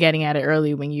of were getting at it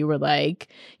early when you were like,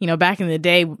 back in the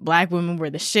day, Black women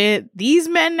were the shit. These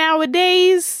men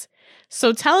nowadays.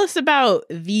 So tell us about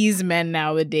these men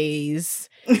nowadays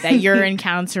that you're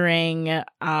encountering,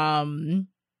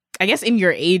 I guess in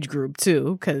your age group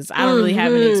too, because I don't really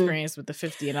have any experience with the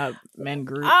 50 and up men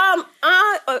group. Let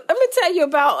me tell you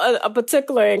about a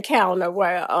particular encounter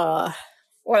where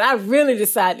I really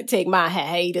decided to take my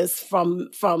hiatus from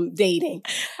dating.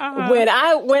 When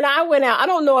I went out, I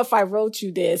don't know if I wrote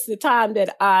you this, the time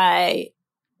that I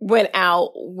went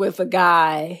out with a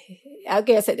guy, I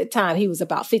guess at the time he was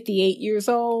about 58 years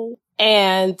old.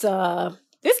 And this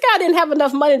guy didn't have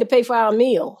enough money to pay for our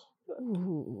meal.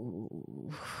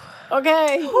 Ooh.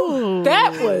 Okay? Ooh.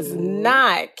 That was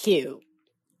not cute.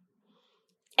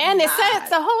 And it said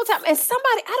the whole time, and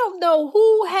somebody, I don't know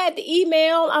who had the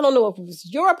email. I don't know if it was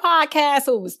your podcast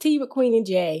or it was Tea with Queen and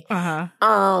Jay.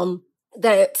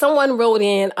 That someone wrote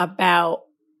in about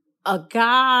a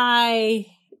guy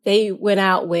they went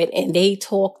out with and they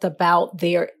talked about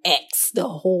their ex the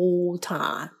whole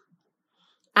time.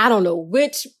 I don't know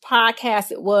which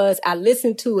podcast it was. I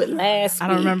listened to it last week. I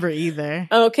don't remember either.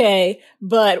 Okay.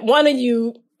 But one of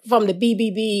you from the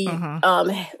BBB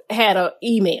had an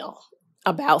email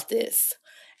about this.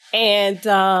 And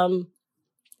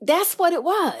that's what it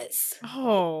was.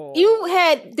 Oh. You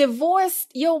had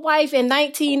divorced your wife in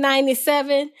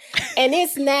 1997, and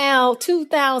it's now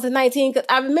 2019.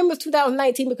 I remember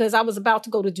 2019 because I was about to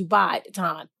go to Dubai at the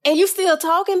time. And you still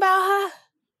talking about her?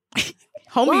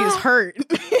 Homie is hurt.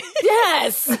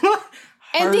 Yes.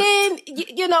 And then,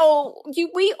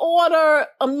 we order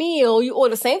a meal. You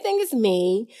order the same thing as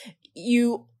me.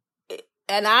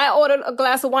 And I ordered a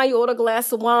glass of wine. You order a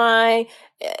glass of wine.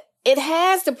 It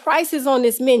has the prices on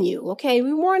this menu. Okay.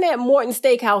 We weren't at Morton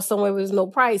Steakhouse somewhere where there's no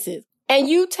prices. And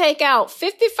you take out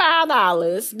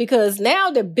 $55 because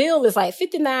now the bill is like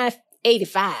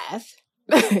 $59.85.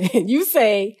 You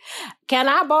say, can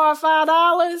I borrow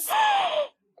 $5?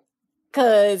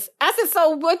 Cause I said,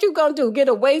 so what you gonna do? Get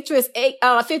a waitress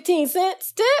 15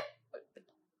 cents tip?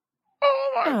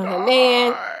 Oh my God.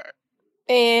 Man.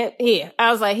 And here,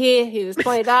 I was like, here's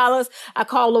 $20. I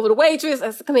called over the waitress.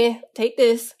 I said, come here, take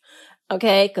this.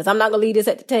 Okay. Cause I'm not gonna leave this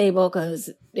at the table cause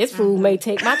this food may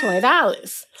take my $20.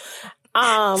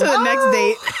 To the next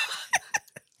date.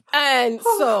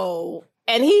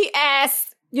 And he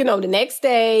asked, the next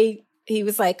day, he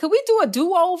was like, could we do a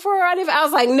do-over? I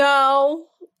was like, no,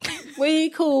 we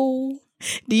cool.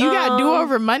 Do you got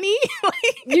do-over money?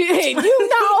 you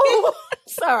know,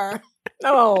 sir.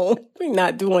 No, we're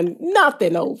not doing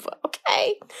nothing over,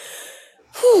 okay?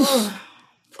 Whew.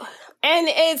 And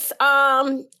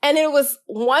it was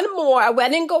one more. I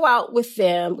didn't go out with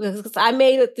them because I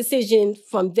made a decision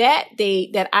from that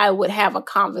date that I would have a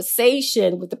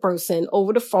conversation with the person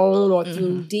over the phone or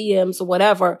through DMs or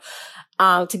whatever,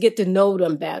 to get to know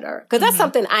them better. Because that's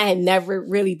something I had never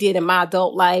really did in my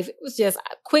adult life. It was just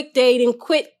quick dating,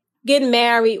 quick getting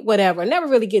married, whatever. Never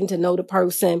really getting to know the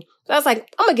person. So I was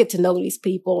like, I'm going to get to know these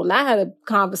people. And I had a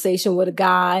conversation with a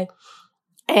guy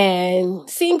and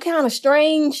seemed kind of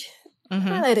strange.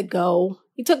 I let it go.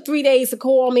 He took 3 days to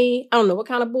call me. I don't know what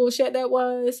kind of bullshit that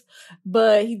was,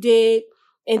 but he did.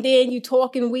 And then you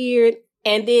talking weird.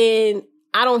 And then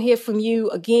I don't hear from you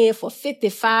again for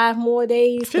 55 more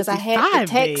days because I had the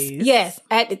text. Days. Yes,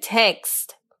 I had the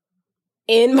text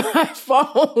in my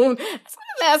phone. That's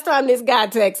the last time this guy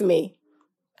texted me.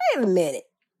 Wait a minute.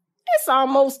 It's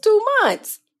almost 2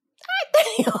 months. God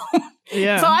damn.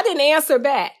 Yeah. So I didn't answer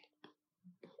back.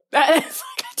 I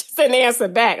just didn't answer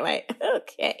back. Like,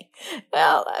 okay.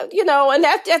 Well, and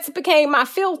that just became my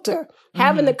filter,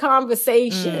 having the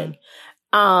conversation.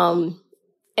 And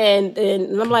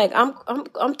I'm like,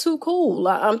 I'm too cool.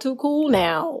 I'm too cool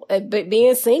now at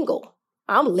being single.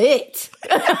 I'm lit.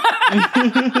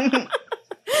 I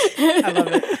love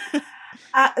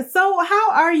it. So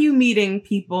how are you meeting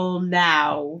people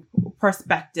now?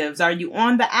 Perspectives. Are you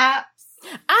on the apps?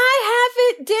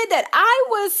 I haven't did that. I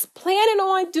was planning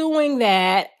on doing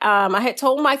that. I had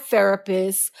told my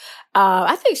therapist,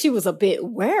 I think she was a bit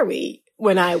wary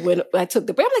when I took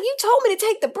the break. I'm like, you told me to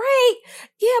take the break.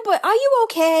 Yeah, but are you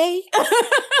okay?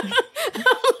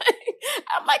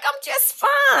 I'm like, I'm just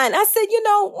fine. I said,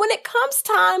 when it comes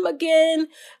time again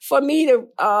for me to,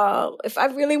 if I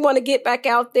really want to get back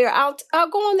out there, I'll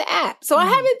go on the app. So I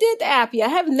haven't did the app yet.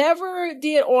 I have never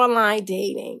did online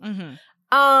dating.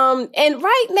 And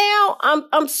right now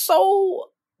I'm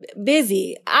so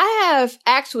busy. I have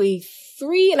actually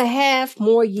 3.5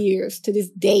 more years to this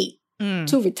date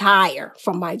to retire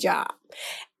from my job.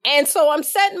 And so I'm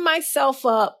setting myself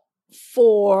up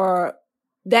for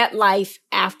that life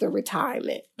after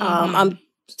retirement. I'm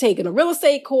taking a real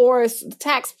estate course, the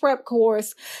tax prep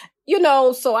course,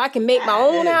 so I can make my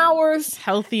own hours.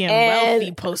 Healthy and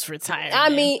wealthy post-retirement. I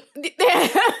mean,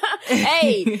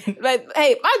 hey,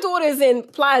 my daughter's in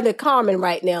Playa del Carmen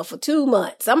right now for 2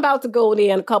 months. I'm about to go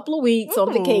there in a couple of weeks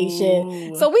on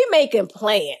vacation. So we making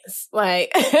plans.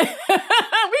 Like,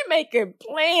 we making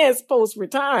plans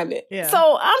post-retirement. Yeah.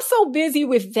 So I'm so busy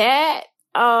with that,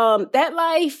 that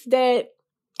life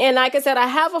and like I said, I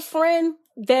have a friend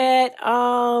that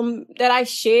I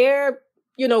share,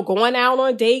 going out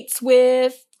on dates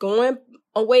with, going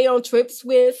away on trips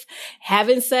with,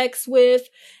 having sex with,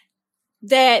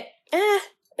 that,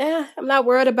 I'm not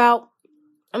worried about.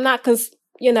 I'm not,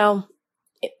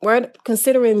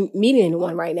 considering meeting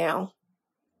anyone right now,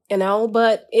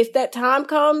 but if that time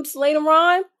comes later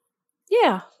on,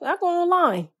 yeah, I'll go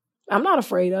online. I'm not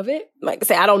afraid of it. Like I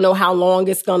say, I don't know how long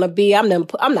it's going to be. I'm not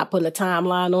putting a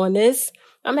timeline on this.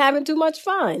 I'm having too much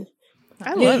fun.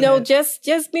 I love it.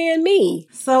 Just being me.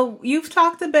 So you've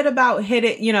talked a bit about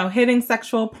hitting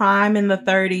sexual prime in the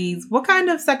 30s. What kind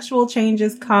of sexual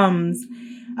changes comes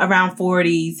around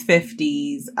 40s,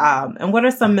 50s? And what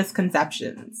are some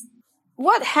misconceptions?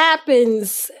 What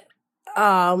happens,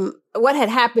 what had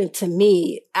happened to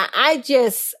me, I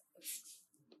just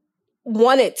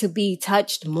wanted to be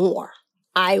touched more.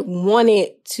 I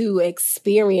wanted to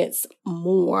experience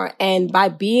more. And by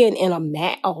being in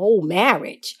a whole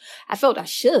marriage, I felt I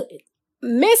should.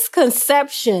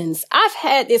 Misconceptions. I've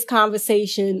had this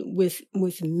conversation with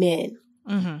men.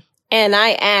 And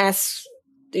I asked,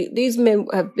 these men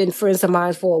have been friends of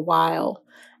mine for a while.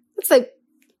 It's like,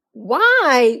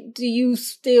 why do you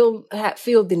still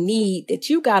feel the need that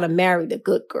you got to marry the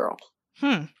good girl?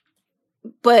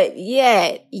 But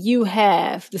yet you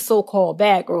have the so-called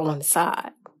bad girl on the side.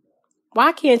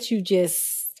 Why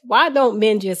don't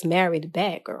men just marry the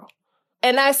bad girl?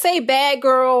 And I say bad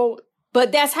girl,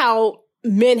 but that's how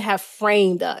men have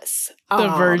framed us. The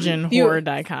virgin whore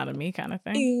dichotomy kind of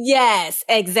thing. Yes,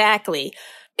 exactly.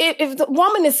 If the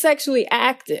woman is sexually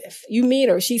active, you meet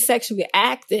her, she's sexually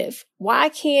active, why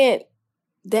can't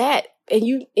that, and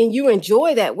you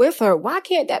enjoy that with her, why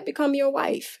can't that become your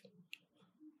wife?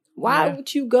 Why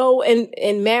would you go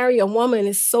and marry a woman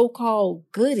that's so-called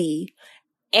goody,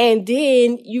 and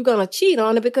then you're going to cheat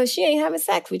on her because she ain't having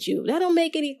sex with you? That don't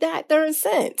make any darn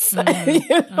sense.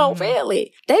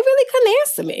 Really. They really couldn't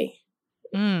answer me.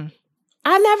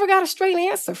 I never got a straight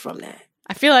answer from that.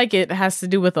 I feel like it has to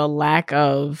do with a lack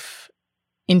of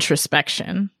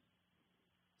introspection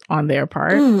on their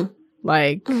part.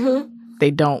 Like,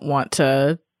 they don't want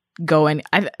to go in.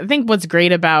 I think what's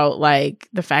great about like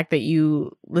the fact that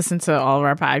you listen to all of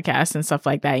our podcasts and stuff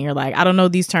like that, and you're like, I don't know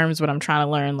these terms, but I'm trying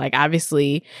to learn. Like,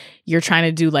 obviously, you're trying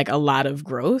to do like a lot of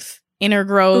growth. Inner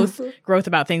growth, growth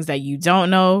about things that you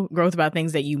don't know, growth about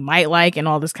things that you might like, and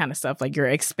all this kind of stuff. Like, you're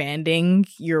expanding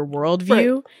your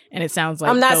worldview, right. And it sounds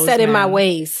like I'm not set in my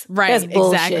ways. Right, that's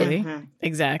exactly.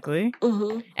 Exactly.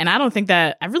 And I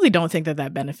really don't think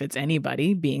that benefits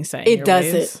anybody being set in your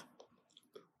ways.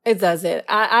 It doesn't.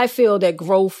 I feel that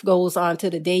growth goes on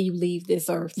to the day you leave this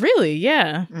earth. Really?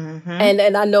 Yeah.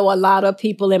 And I know a lot of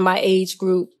people in my age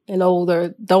group and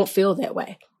older don't feel that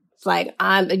way. It's like,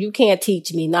 you can't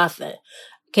teach me nothing.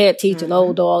 Can't teach an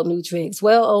old dog new tricks.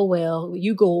 Well,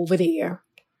 you go over there.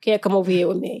 Can't come over here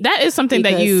with me. That is something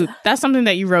that's something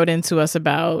that you wrote into us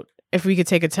about. If we could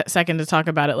take a second to talk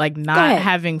about it, like not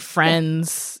having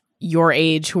friends your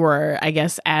age who are, I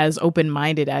guess, as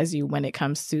open-minded as you when it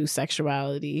comes to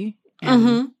sexuality.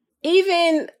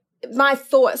 Even my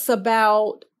thoughts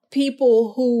about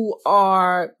people who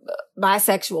are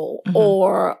bisexual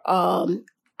or,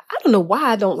 I don't know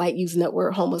why I don't like using that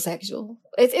word homosexual.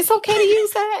 It's okay to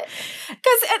use that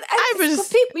because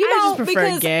people,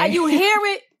 because gay. You hear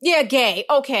it, gay,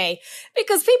 okay,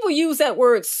 because people use that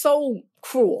word so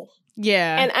cruel,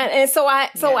 and so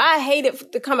I hate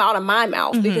it to come out of my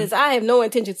mouth because I have no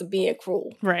intentions of being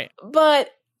cruel, right? But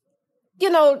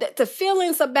the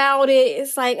feelings about it,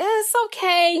 it's like it's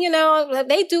okay,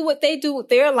 they do what they do with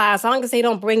their lives, as long as they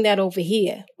don't bring that over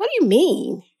here. What do you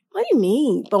mean? What do you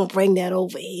mean? Don't bring that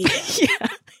over here.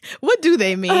 What do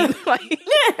they mean?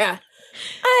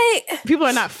 People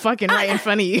are not fucking right in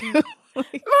front of you.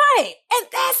 Right. And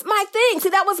that's my thing. See,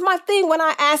 that was my thing when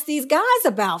I asked these guys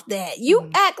about that.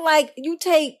 You act like you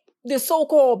take the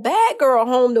so-called bad girl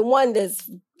home, the one that's,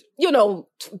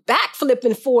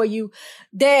 backflipping for you,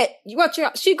 that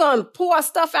she gonna pour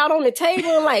stuff out on the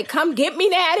table and like, come get me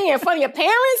daddy in front of your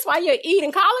parents while you're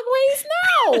eating collard greens?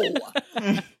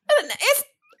 No.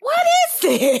 What is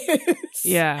this?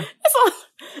 Yeah.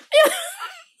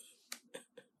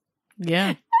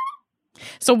 Yeah.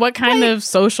 So what kind of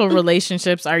social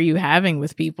relationships are you having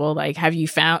with people? Like, have you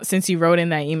found, since you wrote in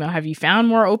that email, have you found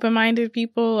more open-minded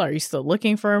people? Are you still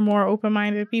looking for more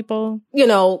open-minded people?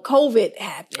 COVID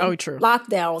happened. Oh, true.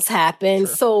 Lockdowns happened.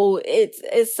 True. So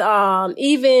it's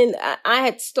even I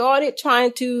had started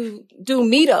trying to do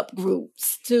meetup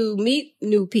groups to meet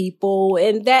new people,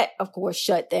 and that of course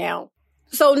shut down.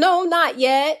 So no, not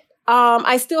yet.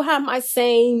 I still have my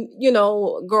same,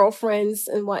 girlfriends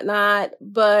and whatnot,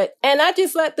 and I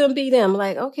just let them be them.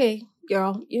 Like, okay,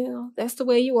 girl, that's the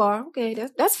way you are. Okay,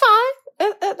 that's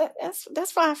fine.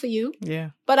 That's fine for you. Yeah.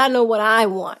 But I know what I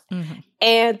want.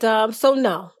 And so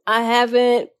no, I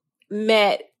haven't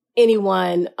met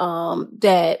anyone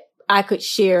that I could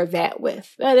share that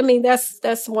with. I mean,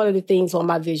 that's one of the things on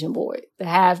my vision board, to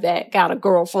have that kind of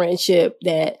girlfriendship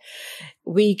that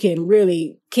we can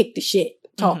really kick the shit.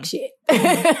 Talk shit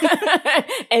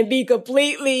and be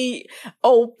completely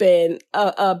open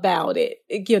about it,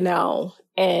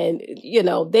 and,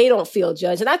 they don't feel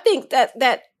judged. And I think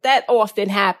that often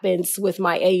happens with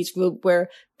my age group, where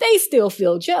they still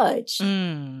feel judged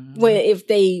if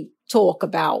they talk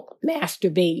about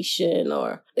masturbation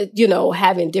or,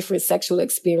 having different sexual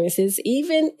experiences,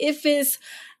 even if it's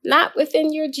not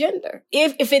within your gender,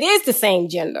 if it is the same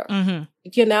gender,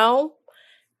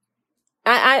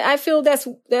 I feel that's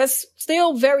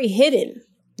still very hidden,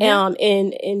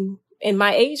 in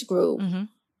my age group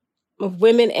of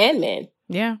women and men.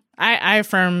 Yeah, I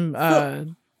affirm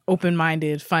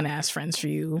open-minded, fun-ass friends for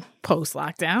you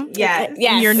post-lockdown. Yeah,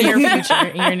 in your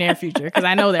near future, because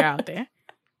I know they're out there.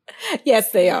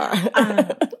 Yes, they are.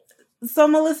 So,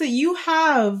 Melissa, you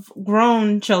have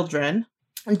grown children.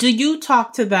 Do you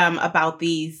talk to them about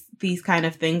these kind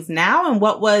of things now? And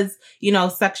what was,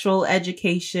 sexual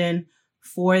education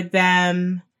for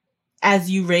them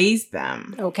as you raised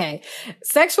them? Okay.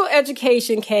 Sexual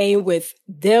education came with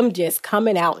them just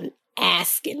coming out and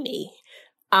asking me.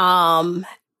 And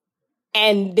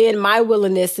then my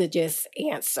willingness to just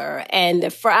answer. And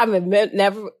I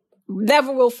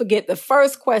never will forget the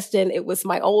first question. It was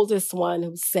my oldest one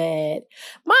who said,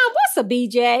 "Mom, what's a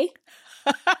BJ?"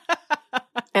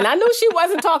 And I knew she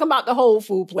wasn't talking about the Whole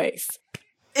Food place.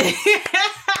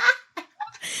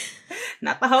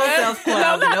 Not the Wholesale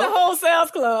Club. No, not the Wholesale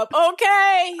Club.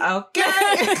 Okay.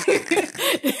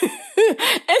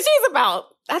 And she's about,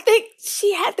 I think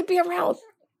she had to be around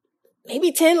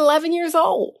maybe 10, 11 years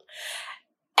old.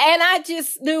 And I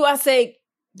just knew, I said,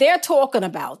 they're talking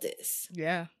about this.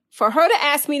 Yeah. For her to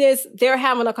ask me this, they're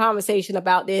having a conversation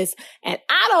about this. And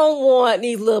I don't want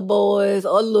these little boys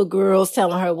or little girls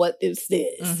telling her what this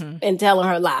is and telling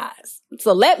her lies.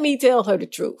 So let me tell her the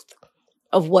truth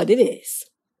of what it is.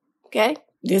 Okay?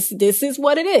 This is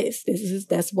what it is.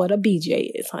 That's what a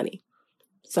BJ is, honey.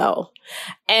 So,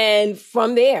 and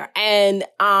from there, and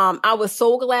I was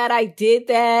so glad I did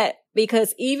that,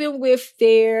 because even with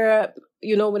their,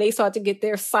 when they start to get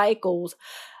their cycles,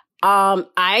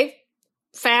 I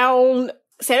found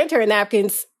sanitary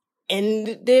napkins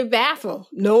in the bathroom.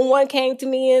 No one came to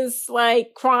me and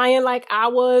like crying like I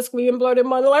was, screaming blow their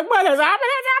mother like, what is happening?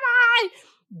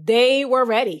 They were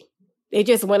ready. They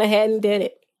just went ahead and did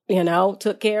it.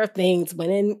 Took care of things.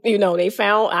 Went in, they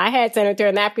found I had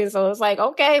sanitary napkins. So it's like,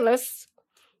 okay, let's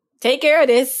take care of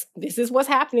this. This is what's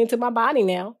happening to my body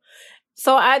now.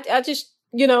 So I just,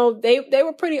 they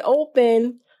were pretty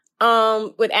open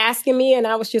with asking me, and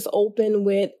I was just open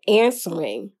with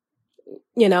answering.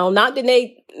 Not that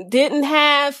they didn't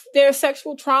have their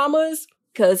sexual traumas,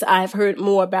 because I've heard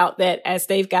more about that as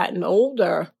they've gotten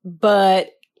older. But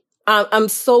I'm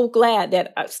so glad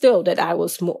that I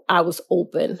was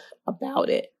open about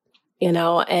it,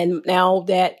 and now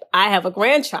that I have a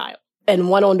grandchild and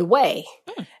one on the way.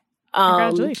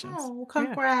 Congratulations. Oh,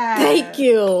 congrats. Thank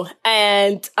you.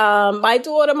 And my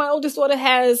oldest daughter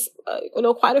has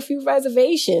quite a few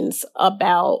reservations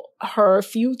about her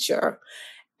future.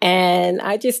 And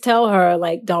I just tell her,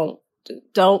 like, don't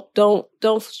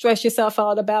stress yourself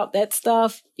out about that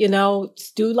stuff.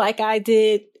 Do like I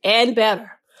did and better.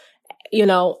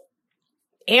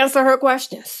 Answer her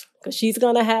questions, because she's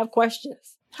going to have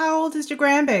questions. How old is your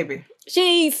grandbaby?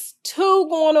 She's 2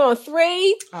 going on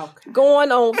 3,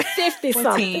 going on 50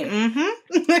 something.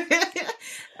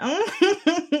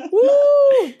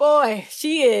 Woo, boy,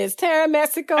 she is tearing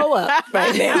Mexico up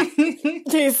right now.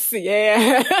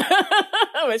 Yeah.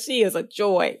 But she is a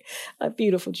joy, a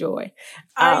beautiful joy.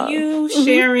 Are you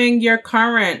sharing your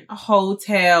current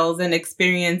hotels and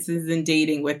experiences in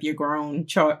dating with your grown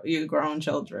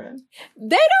children?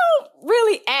 They don't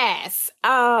really ask.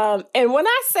 And when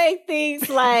I say things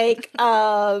like,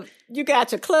 you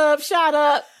got your club shot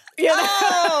up,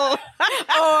 or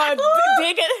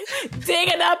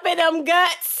digging up in them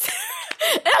guts.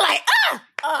 They're like,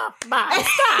 my,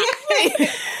 stop.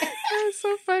 That's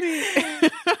so funny.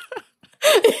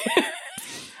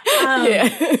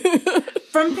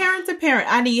 From parent to parent,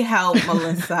 I need help,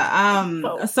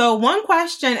 Melissa. So one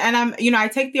question, and I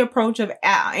take the approach of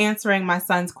answering my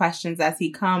son's questions as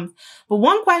he comes. But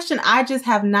one question I just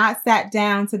have not sat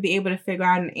down to be able to figure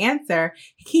out an answer.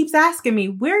 He keeps asking me,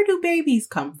 where do babies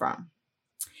come from?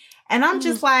 And I'm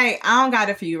just like, I don't got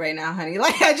it for you right now, honey.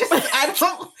 Like, I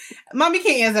don't, mommy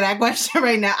can't answer that question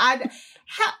right now.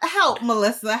 Help,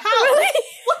 Melissa. Help. Really?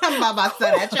 What am I about to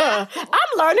say that, child?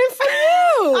 I'm learning from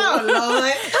you. Oh,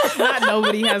 Lord. Not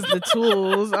nobody has the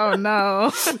tools. Oh,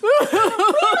 no.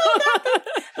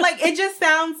 Like, it just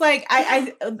sounds like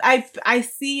I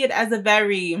see it as a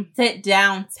very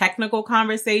sit-down technical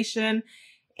conversation.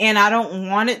 And I don't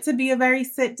want it to be a very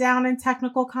sit-down and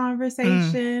technical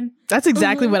conversation. That's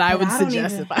exactly what I would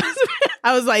suggest if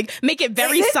I was like, make it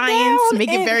very science,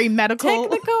 make it very medical.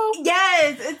 Technical?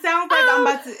 Yes, it sounds like I'm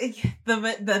about to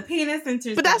the penis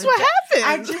enters. But that's what happens.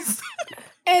 I just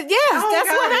and yes, that's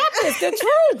what happens. The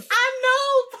truth. I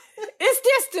know. It's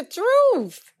just the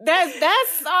truth. That's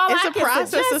all. It's I a can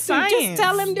process of science. Just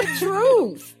tell him the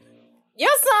truth. Your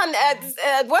son,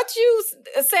 what you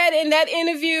said in that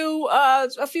interview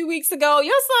a few weeks ago,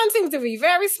 your son seems to be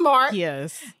very smart.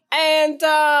 Yes. And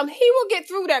he will get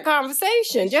through that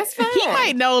conversation just fine. He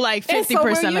might know like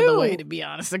 50% of the way, to be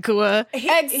honest, Akua.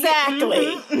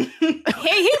 Exactly.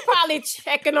 He probably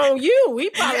checking on you. He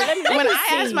probably when I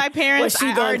asked my parents,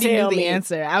 I already knew the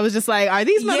answer. I was just like, are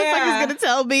these motherfuckers gonna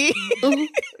tell me?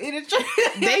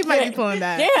 They might be pulling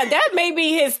that. Yeah, that may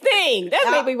be his thing. That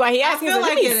may be why he asked me.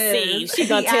 Let me see. She's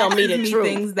gonna tell me the truth.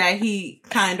 Things that he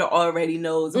kind of already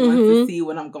knows and wants to see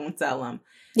what I'm gonna tell him.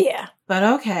 Yeah. But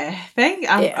okay.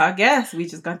 I guess we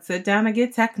just got to sit down and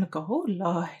get technical. Oh,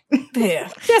 Lord. Yeah.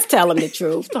 Just tell him the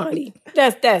truth, honey.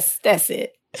 That's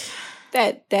it.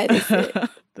 That is it.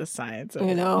 The science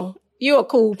of you're a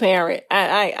cool parent.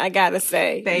 I gotta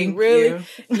say. Thank you.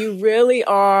 You really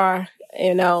are.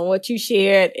 What you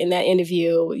shared in that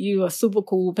interview, you a super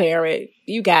cool parent.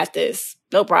 You got this.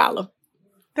 No problem.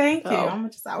 Thank you.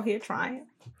 I'm just out here trying.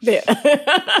 Yeah.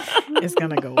 It's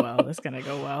gonna go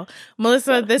well.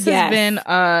 Melissa, this has been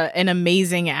an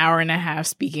amazing hour and a half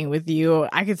speaking with you.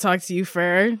 I could talk to you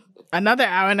for another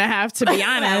hour and a half, to be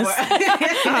honest.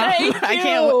 Thank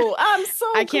you. I'm so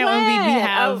I can't when we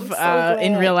have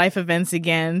in real life events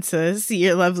again to see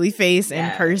your lovely face in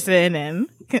person. And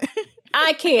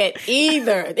I can't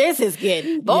either. This is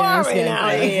getting boring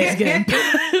out here.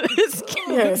 It's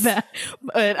getting bad.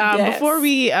 But before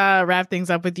we wrap things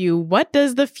up with you, what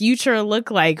does the future look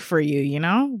like for you? You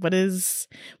know, what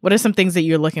are some things that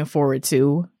you're looking forward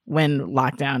to when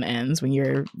lockdown ends, when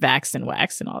you're vaxxed and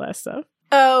waxed and all that stuff?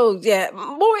 Oh yeah,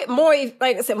 more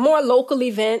like I said, more local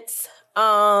events.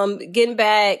 Getting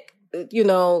back, you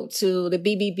know, to the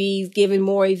BBBs, giving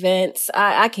more events.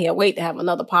 I can't wait to have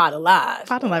another Pod Alive.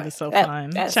 Pod Alive is so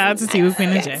fun. Shout out to Tea with Queen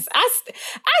and Jay. I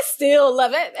still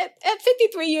love it. At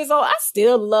 53 years old, I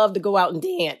still love to go out and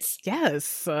dance.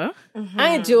 Yes. I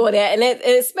enjoy that. And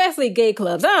especially gay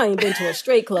clubs. I ain't been to a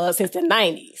straight club since the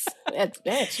 90s. That's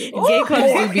gay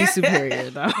clubs would be superior,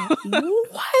 though.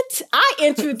 What? I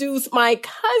introduced my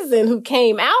cousin who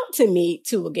came out to me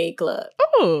to a gay club.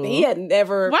 Oh. He had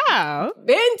never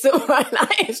been to one.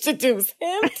 I introduced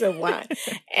him to one.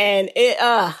 And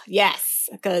yes,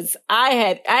 because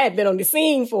I had been on the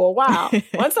scene for a while.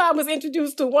 Once I was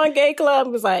introduced to one gay club,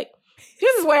 it was like,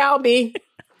 this is where I'll be.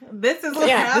 This is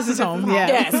home. Yeah.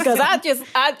 Yes, because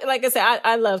I like I said,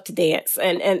 I love to dance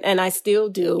and I still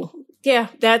do. Yeah,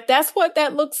 that's what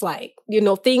that looks like. You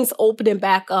know, things opening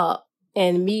back up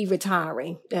and me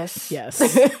retiring. That's yes.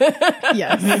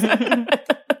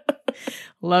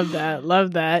 Love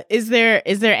that. Is there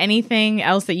anything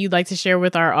else that you'd like to share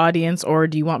with our audience, or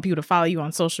do you want people to follow you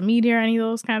on social media or any of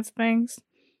those kinds of things?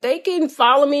 They can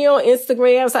follow me on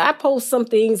Instagram. So I post some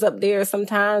things up there.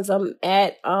 Sometimes I'm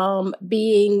at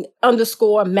being_Melly,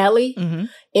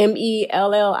 MELLI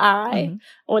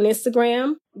on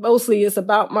Instagram. Mostly it's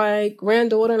about my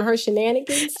granddaughter and her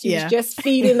shenanigans. She's just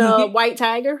feeding a white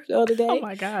tiger the other day. Oh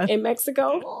my God. In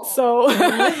Mexico. So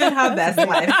living her best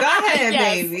life. Go ahead,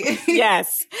 baby.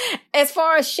 Yes. As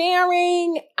far as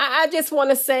sharing, I just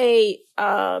want to say,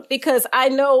 because I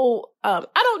know, I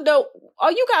don't know,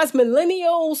 are you guys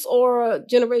millennials or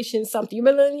generation something? You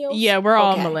millennials? Yeah, we're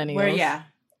all millennials.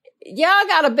 Y'all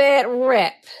got a bad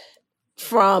rep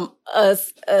from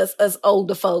us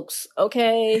older folks,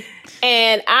 okay?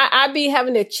 And I be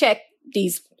having to check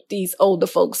these older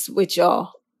folks with y'all,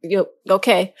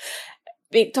 okay?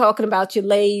 Be talking about you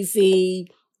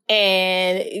lazy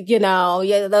and, you know,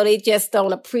 they just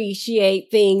don't appreciate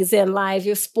things in life.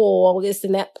 You're spoiled, this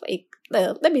and that.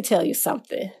 Let me tell you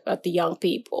something about the young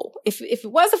people. If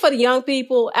it wasn't for the young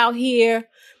people out here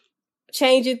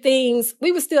changing things,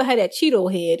 we would still have that Cheeto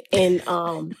head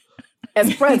and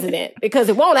as president, because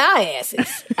it won't our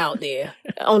asses out there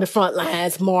on the front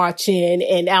lines marching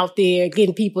and out there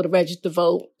getting people to register to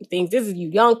vote. Things. This is you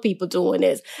young people doing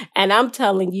this. And I'm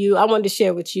telling you, I wanted to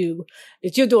share with you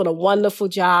that you're doing a wonderful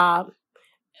job,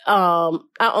 not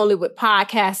only with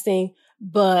podcasting,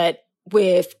 but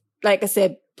with, like I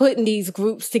said, putting these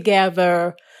groups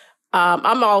together.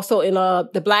 I'm also in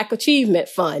the Black Achievement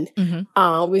Fund,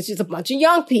 which is a bunch of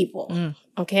young people.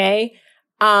 Okay.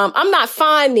 I'm not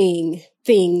finding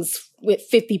things with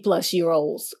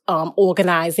 50-plus-year-olds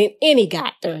organizing any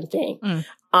goddamn thing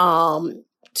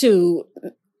to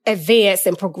advance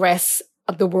and progress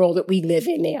of the world that we live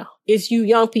in now. It's you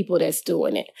young people that's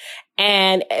doing it.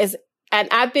 And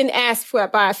I've been asked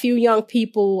by a few young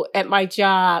people at my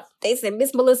job. They said,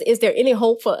 Miss Melissa, is there any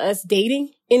hope for us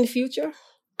dating in the future?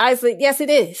 I said, yes,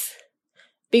 it is.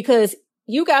 Because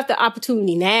you got the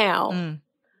opportunity now.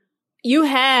 You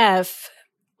have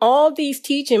all these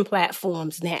teaching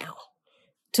platforms now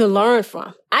to learn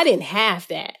from. I didn't have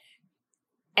that.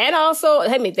 And also,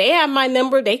 they have my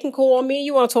number. They can call me.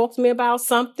 You want to talk to me about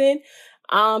something,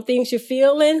 things you're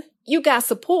feeling. You got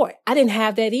support. I didn't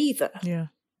have that either. Yeah.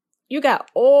 You got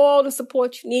all the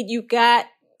support you need. You got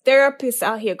therapists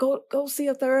out here. Go see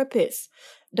a therapist.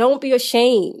 Don't be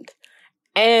ashamed.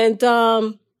 And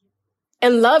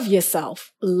love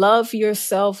yourself. Love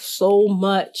yourself so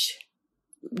much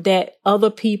that other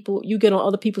people, you get on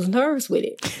other people's nerves with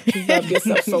it. You love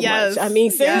yourself so much. I mean,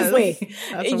 seriously,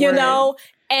 you know,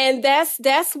 and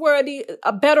that's where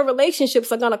better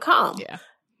relationships are going to come. Yeah.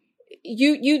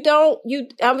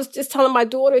 I was just telling my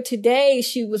daughter today,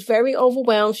 she was very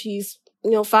overwhelmed. She's,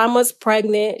 5 months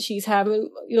pregnant. She's having,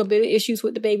 bit of issues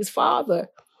with the baby's father.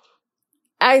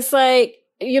 I was like,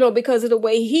 because of the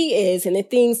way he is and the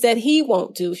things that he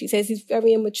won't do. She says he's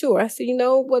very immature. I said,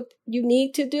 what you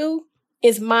need to do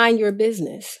is mind your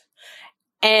business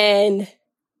and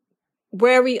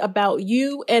worry about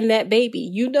you and that baby.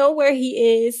 You know where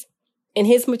he is and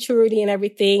his maturity and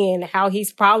everything and how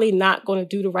he's probably not going to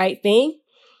do the right thing.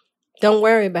 Don't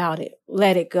worry about it.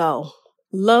 Let it go.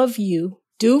 Love you.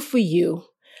 Do for you.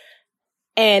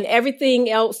 and everything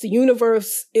else, the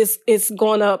universe is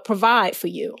going to provide for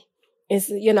you. It's,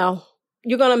 you know,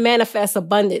 you're going to manifest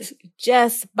abundance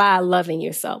just by loving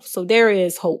yourself. So there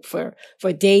is hope for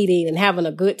dating and having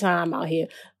a good time out here.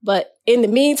 But in the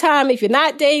meantime, if you're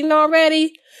not dating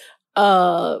already,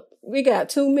 we got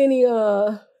too many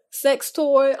sex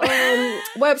toy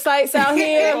websites out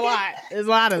here. There's a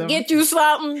lot of them. Get you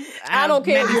something. I don't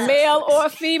care if you're male or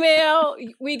female.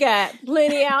 We got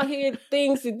plenty out here,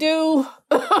 things to do.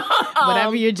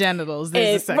 Whatever your genitals,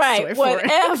 there's a sex toy for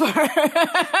whatever.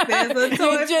 There's a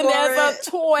toy There's a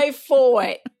toy for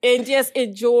it. And just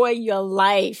enjoy your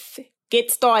life.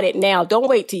 Get started now. Don't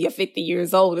wait till you're 50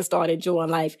 years old to start enjoying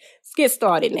life. Let's get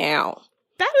started now.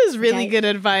 That is really good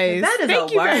advice.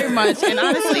 Thank you very much. And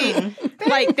honestly,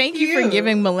 thank you for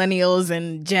giving millennials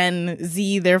and Gen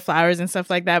Z their flowers and stuff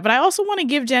like that. But I also want to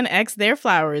give Gen X their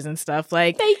flowers and stuff.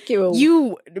 Like, thank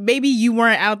you. Maybe you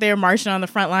weren't out there marching on the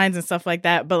front lines and stuff like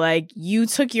that, but like you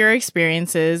took your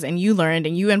experiences and you learned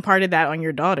and you imparted that on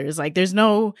your daughters. Like, there's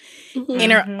no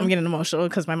inner, I'm getting emotional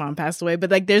because my mom passed away, but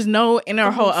like there's no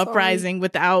inner whole uprising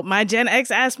without my Gen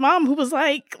X ass mom who was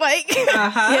like,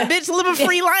 bitch, live a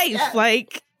free life. Like,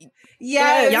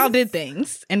 yes. Y'all did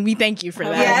things, and we thank you for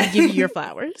that. Yes. We give you your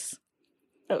flowers.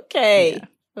 Okay. Yeah.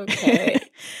 Okay.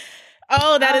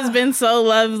 Oh, that has been so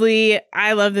lovely.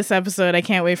 I love this episode. I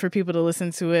can't wait for people to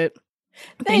listen to it.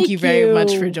 Thank you very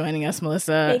much for joining us,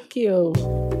 Melissa. Thank you.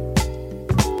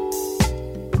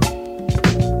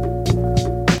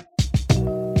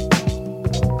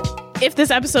 If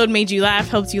this episode made you laugh,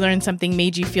 helped you learn something,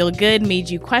 made you feel good, made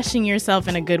you question yourself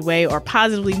in a good way, or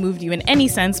positively moved you in any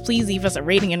sense, please leave us a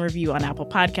rating and review on Apple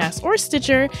Podcasts or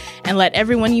Stitcher, and let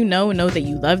everyone you know that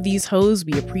you love these hoes.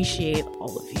 We appreciate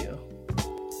all of you.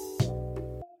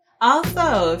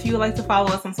 Also, if you would like to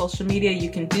follow us on social media, you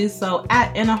can do so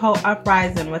at Inaho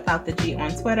Uprising without the G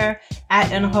on Twitter, at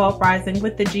Inaho Uprising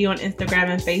with the G on Instagram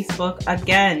and Facebook.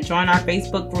 Again, join our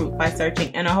Facebook group by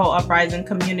searching Inaho Uprising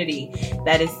Community.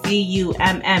 That is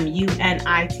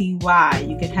CUMMUNITY.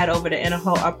 You can head over to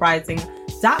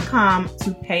InahoUprising.com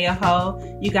to pay a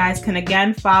hoe. You guys can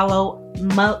again follow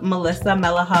Melissa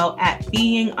Mellaho at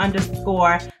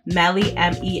being_Melly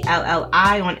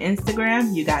MELLI on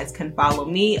Instagram. You guys can follow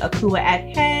me, Akua, at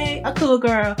Hey Akua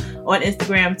Girl on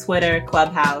Instagram, Twitter,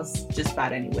 Clubhouse, just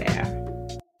about anywhere.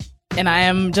 And I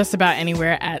am just about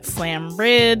anywhere at Slam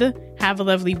Rid. Have a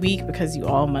lovely week because you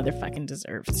all motherfucking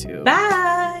deserve to.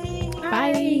 Bye.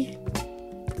 Bye.